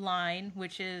line,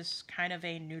 which is kind of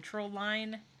a neutral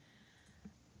line,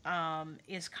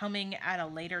 is coming at a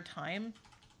later time.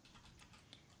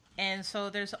 And so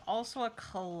there's also a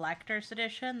collector's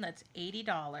edition that's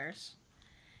 $80.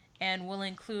 And will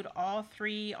include all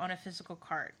three on a physical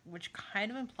cart, which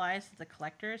kind of implies that the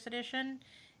collector's edition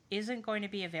isn't going to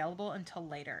be available until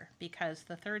later, because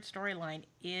the third storyline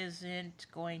isn't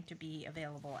going to be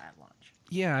available at launch.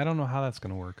 Yeah, I don't know how that's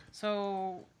going to work.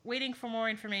 So, waiting for more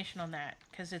information on that,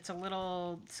 because it's a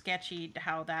little sketchy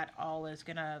how that all is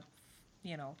going to,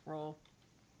 roll.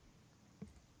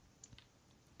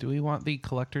 Do we want the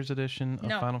collector's edition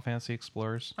of Final Fantasy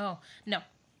Explorers? Oh, no.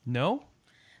 No?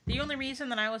 The only reason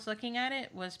that I was looking at it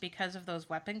was because of those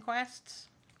weapon quests.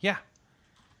 Yeah.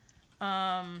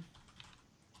 But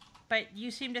you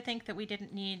seem to think that we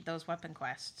didn't need those weapon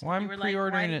quests. Well, I'm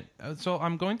pre-ordering it. So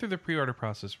I'm going through the pre-order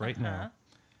process right now.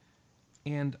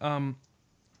 And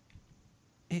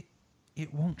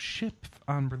it won't ship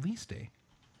on release day.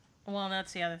 Well,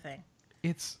 that's the other thing.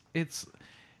 It's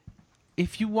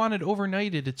if you want it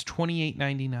overnighted, it's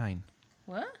 $28.99.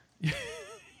 What?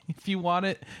 If you want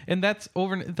it, and that's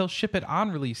over, they'll ship it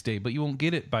on release day, but you won't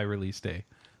get it by release day.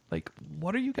 Like,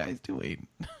 what are you guys doing?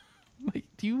 Like,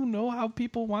 do you know how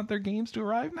people want their games to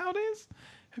arrive nowadays?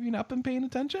 Have you not been paying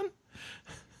attention?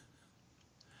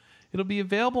 It'll be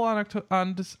available on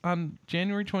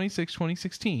January 26,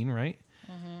 2016, right?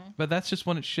 Mm-hmm. But that's just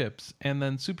when it ships. And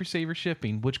then Super Saver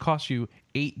shipping, which costs you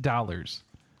 $8,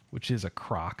 which is a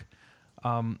crock.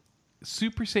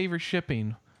 Super Saver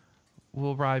shipping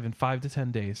will arrive in 5 to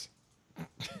 10 days. Wow,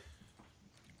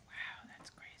 that's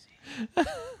crazy.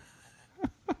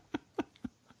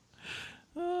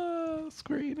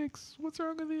 Square Enix, what's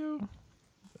wrong with you?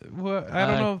 Well, I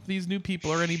don't know if these new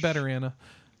people are any better, Anna.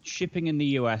 Shipping in the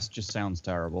US just sounds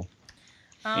terrible.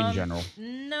 In general.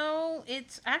 No,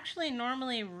 it's actually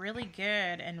normally really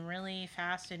good and really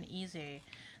fast and easy.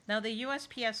 Now, the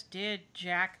USPS did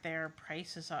jack their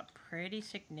prices up pretty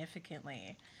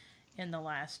significantly in the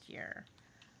last year.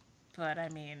 But, I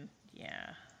mean,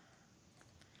 yeah.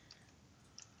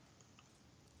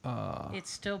 It's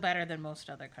still better than most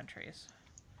other countries.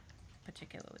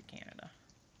 Particularly Canada.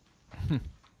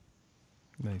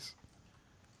 Nice.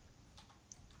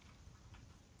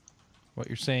 What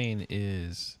you're saying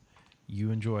is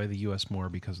you enjoy the U.S. more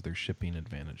because of their shipping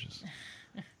advantages.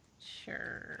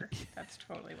 Sure. That's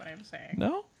totally what I'm saying.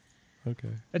 No? Okay.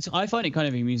 I find it kind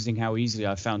of amusing how easily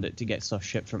I found it to get stuff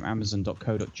shipped from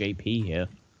Amazon.co.jp here.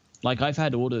 Like, I've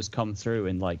had orders come through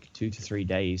in like 2 to 3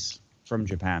 days from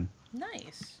Japan.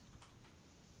 Nice.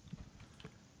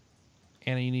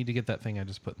 Anna, you need to get that thing I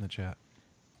just put in the chat.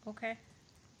 Okay.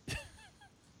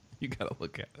 You gotta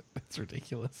look at it. It's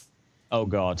ridiculous. Oh,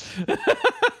 God.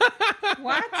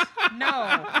 What?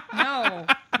 No,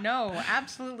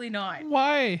 absolutely not.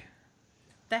 Why?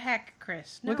 the heck,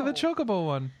 Chris? No. Look at the Chocobo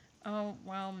one. Oh,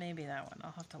 well, maybe that one.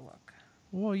 I'll have to look.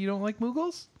 Well, you don't like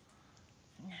Moogles?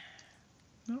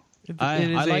 No. I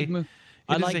like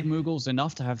Moogles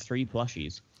enough to have 3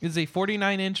 plushies. It's a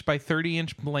 49-inch by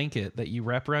 30-inch blanket that you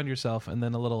wrap around yourself, and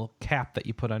then a little cap that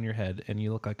you put on your head, and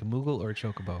you look like a Moogle or a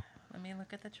Chocobo. Let me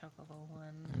look at the Chocobo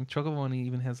one. And the Chocobo one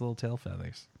even has little tail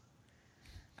feathers.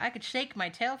 I could shake my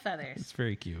tail feathers. It's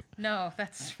very cute. No,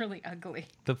 that's really ugly.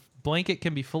 The blanket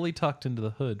can be fully tucked into the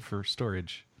hood for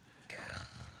storage.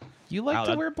 You like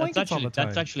to wear blankets all the time.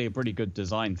 That's actually a pretty good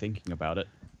design, thinking about it.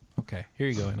 Okay, here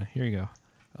you go, Anna. Here you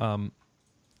go.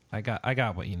 I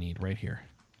got what you need right here.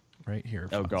 Right here.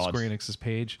 Oh, God. Square Enix's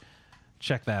page.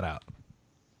 Check that out.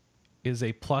 Is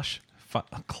a plush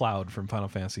Cloud from Final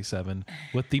Fantasy VII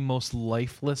with the most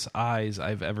lifeless eyes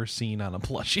I've ever seen on a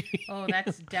plushie. Oh,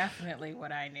 that's definitely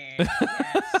what I need.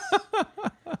 Yes.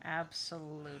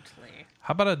 Absolutely.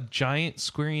 How about a giant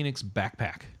Square Enix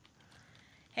backpack?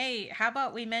 Hey, how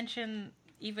about we mention,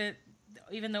 even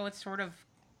though it's sort of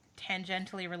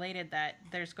tangentially related, that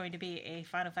there's going to be a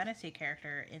Final Fantasy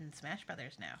character in Smash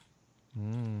Brothers now.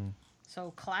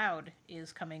 So Cloud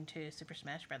is coming to Super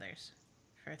Smash Brothers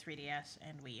for 3DS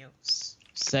and Wii U.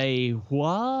 Say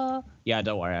what? Yeah,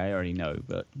 don't worry, I already know,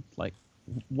 but like,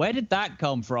 where did that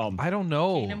come from? I don't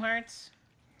know. Kingdom Hearts?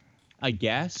 I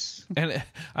guess. And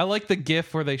I like the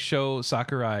gif where they show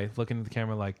Sakurai looking at the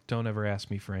camera like, don't ever ask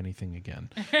me for anything again.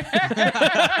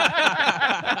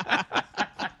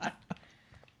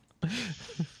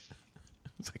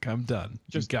 It's like, I'm done.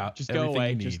 Just go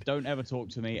away. Just don't ever talk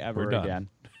to me ever again.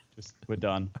 We're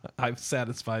done. I've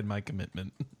satisfied my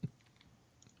commitment.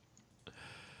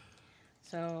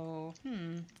 So,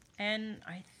 and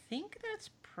I think that's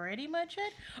pretty much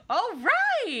it. Oh,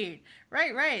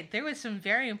 right. There was some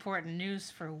very important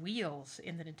news for Wheels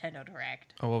in the Nintendo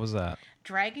Direct. Oh, what was that?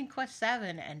 Dragon Quest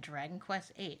VII and Dragon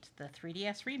Quest VIII, the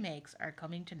 3DS remakes, are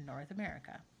coming to North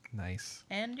America. Nice.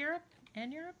 And Europe.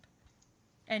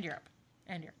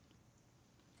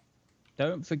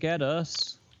 Don't forget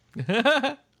us.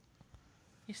 You're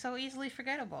so easily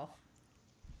forgettable.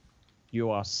 You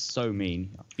are so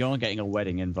mean. You're not getting a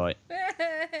wedding invite.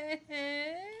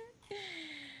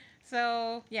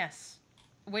 So, yes.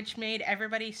 Which made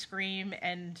everybody scream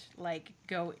and, like,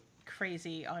 go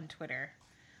crazy on Twitter.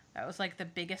 That was, like, the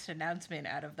biggest announcement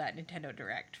out of that Nintendo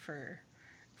Direct for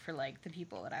like, the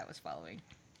people that I was following.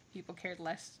 People cared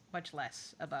much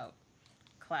less about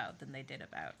Cloud than they did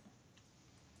about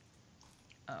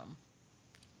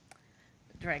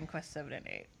Dragon Quest 7 and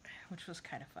 8, which was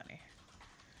kind of funny.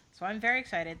 So I'm very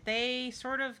excited. They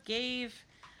sort of gave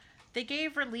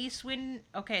release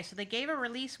so they gave a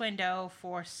release window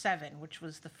for 7, which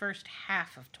was the first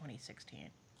half of 2016.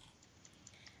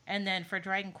 And then for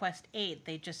Dragon Quest 8,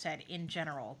 they just said in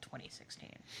general 2016.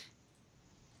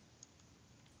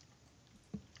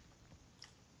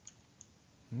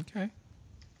 Okay.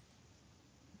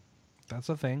 That's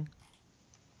a thing.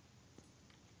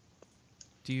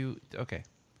 Okay.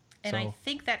 And I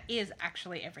think that is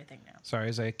actually everything now. Sorry,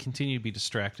 as I continue to be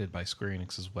distracted by Square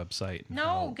Enix's website.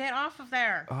 Get off of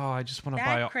there. Oh, I just want to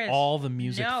buy all the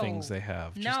music things they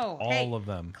have. Just all of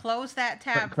them. Close that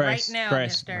tab Chris, right now,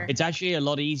 Chris, mister. It's actually a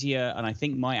lot easier, and I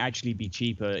think might actually be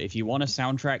cheaper. If you want a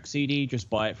soundtrack CD, just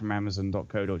buy it from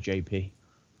Amazon.co.jp.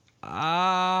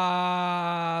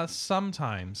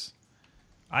 Sometimes.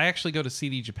 I actually go to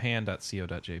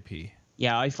cdjapan.co.jp.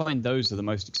 Yeah, I find those are the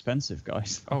most expensive,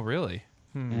 guys. Oh, really?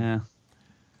 Yeah.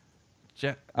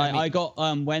 I got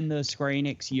when the Square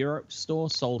Enix Europe store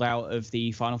sold out of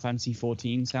the Final Fantasy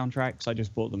XIV soundtracks, I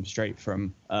just bought them straight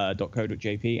from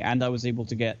 .co.jp, and I was able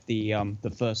to get the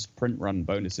first print run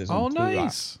bonuses on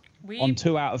nice. On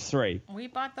 2 out of 3. We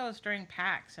bought those during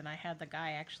PAX, and I had the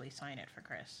guy actually sign it for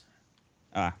Chris.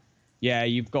 Yeah,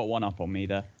 you've got one up on me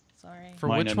there. Sorry. For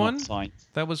which one?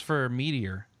 That was for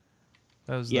Meteor.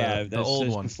 That was the old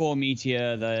one. Before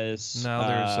Meteor, there's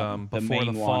Before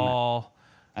the Fall.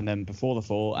 And then Before the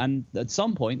Fall. And at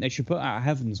some point, they should put out a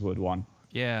Heavenswood one.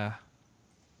 Yeah.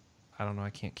 I don't know.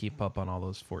 I can't keep up on all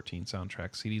those 14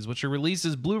 soundtrack CDs, which are released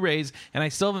as Blu-rays, and I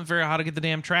still haven't figured out how to get the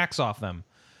damn tracks off them.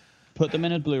 Put them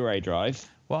in a Blu-ray drive.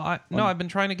 Well, I've been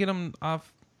trying to get them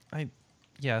off.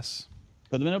 Yes.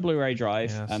 Put them in a Blu-ray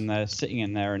drive, and they're sitting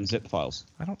in there in zip files.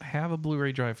 I don't have a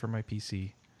Blu-ray drive for my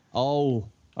PC. Oh,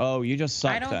 you just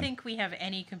suck. I don't think we have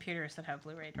any computers that have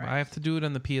Blu-ray drives. I have to do it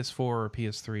on the PS4 or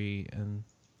PS3, and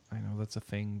I know that's a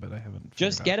thing, but I haven't.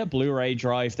 Just get a Blu-ray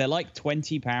drive. They're like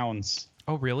 £20.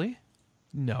 Oh, really?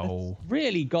 No. It's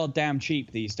really goddamn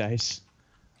cheap these days.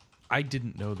 I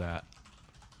didn't know that.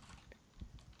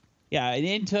 Yeah, an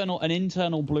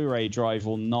internal Blu-ray drive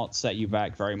will not set you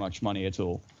back very much money at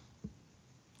all.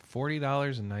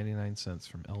 $40.99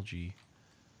 from LG.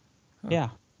 Yeah.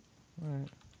 All right.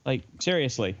 Like,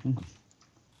 seriously.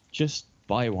 Just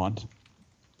buy one.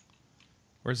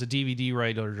 Whereas a DVD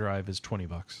writer drive is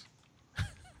 $20.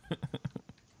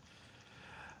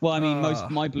 Well, I mean,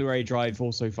 my Blu-ray drive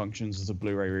also functions as a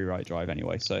Blu-ray rewrite drive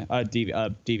anyway, so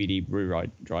DVD rewrite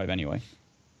drive anyway.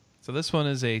 So this one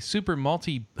is a super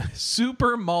multi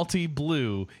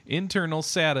blue internal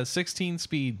SATA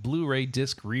 16-speed Blu-ray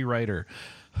disc rewriter.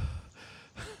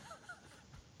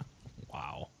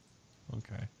 Wow.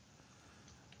 Okay.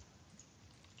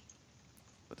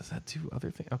 What does that do?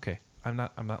 Other thing? Okay. I'm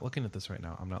not looking at this right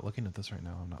now. I'm not looking at this right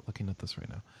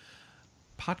now.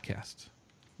 Podcast.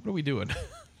 What are we doing?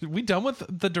 Are we done with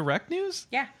the direct news?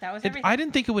 Yeah, that was everything. I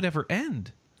didn't think it would ever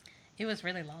end. It was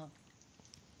really long.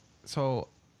 So,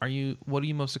 what are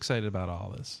you most excited about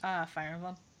all this? Fire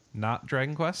Emblem. Not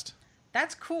Dragon Quest?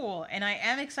 That's cool, and I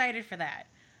am excited for that.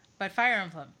 But Fire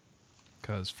Emblem.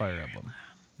 Because Fire Emblem.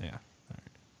 Yeah. All right.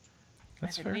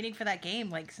 That's I've fair. been waiting for that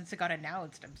game, since it got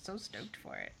announced. I'm so stoked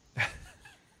for it.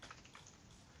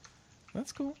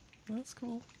 That's cool. That's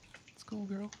cool,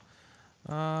 girl.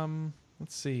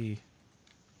 Let's see.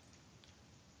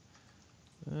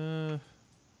 I'm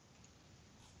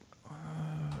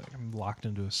locked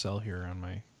into a cell here on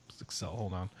my Excel.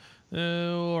 Hold on.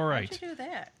 All right. How'd you do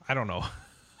that? I don't know.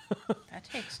 That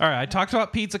takes. All right. I talked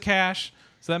about Pizza Cash,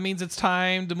 so that means it's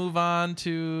time to move on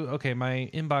to. Okay, my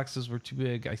inboxes were too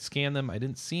big. I scanned them. I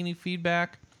didn't see any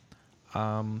feedback.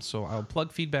 So I'll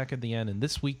plug feedback at the end. And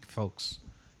this week, folks,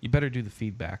 you better do the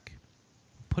feedback.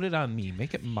 Put it on me.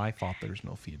 Make it my fault there's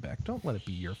no feedback. Don't let it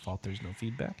be your fault there's no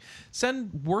feedback.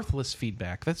 Send worthless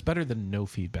feedback. That's better than no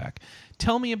feedback.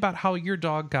 Tell me about how your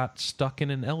dog got stuck in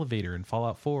an elevator in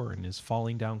Fallout 4 and is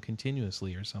falling down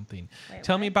continuously or something. Wait,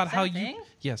 Tell me what? about Is how that a you thing?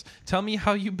 Yes. Tell me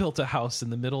how you built a house in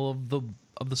the middle of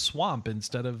the swamp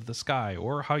instead of the sky,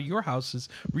 or how your house is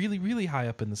really, really high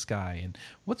up in the sky, and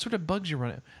what sort of bugs you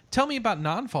run. Tell me about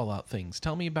non-Fallout things.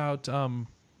 Tell me about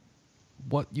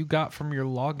what you got from your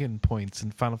login points in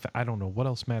Final Fantasy. I don't know what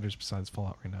else matters besides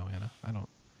Fallout right now, Anna. I don't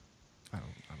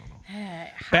know.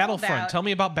 Battlefront. Tell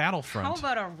me about Battlefront. How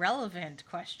about a relevant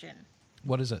question?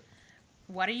 What is it?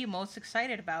 What are you most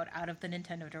excited about out of the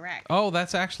Nintendo Direct? Oh,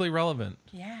 that's actually relevant.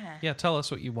 Yeah. Yeah, tell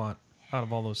us what you want out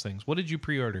of all those things. What did you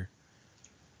pre-order?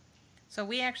 So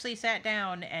we actually sat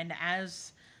down, and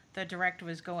as the Direct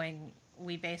was going,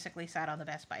 we basically sat on the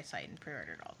Best Buy site and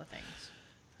pre-ordered all the things.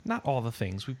 Not all the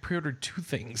things. We pre-ordered 2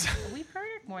 things. We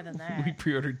pre-ordered more than that. We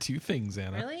pre-ordered 2 things,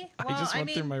 Anna. Really? I just went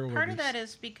through my orders. part of that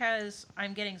is because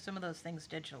I'm getting some of those things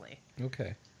digitally.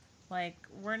 Okay. Like,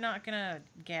 we're not going to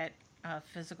get a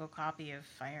physical copy of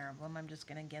Fire Emblem. I'm just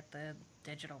going to get the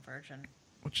digital version.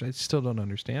 Which I still don't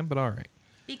understand, but all right.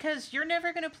 Because you're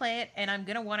never going to play it, and I'm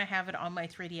going to want to have it on my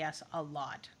 3DS a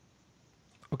lot.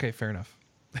 Okay, fair enough.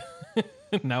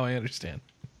 Now I understand.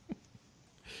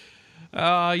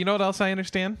 You know what else I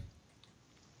understand?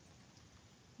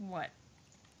 What?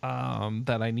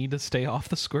 That I need to stay off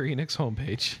the Square Enix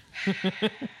homepage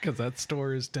because that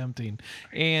store is tempting,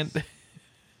 and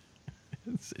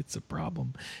it's a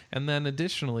problem. And then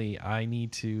additionally, I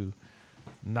need to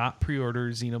not pre-order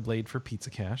Xenoblade for Pizza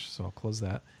Cash, so I'll close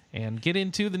that and get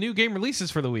into the new game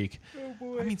releases for the week. Oh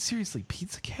boy! I mean, seriously,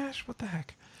 Pizza Cash? What the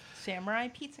heck? Samurai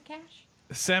Pizza Cash?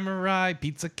 Samurai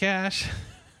Pizza Cash.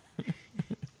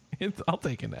 I'll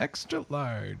take an extra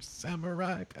large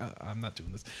samurai. I'm not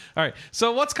doing this. All right.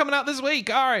 So what's coming out this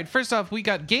week? All right. First off, we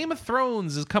got Game of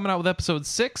Thrones is coming out with episode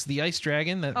 6, The Ice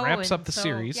Dragon, that wraps up the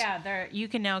series. Yeah, you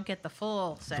can now get the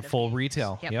full set. The full games.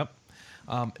 retail. Yep.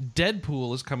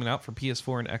 Deadpool is coming out for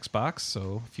PS4 and Xbox.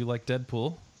 So if you like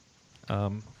Deadpool,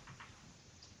 I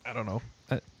don't know.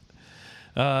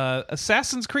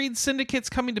 Assassin's Creed Syndicate's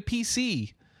coming to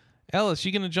PC. Ellis,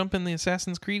 you gonna jump in the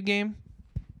Assassin's Creed game?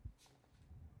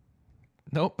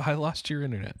 Nope, I lost your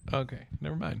internet. Okay,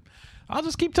 never mind. I'll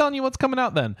just keep telling you what's coming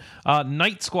out then.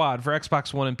 Night Squad for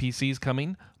Xbox One and PC is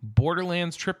coming.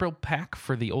 Borderlands Triple Pack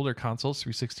for the older consoles,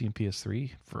 360 and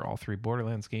PS3, for all 3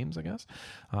 Borderlands games, I guess.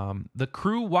 The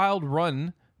Crew Wild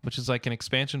Run, which is like an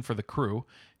expansion for The Crew,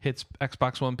 hits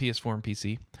Xbox One, PS4, and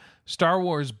PC. Star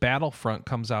Wars Battlefront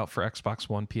comes out for Xbox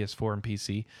One, PS4, and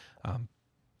PC.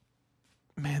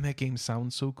 Man, that game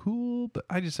sounds so cool, but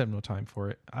I just have no time for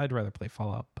it. I'd rather play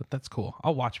Fallout, but that's cool.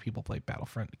 I'll watch people play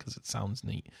Battlefront because it sounds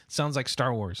neat. It sounds like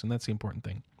Star Wars, and that's the important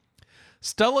thing.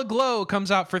 Stella Glow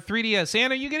comes out for 3DS.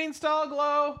 Anna, are you getting Stella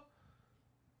Glow?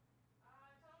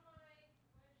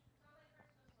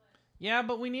 Yeah,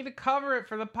 but we need to cover it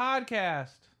for the podcast.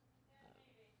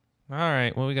 All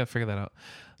right, well, we got to figure that out.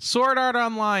 Sword Art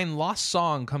Online Lost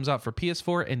Song comes out for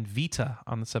PS4 and Vita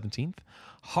on the 17th.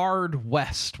 Hard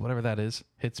West, whatever that is,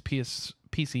 hits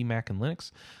PC, Mac, and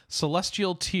Linux.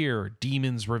 Celestial Tier,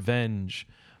 Demon's Revenge.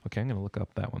 Okay, I'm going to look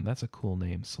up that one. That's a cool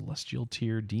name. Celestial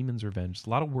Tier, Demon's Revenge. It's a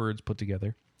lot of words put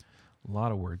together. A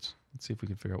lot of words. Let's see if we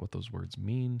can figure out what those words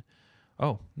mean.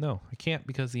 Oh, no, I can't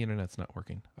because the internet's not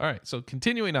working. All right, so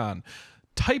continuing on.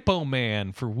 Typo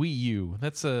Man for Wii U.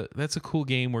 That's a cool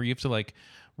game where you have to like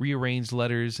rearrange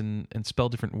letters and spell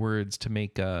different words to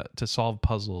make to solve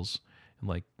puzzles, and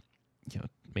like, you know,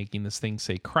 making this thing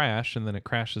say crash, and then it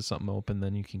crashes something open,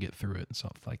 then you can get through it and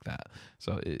stuff like that.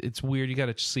 So it's weird. You got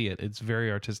to see it. It's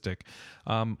very artistic.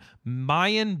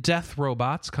 Mayan Death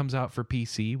Robots comes out for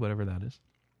PC, whatever that is.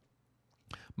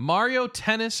 Mario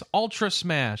Tennis Ultra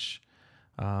Smash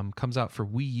comes out for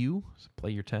Wii U. So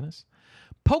play your tennis.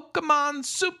 Pokemon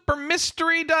Super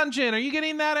Mystery Dungeon. Are you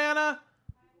getting that, Anna?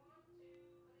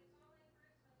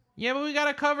 Yeah, but we got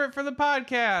to cover it for the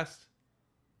podcast.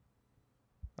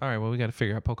 All right, well, we got to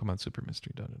figure out Pokemon Super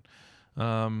Mystery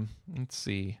Dungeon. Let's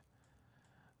see.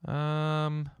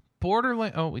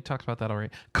 Borderlands. Oh, we talked about that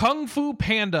already. Kung Fu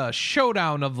Panda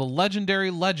Showdown of the Legendary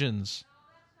Legends.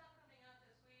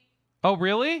 Oh,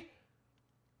 really?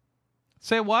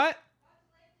 Say what?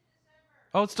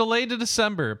 Oh, it's delayed to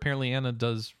December. Apparently, Anna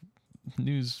does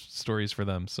news stories for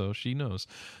them, so she knows.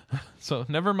 So,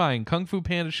 never mind. Kung Fu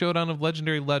Panda Showdown of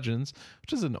Legendary Legends,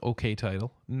 which is an okay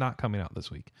title, not coming out this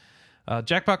week.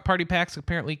 Jackpot Party Packs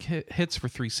apparently hits for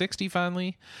 360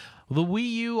 finally. The Wii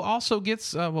U also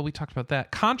gets, well, we talked about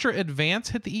that. Contra Advance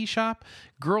hit the eShop.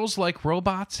 Girls Like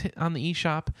Robots hit on the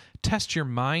eShop. Test Your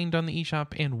Mind on the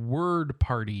eShop. And Word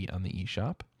Party on the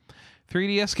eShop.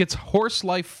 3DS gets Horse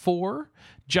Life 4.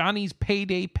 Johnny's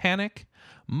Payday Panic.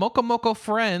 Moco Moco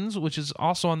Friends, which is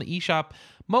also on the eShop.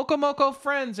 Moco Moco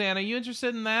Friends, Anna, you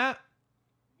interested in that?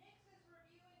 Nix is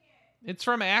reviewing it. It's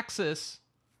from Axis.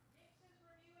 Nix is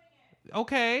reviewing it.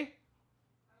 Okay. I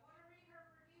want to read her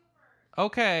review first.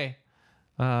 Okay.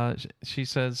 She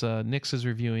says Nix is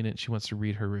reviewing it. She wants to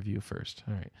read her review first.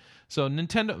 All right. So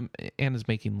Nintendo, Anna's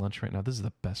making lunch right now. This is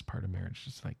the best part of marriage.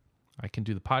 It's like, I can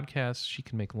do the podcast, she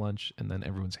can make lunch, and then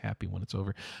everyone's happy when it's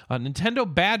over.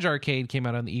 Nintendo Badge Arcade came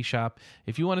out on the eShop.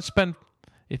 If you want to spend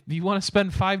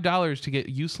 $5 to get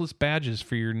useless badges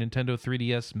for your Nintendo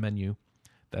 3DS menu,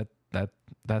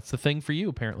 that's the thing for you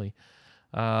apparently.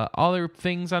 Other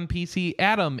things on PC: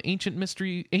 Atom,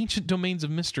 Ancient Domains of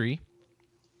Mystery,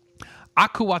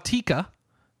 Aquatica,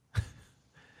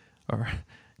 or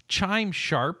Chime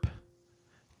Sharp,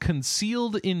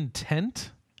 Concealed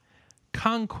Intent,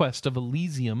 Conquest of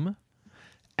Elysium,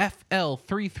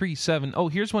 FL337. Oh,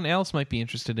 here's one Alice might be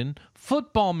interested in.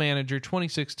 Football Manager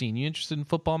 2016. You interested in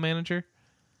Football Manager?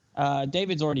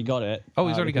 David's already got it. Oh,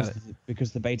 he's already got it.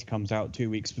 Because the beta comes out 2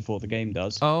 weeks before the game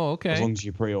does. Oh, okay. As long as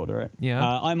you pre-order it. Yeah.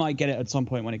 I might get it at some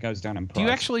point when it goes down in price. Do you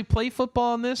actually play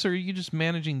football in this, or are you just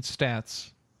managing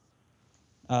stats?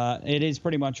 It is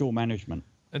pretty much all management.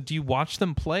 Do you watch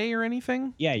them play or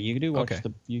anything? Yeah, you do watch Okay.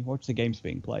 you watch the games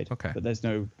being played. Okay. But there's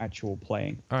no actual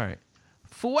playing. All right.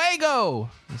 Fuego!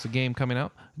 There's a game coming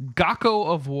out. Gakko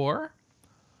of War.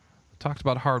 Talked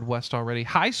about Hard West already.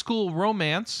 High School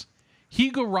Romance.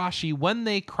 Higurashi When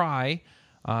They Cry.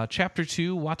 Chapter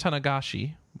 2,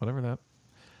 Watanagashi. Whatever that.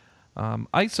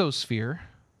 Isosphere.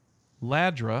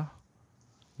 Ladra.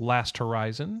 Last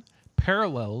Horizon.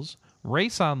 Parallels.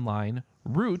 Race Online.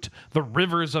 Root. The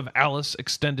Rivers of Alice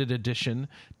Extended Edition.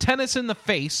 Tennis in the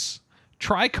Face.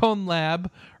 Tricone Lab.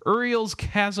 Uriel's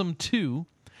Chasm 2.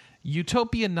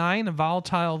 Utopia 9, A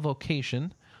Volatile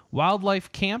Vocation,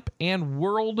 Wildlife Camp, and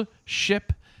World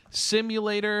Ship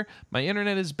Simulator. My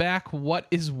internet is back. What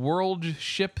is World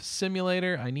Ship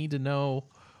Simulator? I need to know.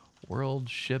 World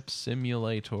Ship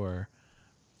Simulator.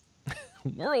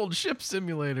 World Ship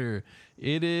Simulator.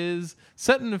 It is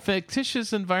set in a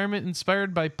fictitious environment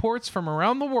inspired by ports from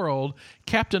around the world.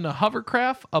 Captain a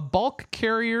hovercraft, a bulk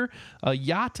carrier, a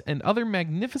yacht, and other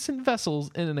magnificent vessels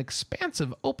in an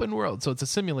expansive open world. So it's a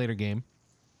simulator game.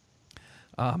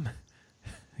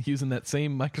 Using that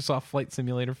same Microsoft Flight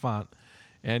Simulator font,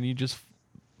 and you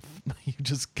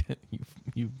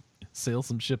sail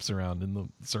some ships around in the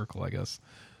circle, I guess.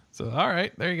 So all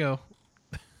right, there you go.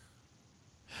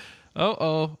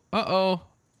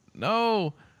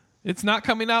 No, it's not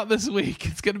coming out this week.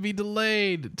 It's going to be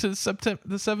delayed to September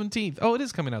the 17th. Oh, it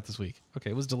is coming out this week. Okay,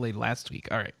 it was delayed last week.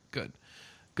 All right,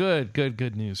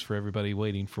 good news for everybody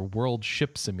waiting for World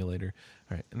Ship Simulator.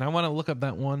 All right, and I want to look up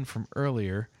that one from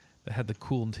earlier that had the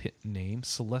cool name,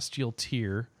 Celestial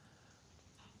Tier,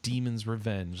 Demon's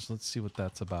Revenge. Let's see what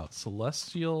that's about.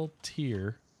 Celestial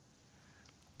Tier,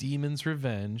 Demon's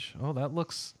Revenge. Oh,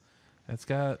 that's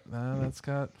got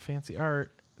fancy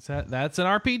art. That's an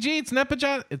RPG.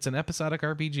 It's an episodic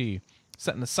RPG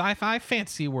set in a sci-fi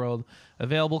fantasy world.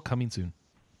 Available coming soon.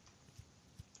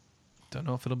 Don't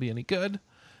know if it'll be any good,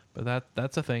 but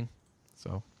that's a thing.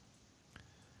 So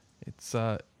its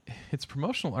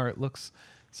promotional art looks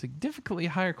significantly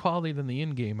higher quality than the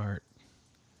in-game art.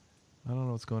 I don't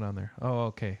know what's going on there. Oh,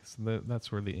 okay. So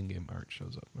that's where the in-game art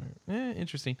shows up.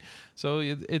 Interesting. So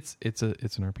it's an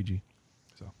RPG.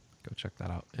 So go check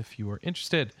that out if you are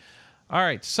interested. All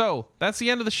right. So that's the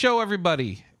end of the show,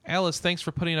 everybody. Alice, thanks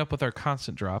for putting up with our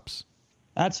constant drops.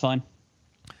 That's fine.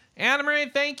 Anna Marie,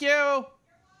 thank you.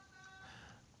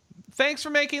 Thanks for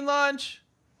making lunch.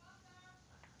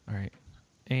 All right.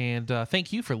 And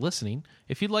thank you for listening.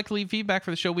 If you'd like to leave feedback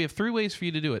for the show, we have 3 ways for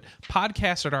you to do it.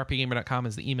 Podcast@rpgamer.com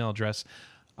is the email address.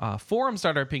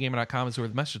 Forums.rpgamer.com is where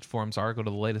the message forums are. Go to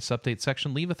the latest update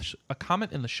section. Leave a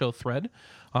comment in the show thread.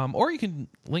 Or you can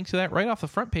link to that right off the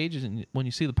front page when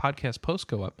you see the podcast post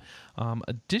go up.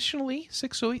 Additionally,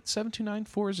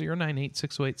 608-729-4098,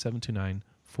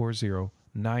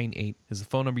 608-729-4098 is the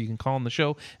phone number you can call on the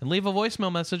show and leave a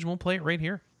voicemail message, and we'll play it right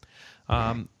here.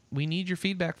 We need your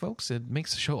feedback, folks. It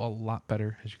makes the show a lot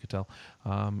better, as you can tell.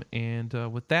 And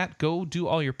with that, go do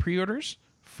all your pre-orders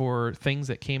for things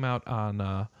that came out on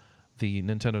the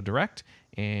Nintendo Direct,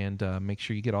 and make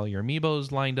sure you get all your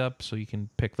Amiibos lined up so you can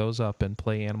pick those up and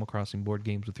play Animal Crossing board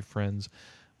games with your friends.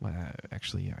 Well,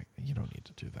 actually, you don't need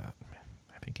to do that.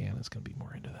 I think Anna's going to be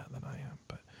more into that than I am,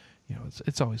 but you know,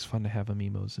 it's always fun to have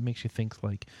Amiibos. It makes you think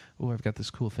like, oh, I've got this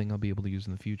cool thing I'll be able to use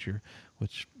in the future,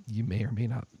 which you may or may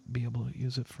not be able to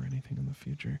use it for anything in the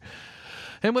future.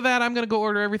 And with that, I'm going to go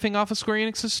order everything off of Square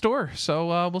Enix's store.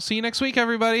 So we'll see you next week,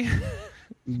 everybody.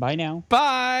 Bye now.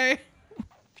 Bye.